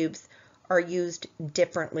eustachian tubes are used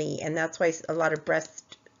differently, and that's why a lot of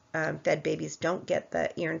breast-fed babies don't get the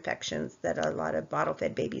ear infections that a lot of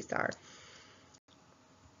bottle-fed babies are.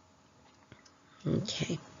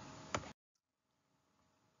 Okay.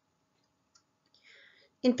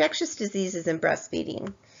 Infectious diseases in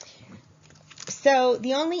breastfeeding. So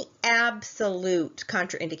the only absolute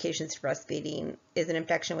contraindications to breastfeeding is an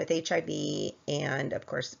infection with HIV and, of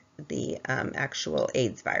course, the actual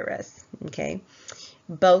AIDS virus. Okay.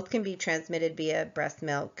 Both can be transmitted via breast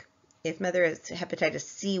milk. If mother has hepatitis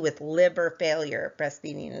C with liver failure,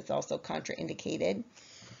 breastfeeding is also contraindicated.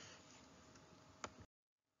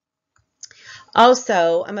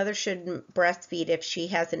 Also, a mother shouldn't breastfeed if she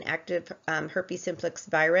has an active herpes simplex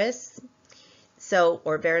virus,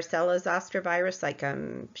 or varicella zoster virus, like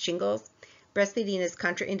shingles. Breastfeeding is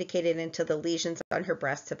contraindicated until the lesions on her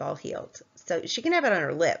breasts have all healed. So she can have it on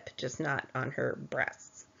her lip, just not on her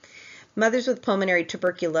breasts. Mothers with pulmonary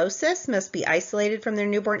tuberculosis must be isolated from their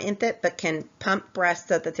newborn infant, but can pump breast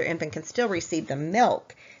so that their infant can still receive the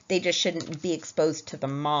milk. They just shouldn't be exposed to the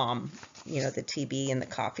mom, the TB and the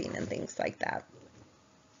coughing and things like that.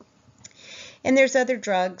 And there's other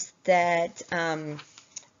drugs that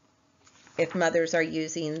if mothers are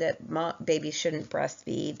using that babies shouldn't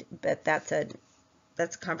breastfeed, but that's a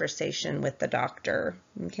conversation with the doctor,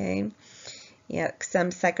 okay? Yeah,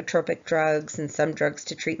 some psychotropic drugs and some drugs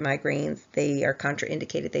to treat migraines, they are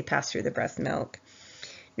contraindicated. They pass through the breast milk.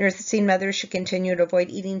 Nursing mothers should continue to avoid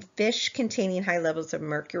eating fish containing high levels of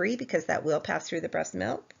mercury because that will pass through the breast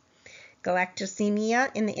milk.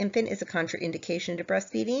 Galactosemia in the infant is a contraindication to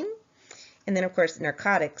breastfeeding. And then, of course,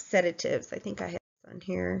 narcotics, sedatives. I think I have this on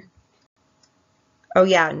here. Oh,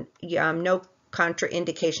 yeah, no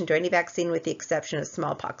contraindication to any vaccine with the exception of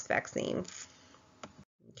smallpox vaccine.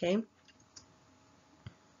 Okay.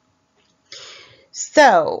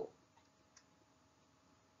 So,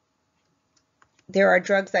 there are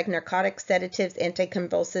drugs like narcotics, sedatives,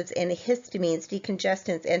 anticonvulsives, antihistamines,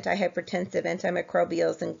 decongestants, antihypertensive,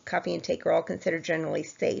 antimicrobials, and coffee intake are all considered generally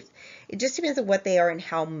safe. It just depends on what they are and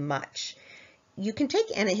how much. You can take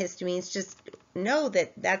antihistamines, just know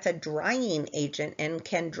that that's a drying agent and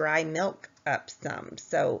can dry milk up some.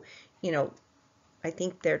 So, I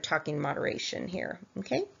think they're talking moderation here,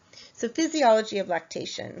 okay? So physiology of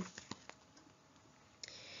lactation.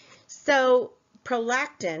 So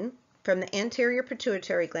prolactin from the anterior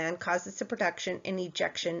pituitary gland causes the production and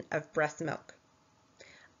ejection of breast milk.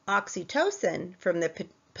 Oxytocin from the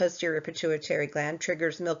posterior pituitary gland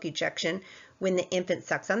triggers milk ejection when the infant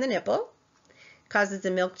sucks on the nipple, causes the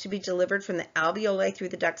milk to be delivered from the alveoli through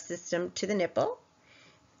the duct system to the nipple,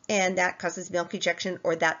 and that causes milk ejection,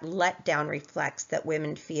 or that letdown reflex that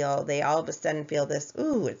women feel. They all of a sudden feel this,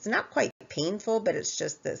 it's not quite painful, but it's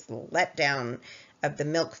just this letdown of the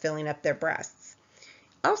milk filling up their breasts.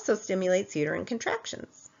 Also stimulates uterine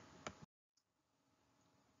contractions.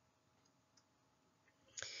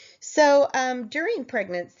 So during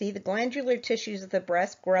pregnancy, the glandular tissues of the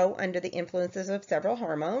breast grow under the influences of several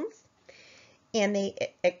hormones, and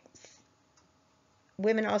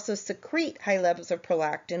women also secrete high levels of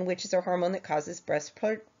prolactin, which is a hormone that causes breast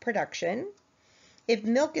production. If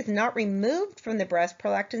milk is not removed from the breast,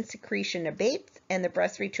 prolactin secretion abates and the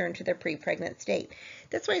breasts return to their pre-pregnant state.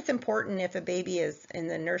 That's why it's important, if a baby is in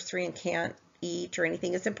the nursery and can't eat or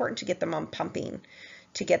anything, it's important to get the mom pumping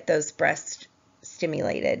to get those breasts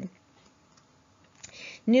stimulated.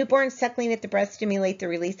 Newborns suckling at the breast stimulate the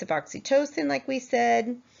release of oxytocin, like we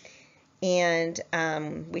said. And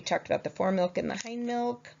we talked about the foremilk and the hind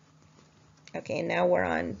milk. Okay, now we're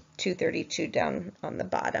on 232 down on the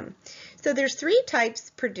bottom. So there's 3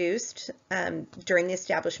 types produced during the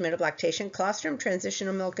establishment of lactation: colostrum,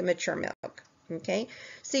 transitional milk, and mature milk. Okay,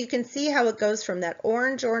 so you can see how it goes from that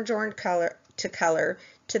orange color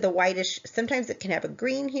to the whitish. Sometimes it can have a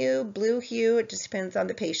green hue, blue hue. It just depends on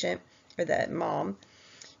the patient or the mom.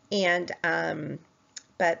 And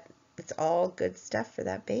but it's all good stuff for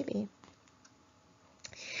that baby.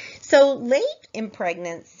 So late in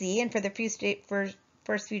pregnancy and for the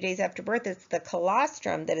first few days after birth, it's the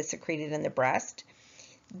colostrum that is secreted in the breast.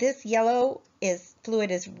 This yellow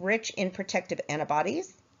fluid is rich in protective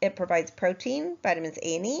antibodies. It provides protein, vitamins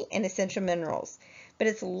A and E, and essential minerals, but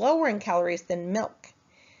it's lower in calories than milk.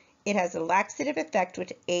 It has a laxative effect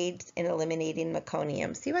which aids in eliminating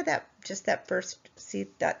meconium. See what that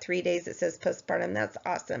 3 days it says postpartum, that's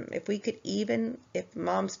awesome. If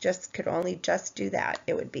moms could only do that,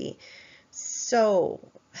 it would be so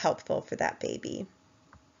helpful for that baby.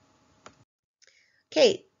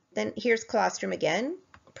 Okay, then here's colostrum again,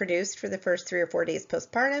 produced for the first 3 or 4 days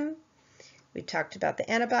postpartum. We talked about the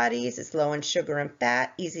antibodies. It's low in sugar and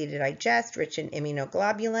fat, easy to digest, rich in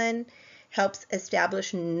immunoglobulin. Helps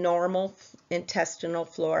establish normal intestinal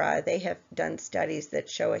flora. They have done studies that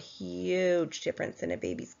show a huge difference in a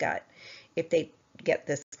baby's gut if they get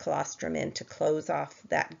this colostrum in to close off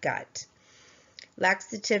that gut.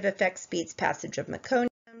 Laxative effect speeds passage of meconium.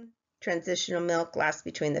 Transitional milk lasts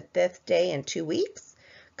between the 5th day and 2 weeks.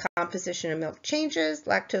 Composition of milk changes.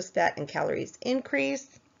 Lactose, fat, and calories increase.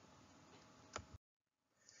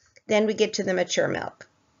 Then we get to the mature milk.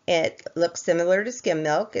 It looks similar to skim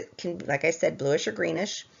milk. It can, like I said, bluish or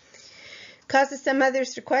greenish. Causes some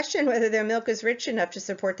mothers to question whether their milk is rich enough to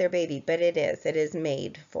support their baby, but it is. It is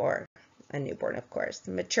made for a newborn, of course.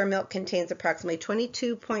 Mature milk contains approximately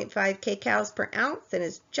 22.5 kcal per ounce and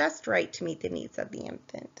is just right to meet the needs of the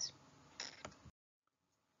infant.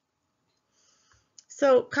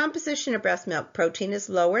 So, composition of breast milk. Protein is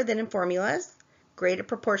lower than in formulas. Greater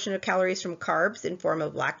proportion of calories from carbs in form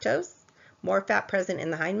of lactose. More fat present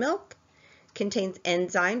in the hind milk. Contains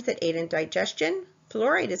enzymes that aid in digestion.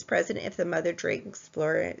 Fluoride is present if the mother drinks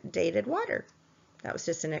fluoridated water. That was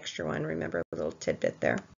just an extra one. Remember, a little tidbit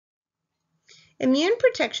there. Immune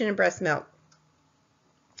protection in breast milk.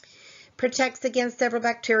 Protects against several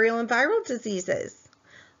bacterial and viral diseases.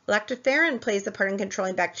 Lactoferrin plays a part in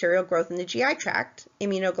controlling bacterial growth in the GI tract.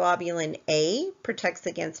 Immunoglobulin A protects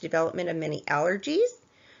against development of many allergies.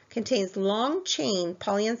 Contains long-chain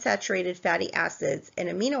polyunsaturated fatty acids and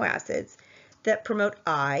amino acids that promote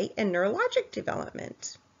eye and neurologic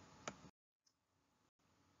development.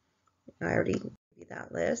 I already gave you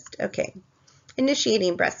that list. Okay.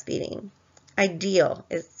 Initiating breastfeeding. Ideal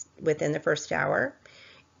is within the first hour.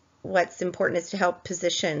 What's important is to help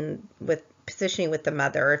positioning with the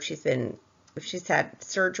mother if she's had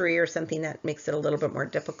surgery or something that makes it a little bit more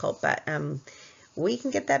difficult. But we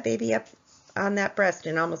can get that baby up on that breast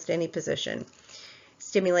in almost any position.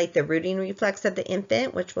 Stimulate the rooting reflex of the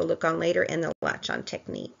infant, which we'll look on later, and the latch-on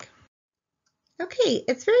technique. Okay,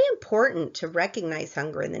 it's very important to recognize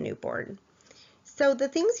hunger in the newborn. So the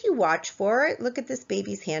things you watch for, look at this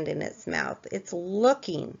baby's hand in its mouth. It's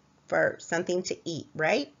looking for something to eat,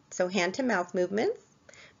 right? So hand to mouth movements,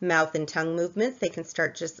 mouth and tongue movements. They can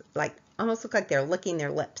start just like, almost look like they're licking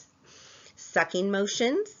their lips. Sucking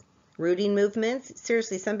motions, rooting movements.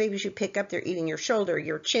 Seriously, some babies you pick up, they're eating your shoulder,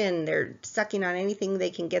 your chin. They're sucking on anything they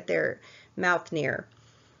can get their mouth near.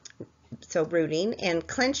 So rooting. And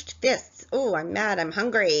clenched fists. Oh, I'm mad, I'm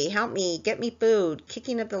hungry, help me, get me food.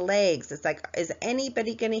 Kicking of the legs. It's like, is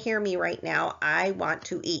anybody going to hear me right now? I want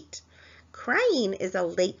to eat. Crying is a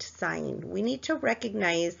late sign. We need to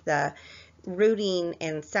recognize the rooting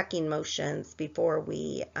and sucking motions before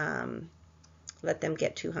we let them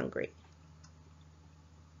get too hungry.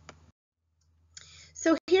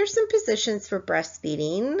 So here's some positions for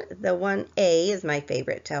breastfeeding. The 1A is my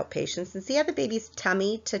favorite to help patients and see how the baby's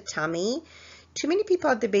tummy to tummy. Too many people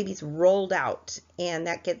have their babies rolled out, and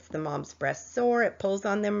that gets the mom's breast sore. It pulls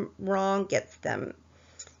on them wrong, gets them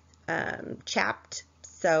chapped.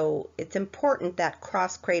 So it's important that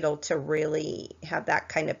cross cradle to really have that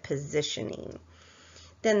kind of positioning.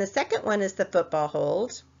 Then the second one is the football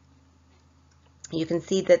hold. You can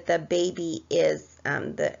see that the baby is,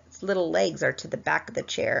 the little legs are to the back of the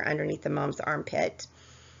chair underneath the mom's armpit.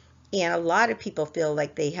 And a lot of people feel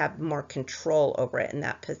like they have more control over it in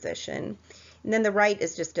that position. And then the right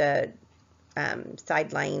is just a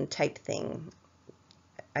sideline type thing.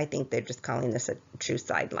 I think they're just calling this a true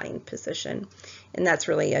sideline position. And that's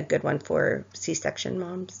really a good one for C-section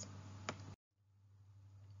moms.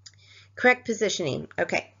 Correct positioning.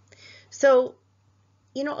 Okay. So,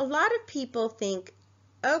 you know, a lot of people think,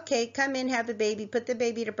 okay, come in, have the baby, put the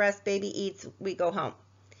baby to breast, baby eats, we go home.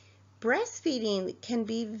 Breastfeeding can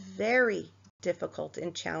be very difficult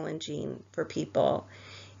and challenging for people.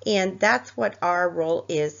 And that's what our role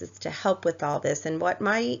is to help with all this. And what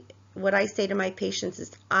I say to my patients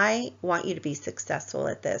is, I want you to be successful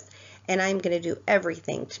at this. And I'm going to do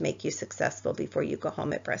everything to make you successful before you go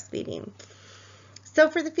home at breastfeeding. So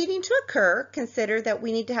for the feeding to occur, consider that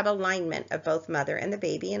we need to have alignment of both mother and the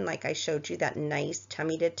baby. And like I showed you, that nice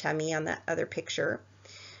tummy to tummy on that other picture.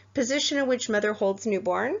 Position in which mother holds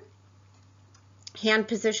newborn. Hand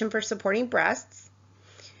position for supporting breasts.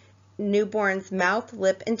 Newborn's mouth,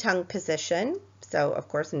 lip, and tongue position. So, of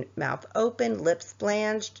course, mouth open, lips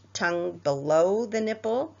flanged, tongue below the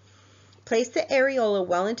nipple. Place the areola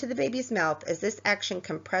well into the baby's mouth as this action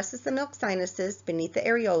compresses the milk sinuses beneath the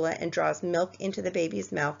areola and draws milk into the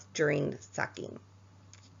baby's mouth during sucking.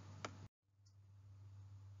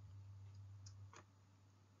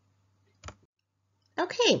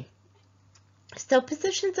 Okay, so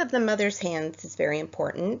positions of the mother's hands is very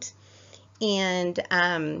important. And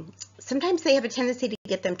sometimes they have a tendency to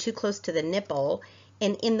get them too close to the nipple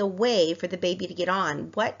and in the way for the baby to get on.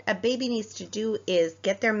 What a baby needs to do is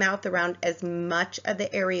get their mouth around as much of the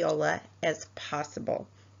areola as possible.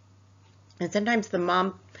 And sometimes the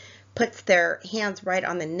mom puts their hands right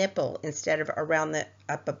on the nipple instead of around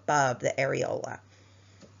up above the areola.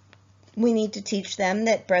 We need to teach them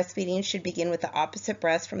that breastfeeding should begin with the opposite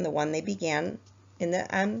breast from the one they began in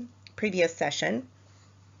the previous session.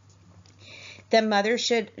 The mother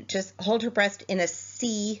should just hold her breast in a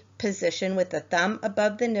C position with the thumb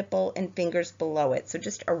above the nipple and fingers below it. So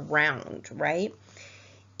just around, right?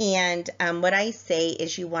 And what I say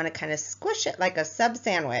is you want to kind of squish it like a sub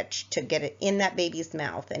sandwich to get it in that baby's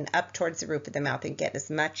mouth and up towards the roof of the mouth and get as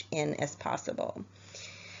much in as possible.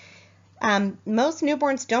 Most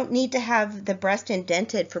newborns don't need to have the breast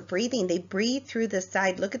indented for breathing. They breathe through the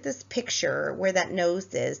side. Look at this picture where that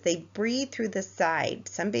nose is. They breathe through the side.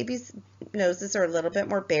 Some babies' noses are a little bit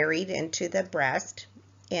more buried into the breast.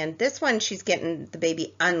 And this one, she's getting the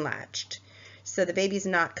baby unlatched. So the baby's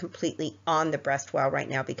not completely on the breast well right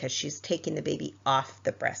now because she's taking the baby off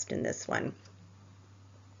the breast in this one.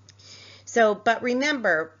 So, but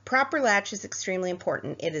remember, proper latch is extremely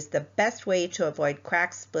important. It is the best way to avoid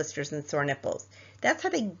cracks, blisters, and sore nipples. That's how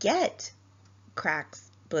they get cracks,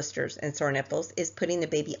 blisters, and sore nipples, is putting the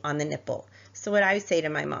baby on the nipple. So what I say to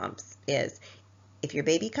my moms is, if your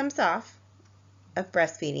baby comes off of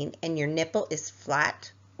breastfeeding and your nipple is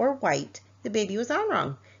flat or white, the baby was on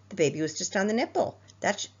wrong. The baby was just on the nipple.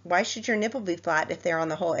 Why should your nipple be flat if they're on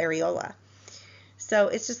the whole areola? So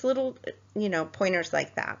it's just little, pointers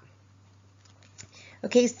like that.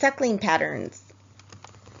 Okay, suckling patterns.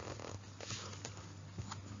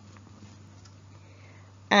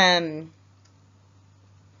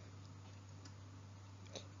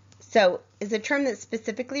 So is a term that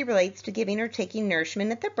specifically relates to giving or taking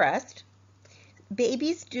nourishment at the breast.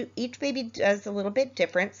 Each baby does a little bit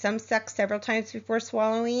different. Some suck several times before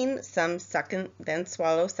swallowing. Some suck and then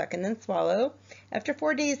swallow, suck and then swallow. After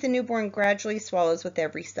 4 days, the newborn gradually swallows with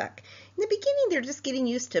every suck. In the beginning, they're just getting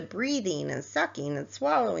used to breathing and sucking and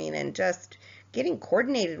swallowing and just getting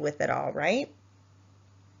coordinated with it all, right?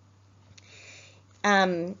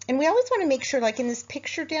 And we always want to make sure, like in this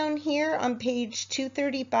picture down here on page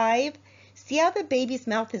 235, see how the baby's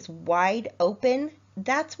mouth is wide open?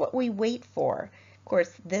 That's what we wait for. Of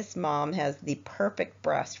course, this mom has the perfect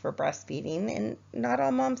breast for breastfeeding, and not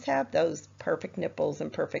all moms have those perfect nipples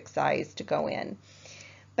and perfect size to go in.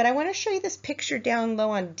 But I want to show you this picture down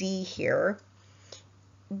low on D here.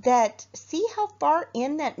 See how far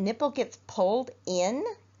in that nipple gets pulled in?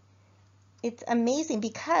 It's amazing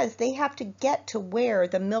because they have to get to where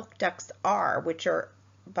the milk ducts are, which are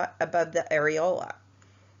above the areola.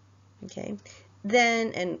 Okay.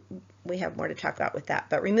 Then, and we have more to talk about with that,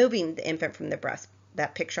 but removing the infant from the breast,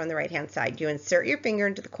 that picture on the right hand side, you insert your finger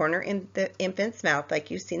into the corner in the infant's mouth, like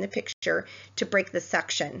you see in the picture, to break the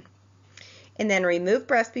suction. And then remove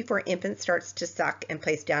breast before infant starts to suck and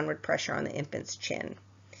place downward pressure on the infant's chin.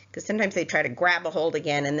 Because sometimes they try to grab a hold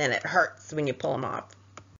again and then it hurts when you pull them off.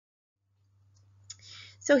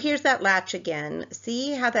 So here's that latch again.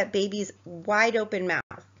 See how that baby's wide open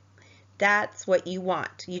mouth? That's what you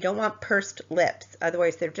want. You don't want pursed lips,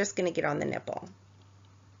 otherwise they're just going to get on the nipple.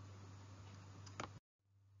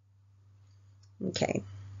 Okay.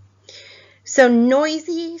 So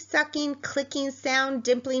noisy, sucking, clicking sound,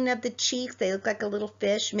 dimpling of the cheeks, they look like a little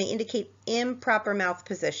fish, may indicate improper mouth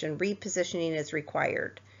position. Repositioning is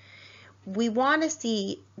required. We want to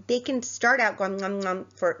see, they can start out going nom nom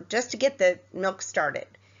just to get the milk started.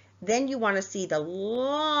 Then you want to see the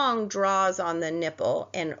long draws on the nipple,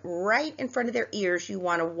 and right in front of their ears you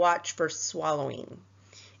want to watch for swallowing.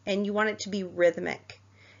 And you want it to be rhythmic.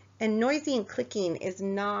 And noisy and clicking is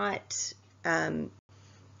not,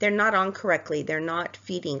 they're not on correctly, they're not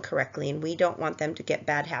feeding correctly, and we don't want them to get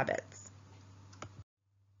bad habits.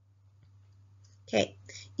 Okay,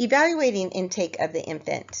 evaluating intake of the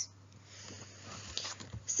infant.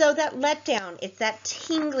 So that letdown, it's that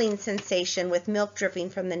tingling sensation with milk dripping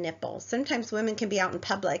from the nipple. Sometimes women can be out in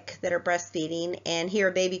public that are breastfeeding and hear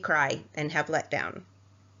a baby cry and have letdown.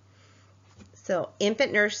 So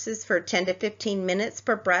infant nurses for 10 to 15 minutes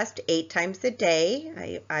per breast 8 times a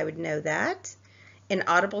day. I would know that. An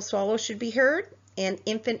audible swallow should be heard, and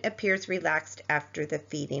infant appears relaxed after the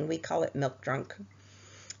feeding. We call it milk drunk.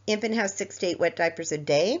 Infant has 6 to 8 wet diapers a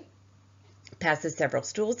day. Passes several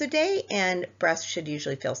stools a day, and breast should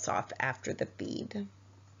usually feel soft after the feed.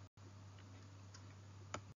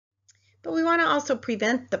 But we want to also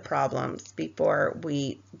prevent the problems before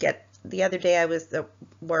we get, the other day I was at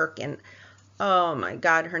work and oh my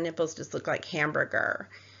God, her nipples just look like hamburger.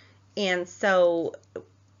 And so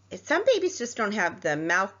some babies just don't have the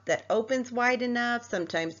mouth that opens wide enough.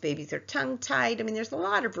 Sometimes babies are tongue-tied. I mean, there's a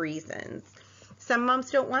lot of reasons. Some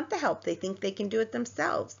moms don't want the help. They think they can do it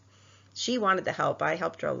themselves. She wanted the help. I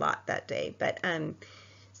helped her a lot that day. But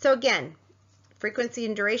so again, frequency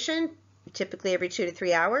and duration, typically every 2 to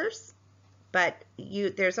 3 hours. But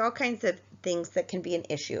there's all kinds of things that can be an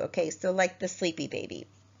issue. Okay, so like the sleepy baby.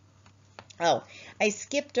 Oh, I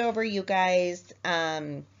skipped over, you guys,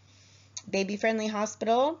 Baby Friendly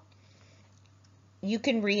Hospital. You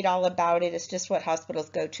can read all about it. It's just what hospitals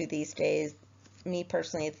go to these days. Me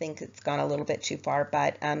personally, I think it's gone a little bit too far,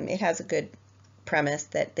 but it has a good premise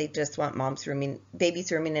that they just want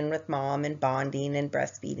babies rooming in with mom and bonding and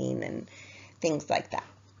breastfeeding and things like that.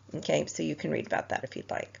 Okay, so you can read about that if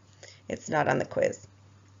you'd like. It's not on the quiz.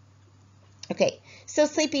 Okay, so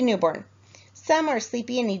sleepy newborn. Some are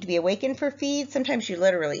sleepy and need to be awakened for feed. Sometimes you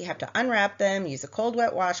literally have to unwrap them, use a cold,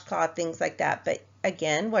 wet washcloth, things like that. But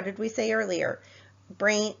again, what did we say earlier?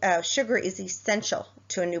 Sugar is essential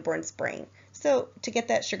to a newborn's brain. So to get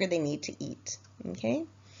that sugar, they need to eat. Okay,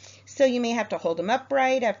 so you may have to hold them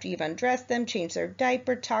upright after you've undressed them, change their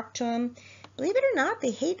diaper, talk to them. Believe it or not,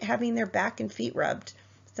 they hate having their back and feet rubbed.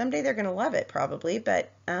 Someday they're going to love it probably, but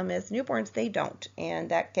as newborns, they don't,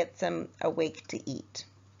 and that gets them awake to eat.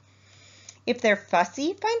 If they're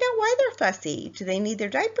fussy, find out why they're fussy. Do they need their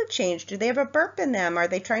diaper changed? Do they have a burp in them? Are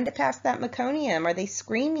they trying to pass that meconium? Are they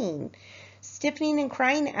screaming? Stiffening and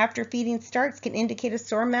crying after feeding starts can indicate a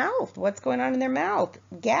sore mouth. What's going on in their mouth?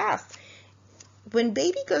 Gas. When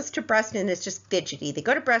baby goes to breast and it's just fidgety, they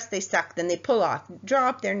go to breast, they suck, then they pull off, draw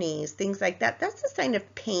up their knees, things like that, that's a sign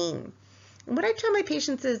of pain. And what I tell my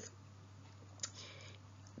patients is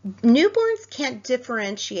newborns can't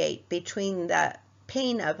differentiate between the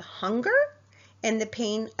pain of hunger and the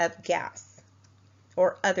pain of gas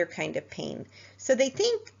or other kind of pain. So they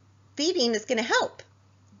think feeding is going to help,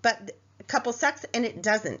 but a couple sucks and it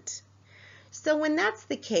doesn't. So when that's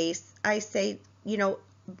the case, I say, you know,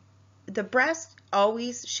 the breast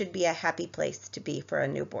always should be a happy place to be for a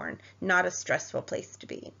newborn, not a stressful place to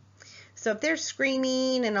be. So if they're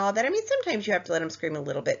screaming and all that, I mean, sometimes you have to let them scream a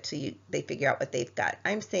little bit till they figure out what they've got.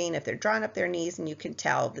 I'm saying if they're drawing up their knees and you can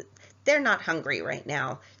tell that they're not hungry right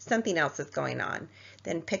now, something else is going on,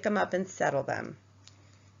 then pick them up and settle them.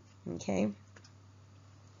 Okay.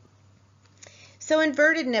 So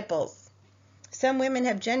inverted nipples. Some women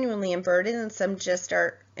have genuinely inverted and some just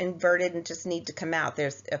are inverted and just need to come out.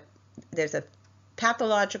 There's a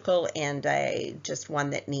pathological and just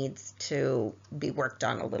one that needs to be worked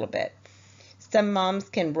on a little bit. Some moms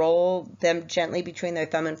can roll them gently between their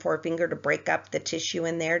thumb and forefinger to break up the tissue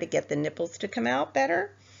in there to get the nipples to come out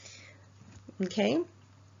better. Okay.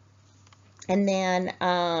 And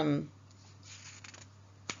then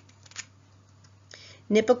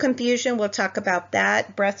nipple confusion, we'll talk about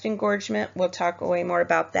that. Breast engorgement, we'll talk way more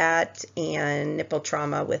about that. And nipple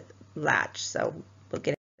trauma with latch. So we'll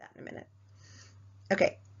get into that in a minute.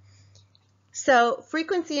 Okay. So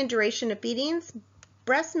frequency and duration of feedings.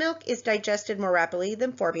 Breast milk is digested more rapidly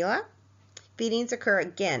than formula. Feedings occur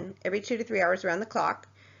again every 2 to 3 hours around the clock.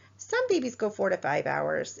 Some babies go 4 to 5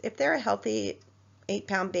 hours. If they're a healthy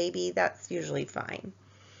 8-pound baby, that's usually fine.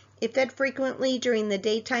 If fed frequently during the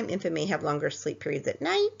daytime, infant may have longer sleep periods at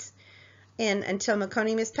night. And until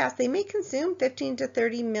meconium is passed, they may consume 15 to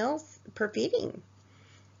 30 mils per feeding.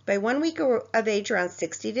 By 1 week of age, around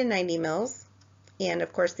 60 to 90 mils. And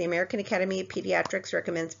of course, the American Academy of Pediatrics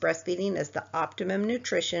recommends breastfeeding as the optimum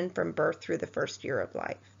nutrition from birth through the first year of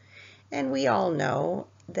life. And we all know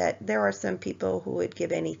that there are some people who would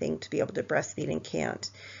give anything to be able to breastfeed and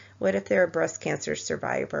can't. What if they're a breast cancer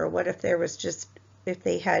survivor? What if if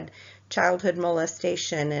they had childhood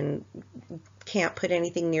molestation and can't put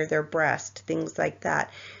anything near their breast, things like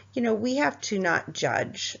that. You know, we have to not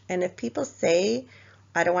judge. And if people say,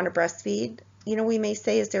 I don't want to breastfeed, you know, we may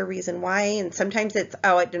say, is there a reason why? And sometimes it's,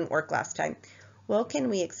 oh, it didn't work last time. Well, can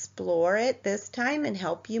we explore it this time and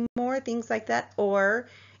help you more? Things like that. Or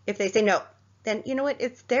if they say no, then you know what?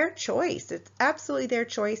 It's their choice. It's absolutely their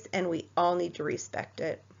choice, and we all need to respect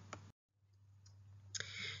it.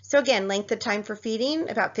 So again, length of time for feeding,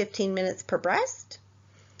 about 15 minutes per breast.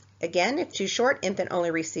 Again, if too short, infant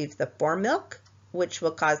only receives the formilk, which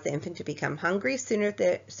will cause the infant to become hungry sooner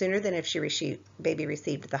than if baby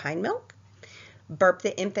received the hind milk. Burp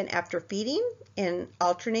the infant after feeding and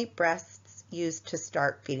alternate breasts used to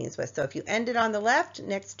start feedings with. So if you ended on the left,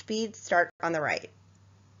 next feed, start on the right.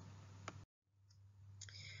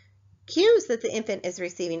 Cues that the infant is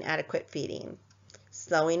receiving adequate feeding.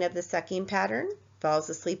 Slowing of the sucking pattern, falls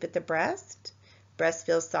asleep at the breast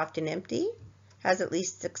feels soft and empty, has at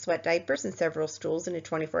least 6 wet diapers and several stools in a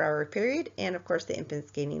 24-hour period, and of course the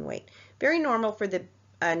infant's gaining weight. Very normal for the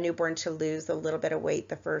newborn to lose a little bit of weight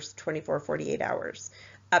the first 24-48 hours,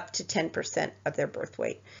 up to 10% of their birth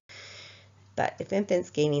weight. But if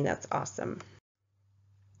infant's gaining, that's awesome.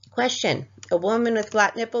 Question: a woman with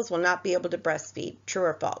flat nipples will not be able to breastfeed. True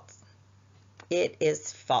or false? It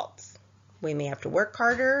is false. We may have to work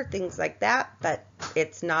harder, things like that, but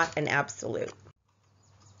it's not an absolute.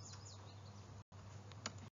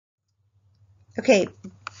 Okay,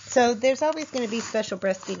 So there's always going to be special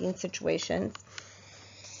breastfeeding situations,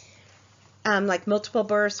 like multiple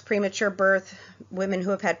births, premature birth, women who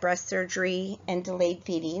have had breast surgery, and delayed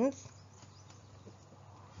feedings.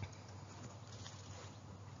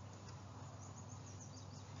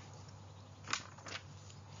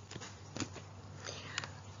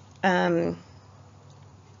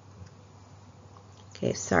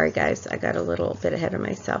 Okay, sorry guys, I got a little bit ahead of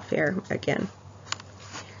myself here again.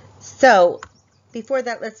 So before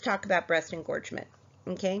that, let's talk about breast engorgement,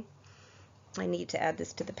 okay? I need to add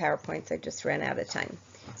this to the PowerPoints. I just ran out of time.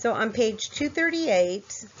 So on page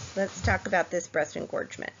 238, let's talk about this breast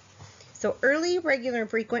engorgement. So early, regular, and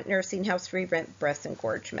frequent nursing helps prevent breast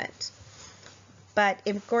engorgement. But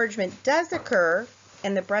if engorgement does occur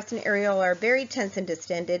and the breast and areola are very tense and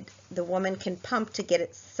distended, the woman can pump to get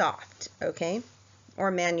it soft, okay?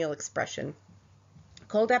 Or manual expression.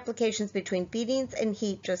 Cold applications between feedings and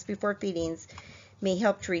heat just before feedings may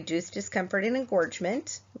help to reduce discomfort and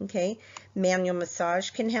engorgement, okay? Manual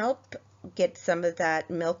massage can help get some of that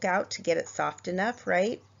milk out to get it soft enough,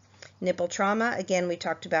 right? Nipple trauma, again, we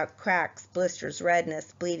talked about cracks, blisters,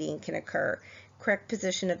 redness, bleeding can occur. Correct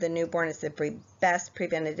position of the newborn is the best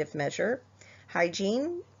preventative measure.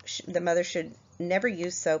 Hygiene, the mother should never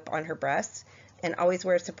use soap on her breasts and always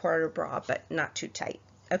wear a supporter bra, but not too tight.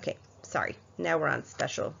 Okay, sorry. Now we're on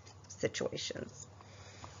special situations.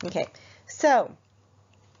 Okay, so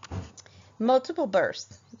multiple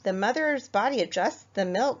births. The mother's body adjusts the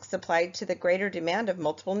milk supplied to the greater demand of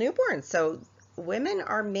multiple newborns. So women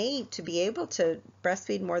are made to be able to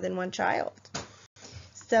breastfeed more than one child.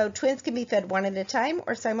 So twins can be fed one at a time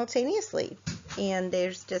or simultaneously. And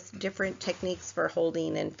there's just different techniques for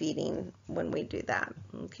holding and feeding when we do that,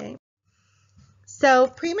 okay? So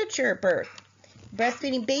premature birth.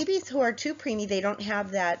 Breastfeeding babies who are too preemie, they don't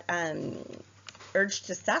have that urge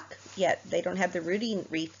to suck yet. They don't have the rooting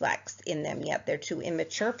reflex in them yet. They're too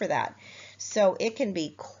immature for that. So it can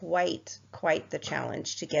be quite the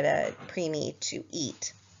challenge to get a preemie to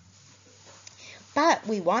eat. But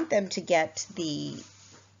we want them to get the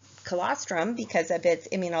colostrum because of its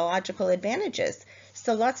immunological advantages.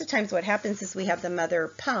 So lots of times what happens is we have the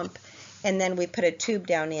mother pump and then we put a tube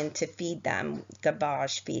down in to feed them,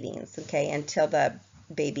 gavage feedings, okay, until the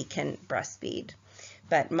baby can breastfeed.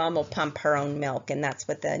 But mom will pump her own milk, and that's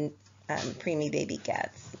what the preemie baby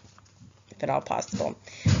gets, if at all possible.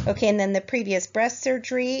 Okay, and then the previous breast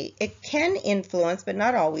surgery, it can influence, but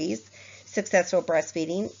not always, successful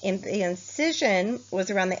breastfeeding. If the incision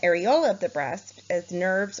was around the areola of the breast, as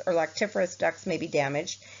nerves or lactiferous ducts may be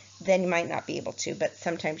damaged, then you might not be able to, but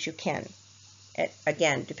sometimes you can. It,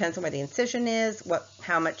 again, depends on where the incision is,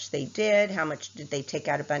 how much they did, how much did they take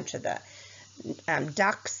out a bunch of the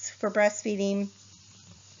ducts for breastfeeding.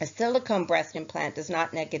 A silicone breast implant does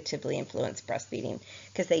not negatively influence breastfeeding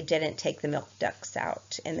because they didn't take the milk ducts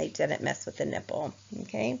out and they didn't mess with the nipple,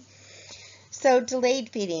 okay? So delayed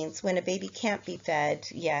feedings, when a baby can't be fed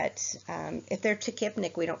yet, if they're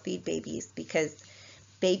tachypnic, we don't feed babies because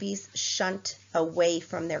babies shunt away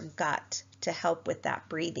from their gut to help with that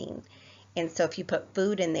breathing. And so if you put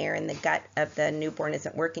food in there and the gut of the newborn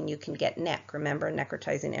isn't working, you can get NEC, remember,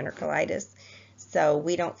 necrotizing enterocolitis. So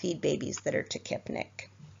we don't feed babies that are tachypnic.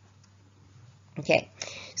 Okay,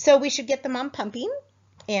 so we should get them on pumping,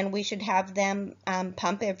 and we should have them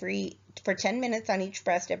pump for 10 minutes on each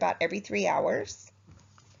breast about every 3 hours.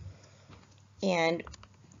 And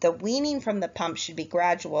the weaning from the pump should be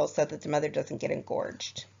gradual so that the mother doesn't get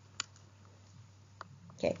engorged.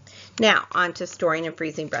 Okay, now on to storing and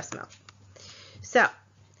freezing breast milk. So,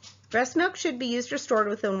 breast milk should be used or stored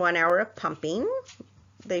within 1 hour of pumping.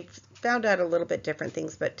 They've found out a little bit different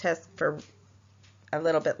things, but test for a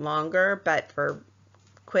little bit longer, but for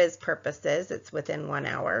quiz purposes, it's within 1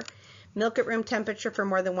 hour. Milk at room temperature for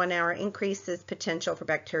more than 1 hour increases potential for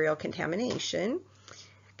bacterial contamination.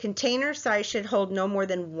 Container size should hold no more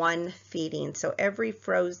than 1 feeding. So every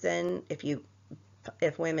frozen,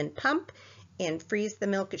 if women pump and freeze the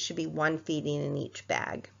milk, it should be 1 feeding in each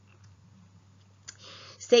bag.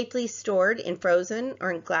 Safely stored in frozen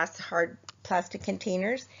or in glass hard plastic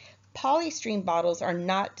containers. Polystyrene bottles are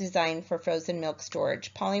not designed for frozen milk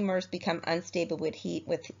storage. Polymers become unstable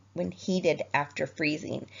when heated after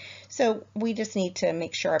freezing. So we just need to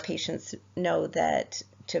make sure our patients know that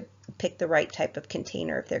to pick the right type of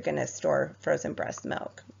container if they're going to store frozen breast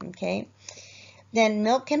milk. Okay. Then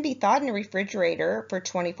milk can be thawed in a refrigerator for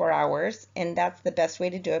 24 hours, and that's the best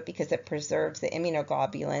way to do it because it preserves the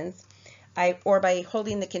immunoglobulins. Or by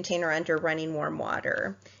holding the container under running warm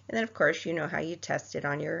water. And then, of course, you know how you test it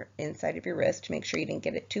on your inside of your wrist to make sure you didn't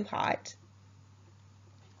get it too hot.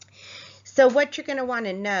 So what you're going to want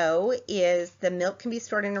to know is the milk can be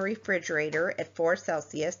stored in a refrigerator at 4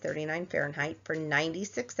 Celsius, 39 Fahrenheit, for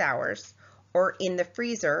 96 hours, or in the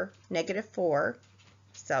freezer, -4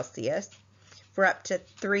 Celsius, for up to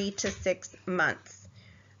 3 to 6 months.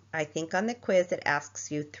 I think on the quiz it asks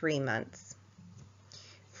you 3 months.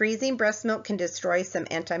 Freezing breast milk can destroy some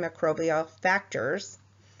antimicrobial factors.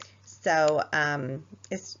 So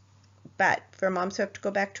but for moms who have to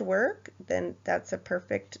go back to work, then that's a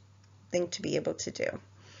perfect thing to be able to do.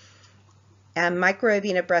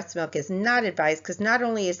 Microwaving of breast milk is not advised because not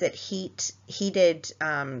only is it heated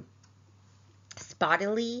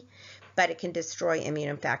spottily, but it can destroy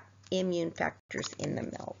immune factors in the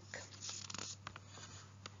milk.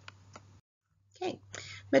 Okay,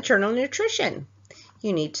 maternal nutrition.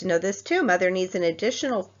 You need to know this too. Mother needs an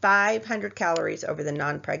additional 500 calories over the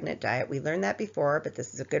non-pregnant diet. We learned that before, but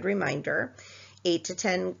this is a good reminder. 8 to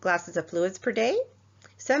 10 glasses of fluids per day.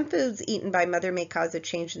 Some foods eaten by mother may cause a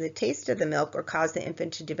change in the taste of the milk or cause the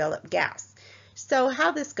infant to develop gas. So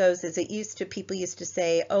how this goes is people used to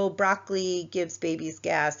say, oh, broccoli gives babies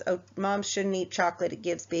gas. Oh, moms shouldn't eat chocolate, it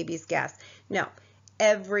gives babies gas. No,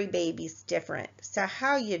 every baby's different. So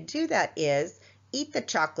how you do that is eat the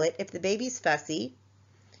chocolate. If the baby's fussy,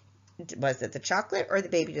 was it the chocolate or the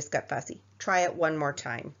baby just got fussy? Try it one more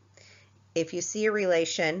time. If you see a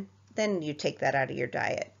relation, then you take that out of your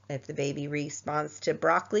diet. If the baby responds to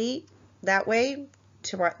broccoli that way,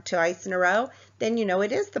 twice in a row, then you know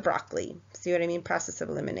it is the broccoli. See what I mean? Process of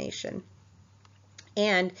elimination.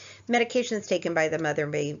 And medications taken by the mother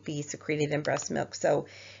may be secreted in breast milk. So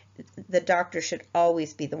the doctor should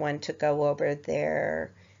always be the one to go over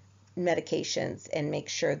their medications and make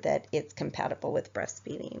sure that it's compatible with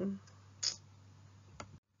breastfeeding.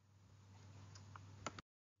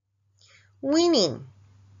 Weaning.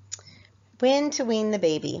 When to wean the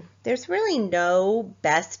baby. There's really no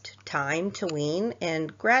best time to wean,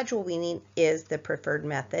 and gradual weaning is the preferred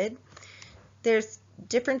method. There's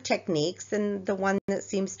different techniques, and the one that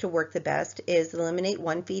seems to work the best is eliminate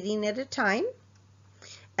one feeding at a time,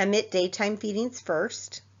 omit daytime feedings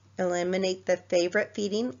first, eliminate the favorite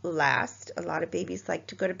feeding last. A lot of babies like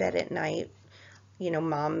to go to bed at night,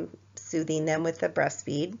 mom soothing them with a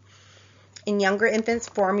breastfeed. In younger infants,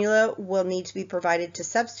 formula will need to be provided to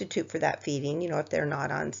substitute for that feeding, if they're not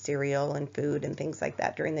on cereal and food and things like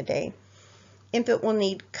that during the day. Infant will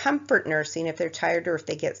need comfort nursing if they're tired or if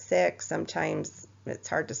they get sick. Sometimes it's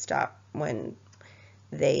hard to stop when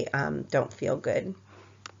they don't feel good.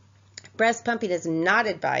 Breast pumping is not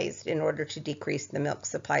advised in order to decrease the milk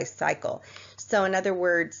supply cycle. So in other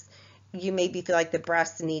words, you maybe feel like the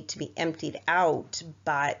breasts need to be emptied out,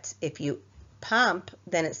 but if you pump,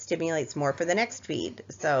 then it stimulates more for the next feed.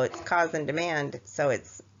 So it's cause and demand. So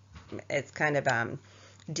it's kind of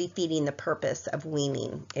defeating the purpose of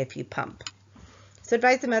weaning if you pump. So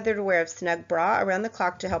advise the mother to wear a snug bra around the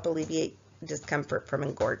clock to help alleviate discomfort from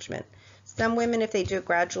engorgement. Some women, if they do it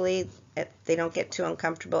gradually, they don't get too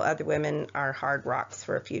uncomfortable. Other women are hard rocks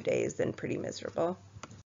for a few days and pretty miserable.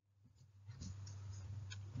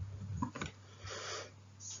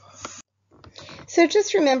 So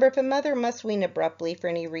just remember, if a mother must wean abruptly for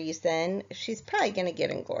any reason, she's probably going to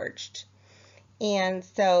get engorged. And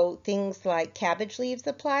so things like cabbage leaves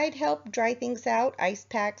applied help dry things out, ice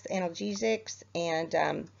packs, analgesics,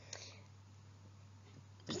 and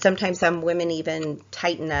sometimes some women even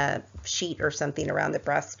tighten a sheet or something around the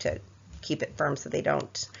breast to keep it firm so they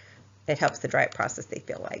don't, it helps the dry process they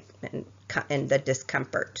feel like and the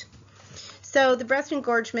discomfort. So the breast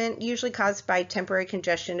engorgement, usually caused by temporary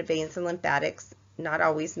congestion of veins and lymphatics, not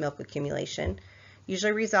always milk accumulation,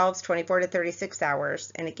 usually resolves 24 to 36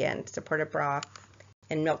 hours, and again, support a bra,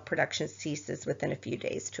 and milk production ceases within a few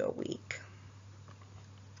days to a week.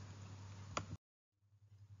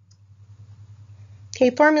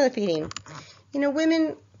 Okay, formula feeding.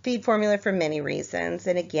 Women feed formula for many reasons,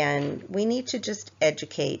 and again, we need to just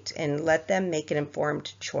educate and let them make an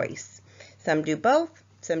informed choice. Some do both,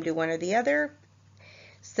 some do one or the other.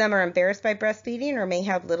 Some are embarrassed by breastfeeding or may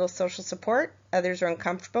have little social support. Others are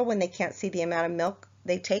uncomfortable when they can't see the amount of milk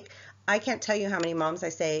they take. I can't tell you how many moms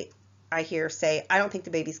I hear say, I don't think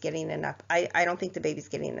the baby's getting enough. I don't think the baby's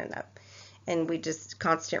getting enough. And we just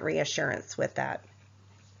constant reassurance with that.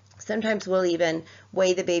 Sometimes we'll even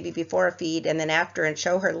weigh the baby before a feed and then after and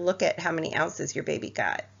show her, look at how many ounces your baby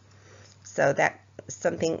got. So that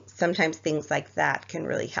sometimes things like that can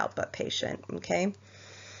really help a patient, okay?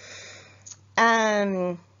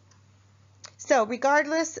 So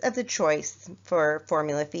regardless of the choice for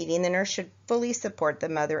formula feeding, the nurse should fully support the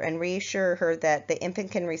mother and reassure her that the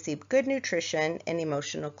infant can receive good nutrition and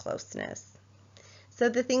emotional closeness. So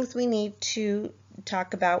the things we need to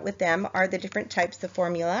talk about with them are the different types of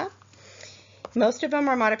formula. Most of them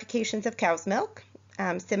are modifications of cow's milk.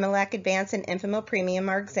 Similac Advanced and Enfamil Premium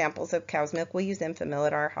are examples of cow's milk. We use Enfamil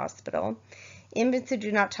at our hospital. Infants who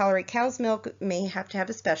do not tolerate cow's milk may have to have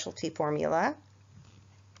a specialty formula.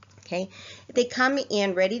 Okay, they come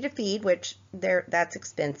in ready to feed, which that's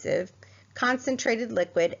expensive, concentrated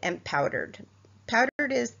liquid, and powdered.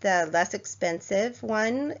 Powdered is the less expensive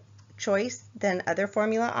one choice than other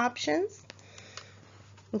formula options.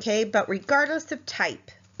 Okay, but regardless of type,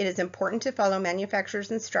 it is important to follow manufacturer's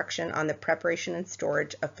instruction on the preparation and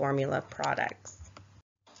storage of formula products.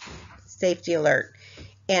 Safety alert.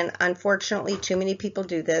 And unfortunately, too many people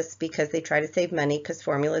do this because they try to save money because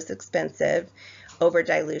formula is expensive. Over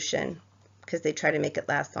dilution, because they try to make it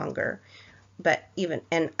last longer. But even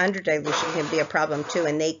and under dilution can be a problem too,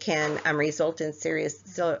 and they can result in serious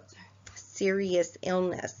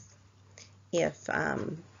illness if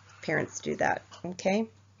parents do that. Okay.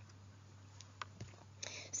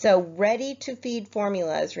 So ready to feed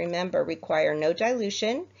formulas, remember, require no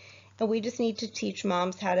dilution, and we just need to teach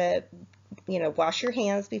moms how to, wash your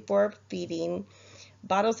hands before feeding.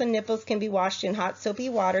 Bottles and nipples can be washed in hot soapy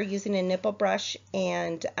water using a nipple brush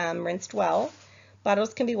and rinsed well.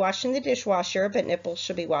 Bottles can be washed in the dishwasher, but nipples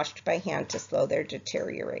should be washed by hand to slow their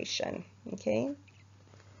deterioration. Okay.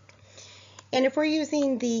 And if we're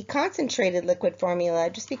using the concentrated liquid formula,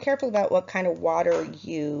 just be careful about what kind of water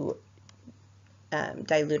you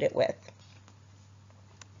dilute it with.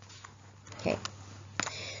 Okay.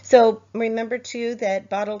 So remember too that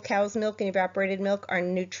bottled cow's milk and evaporated milk are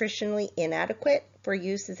nutritionally inadequate for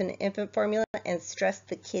use as an infant formula and stress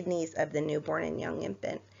the kidneys of the newborn and young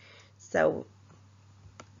infant. So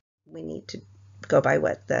we need to go by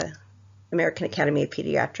what the American Academy of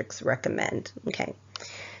Pediatrics recommend. Okay.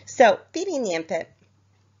 So feeding the infant.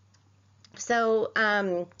 So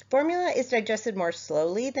formula is digested more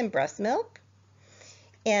slowly than breast milk.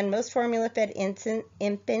 And most formula-fed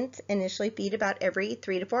infants initially feed about every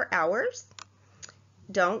 3 to 4 hours.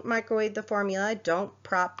 Don't microwave the formula. Don't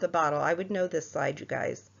prop the bottle. I would know this slide, you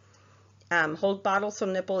guys. Hold bottle so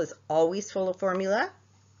nipple is always full of formula.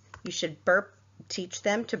 You should teach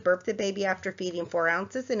them to burp the baby after feeding 4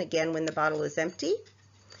 ounces, and again when the bottle is empty.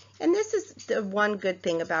 And this is the one good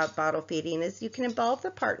thing about bottle feeding is you can involve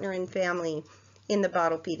the partner and family in the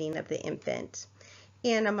bottle feeding of the infant.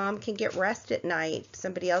 And a mom can get rest at night.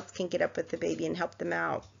 Somebody else can get up with the baby and help them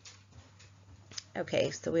out. Okay,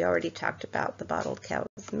 so we already talked about the bottled cow's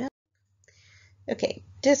milk. Okay,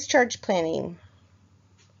 discharge planning.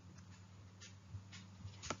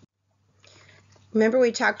 Remember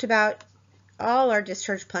we talked about all our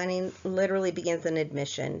discharge planning literally begins in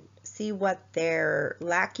admission. See what they're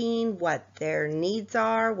lacking, what their needs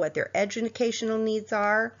are, what their educational needs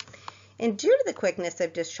are. And due to the quickness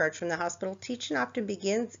of discharge from the hospital, teaching often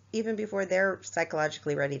begins even before they're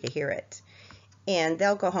psychologically ready to hear it. And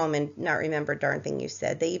they'll go home and not remember a darn thing you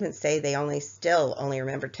said. They even say they still only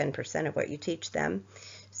remember 10% of what you teach them.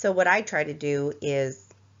 So what I try to do is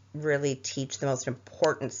really teach the most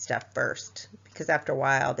important stuff first, because after a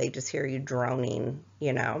while they just hear you droning,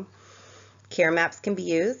 Care maps can be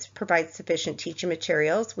used, provide sufficient teaching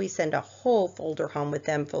materials. We send a whole folder home with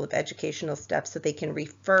them full of educational stuff so they can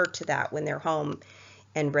refer to that when they're home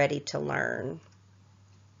and ready to learn.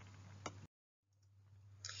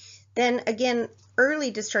 Then again,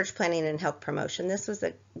 early discharge planning and health promotion. This was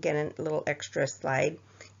again a little extra slide.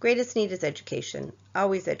 Greatest need is education,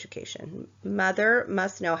 always education. Mother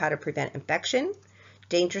must know how to prevent infection,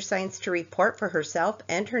 danger signs to report for herself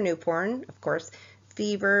and her newborn, of course,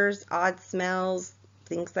 fevers, odd smells,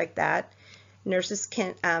 things like that. Nurses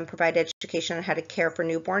can provide education on how to care for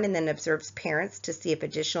newborn and then observes parents to see if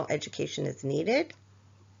additional education is needed.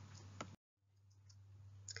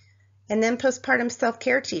 And then postpartum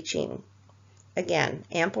self-care teaching. Again,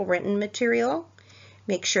 ample written material.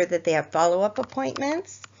 Make sure that they have follow-up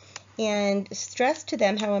appointments and stress to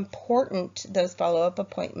them how important those follow-up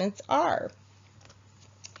appointments are.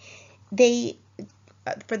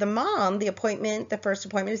 For the mom, the first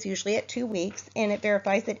appointment is usually at 2 weeks, and it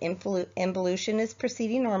verifies that involution is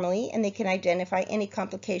proceeding normally, and they can identify any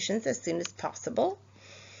complications as soon as possible.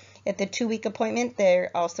 At the 2-week appointment, they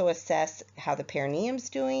also assess how the perineum's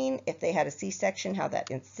doing, if they had a C-section, how that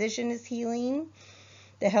incision is healing.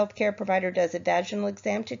 The healthcare provider does a vaginal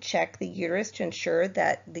exam to check the uterus to ensure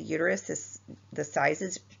that the uterus is the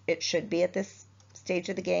size it should be at this stage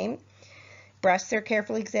of the game. Breasts are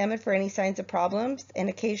carefully examined for any signs of problems, and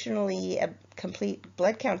occasionally a complete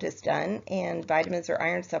blood count is done, and vitamins or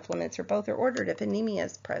iron supplements or both are ordered if anemia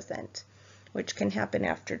is present, which can happen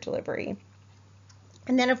after delivery.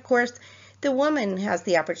 And then, of course, The woman has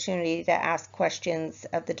the opportunity to ask questions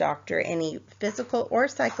of the doctor, any physical or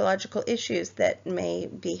psychological issues that may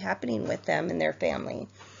be happening with them and their family.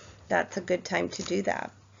 That's a good time to do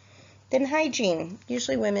that. Then hygiene.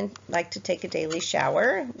 Usually women like to take a daily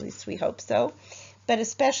shower, at least we hope so, but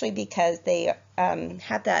especially because they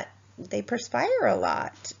they perspire a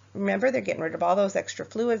lot. Remember, they're getting rid of all those extra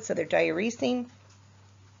fluids, so they're diuresing.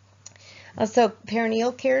 Also,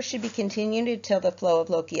 perineal care should be continued until the flow of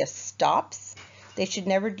lochia stops. They should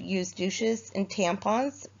never use douches and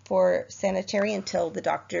tampons for sanitary until the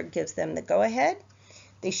doctor gives them the go-ahead.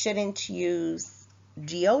 They shouldn't use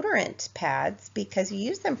deodorant pads because you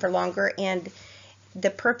use them for longer and the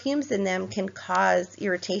perfumes in them can cause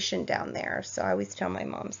irritation down there. So I always tell my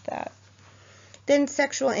moms that. Then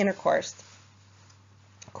sexual intercourse.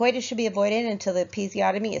 Coitus should be avoided until the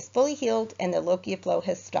episiotomy is fully healed and the lochia flow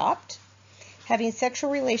has stopped. Having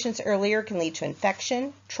sexual relations earlier can lead to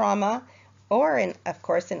infection, trauma, or, of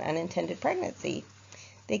course, an unintended pregnancy.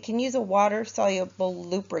 They can use a water-soluble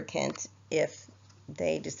lubricant if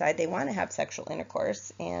they decide they want to have sexual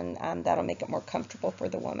intercourse, and that'll make it more comfortable for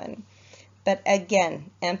the woman. But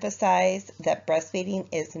again, emphasize that breastfeeding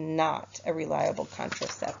is not a reliable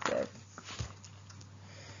contraceptive.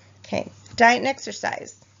 Okay, diet and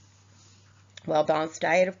exercise. Well-balanced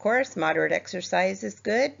diet, of course. Moderate exercise is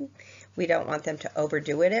good. We don't want them to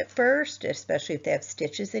overdo it at first, especially if they have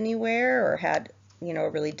stitches anywhere or had, a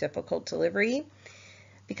really difficult delivery.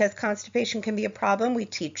 Because constipation can be a problem, we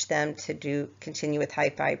teach them to continue with high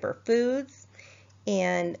fiber foods.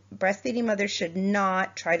 And breastfeeding mothers should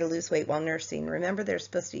not try to lose weight while nursing. Remember, they're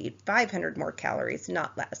supposed to eat 500 more calories,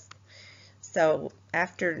 not less. So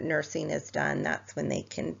after nursing is done, that's when they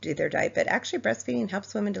can do their diet. But actually, breastfeeding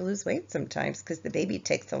helps women to lose weight sometimes because the baby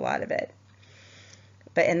takes a lot of it.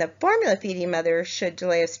 But in the formula feeding mother should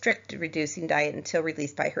delay a strict reducing diet until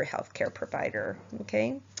released by her healthcare provider.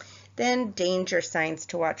 Okay. Then danger signs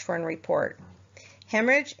to watch for and report.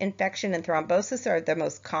 Hemorrhage, infection, and thrombosis are the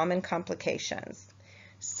most common complications.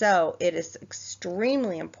 So it is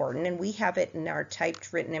extremely important, and we have it in our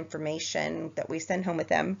typed written information that we send home with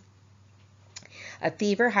them. A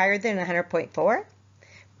fever higher than 100.4,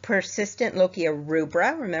 persistent lochia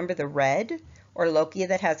rubra, remember the red, or lochia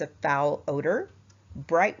that has a foul odor,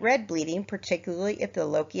 bright red bleeding, particularly if the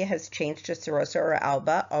lochia has changed to serosa or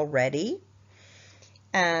alba already,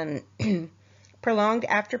 prolonged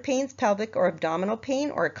after pains, pelvic or abdominal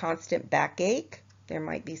pain, or a constant backache. There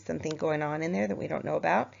might be something going on in there that we don't know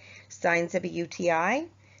about. Signs of a UTI,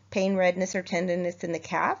 pain, redness, or tenderness in the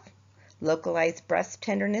calf, localized breast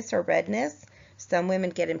tenderness or redness. Some women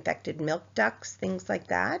get infected milk ducts, things like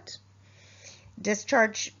that.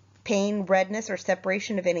 Discharge, pain, redness, or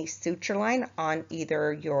separation of any suture line on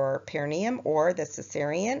either your perineum or the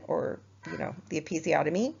cesarean or, the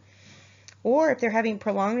episiotomy. Or if they're having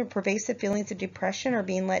prolonged or pervasive feelings of depression or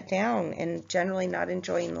being let down and generally not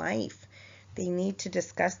enjoying life, they need to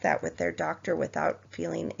discuss that with their doctor without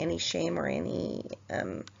feeling any shame or any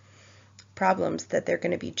problems that they're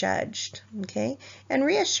going to be judged. Okay, and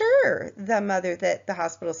reassure the mother that the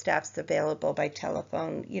hospital staff's available by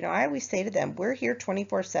telephone. I always say to them, we're here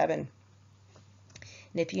 24/7, and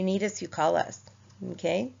if you need us, you call us.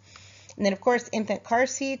 Okay. And then, of course, infant car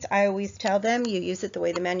seats, I always tell them you use it the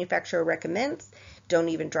way the manufacturer recommends. Don't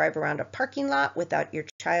even drive around a parking lot without your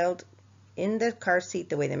child in the car seat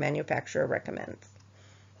the way the manufacturer recommends.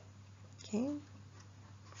 Okay.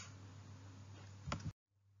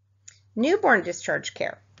 Newborn discharge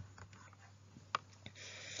care.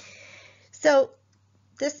 So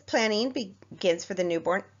this planning begins for the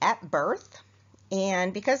newborn at birth.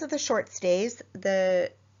 And because of the short stays,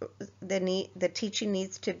 the teaching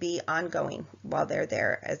needs to be ongoing while they're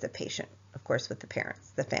there as a patient, of course, with the parents,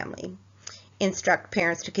 the family. Instruct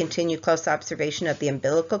parents to continue close observation of the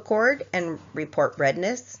umbilical cord and report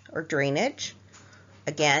redness or drainage.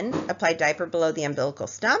 Again, apply diaper below the umbilical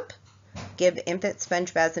stump. Give infant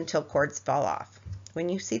sponge baths until cords fall off. When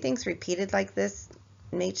you see things repeated like this,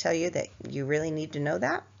 it may tell you that you really need to know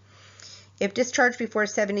that. If discharged before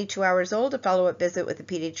 72 hours old, a follow-up visit with a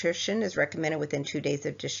pediatrician is recommended within 2 days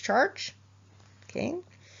of discharge. Okay.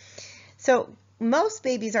 So most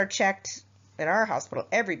babies are checked at our hospital.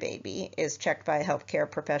 Every baby is checked by a healthcare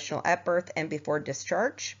professional at birth and before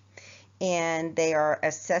discharge. And they are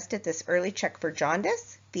assessed at this early check for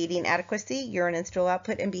jaundice, feeding adequacy, urine and stool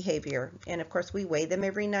output, and behavior. And of course, we weigh them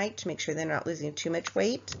every night to make sure they're not losing too much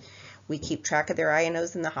weight. We keep track of their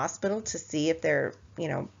I&Os in the hospital to see if they're,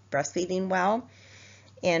 breastfeeding well.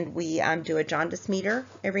 And we do a jaundice meter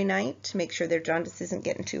every night to make sure their jaundice isn't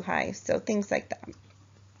getting too high. So things like that.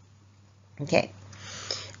 Okay.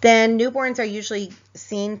 Then newborns are usually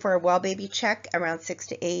seen for a well baby check around 6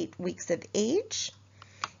 to 8 weeks of age.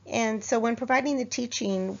 And so when providing the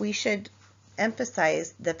teaching, we should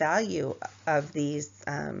emphasize the value of these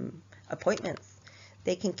appointments.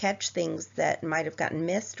 They can catch things that might have gotten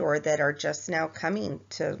missed or that are just now coming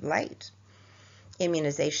to light.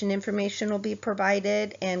 Immunization information will be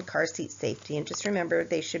provided, and car seat safety. And just remember,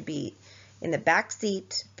 they should be in the back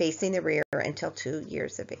seat facing the rear until 2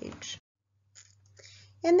 years of age.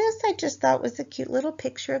 And this I just thought was a cute little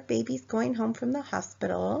picture of babies going home from the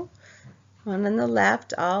hospital. One on the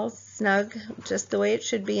left, all snug, just the way it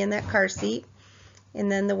should be in that car seat.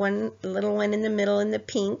 And then the little one in the middle in the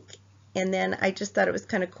pink. And then I just thought it was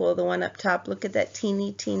kind of cool, the one up top. Look at that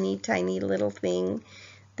teeny, tiny little thing.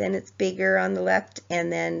 Then it's bigger on the left,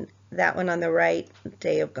 and then that one on the right,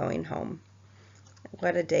 day of going home.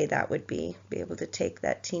 What a day that would be able to take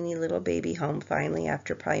that teeny little baby home finally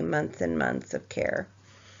after probably months and months of care.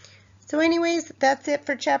 So anyways, that's it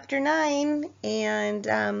for chapter 9,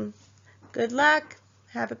 and good luck.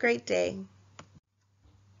 Have a great day.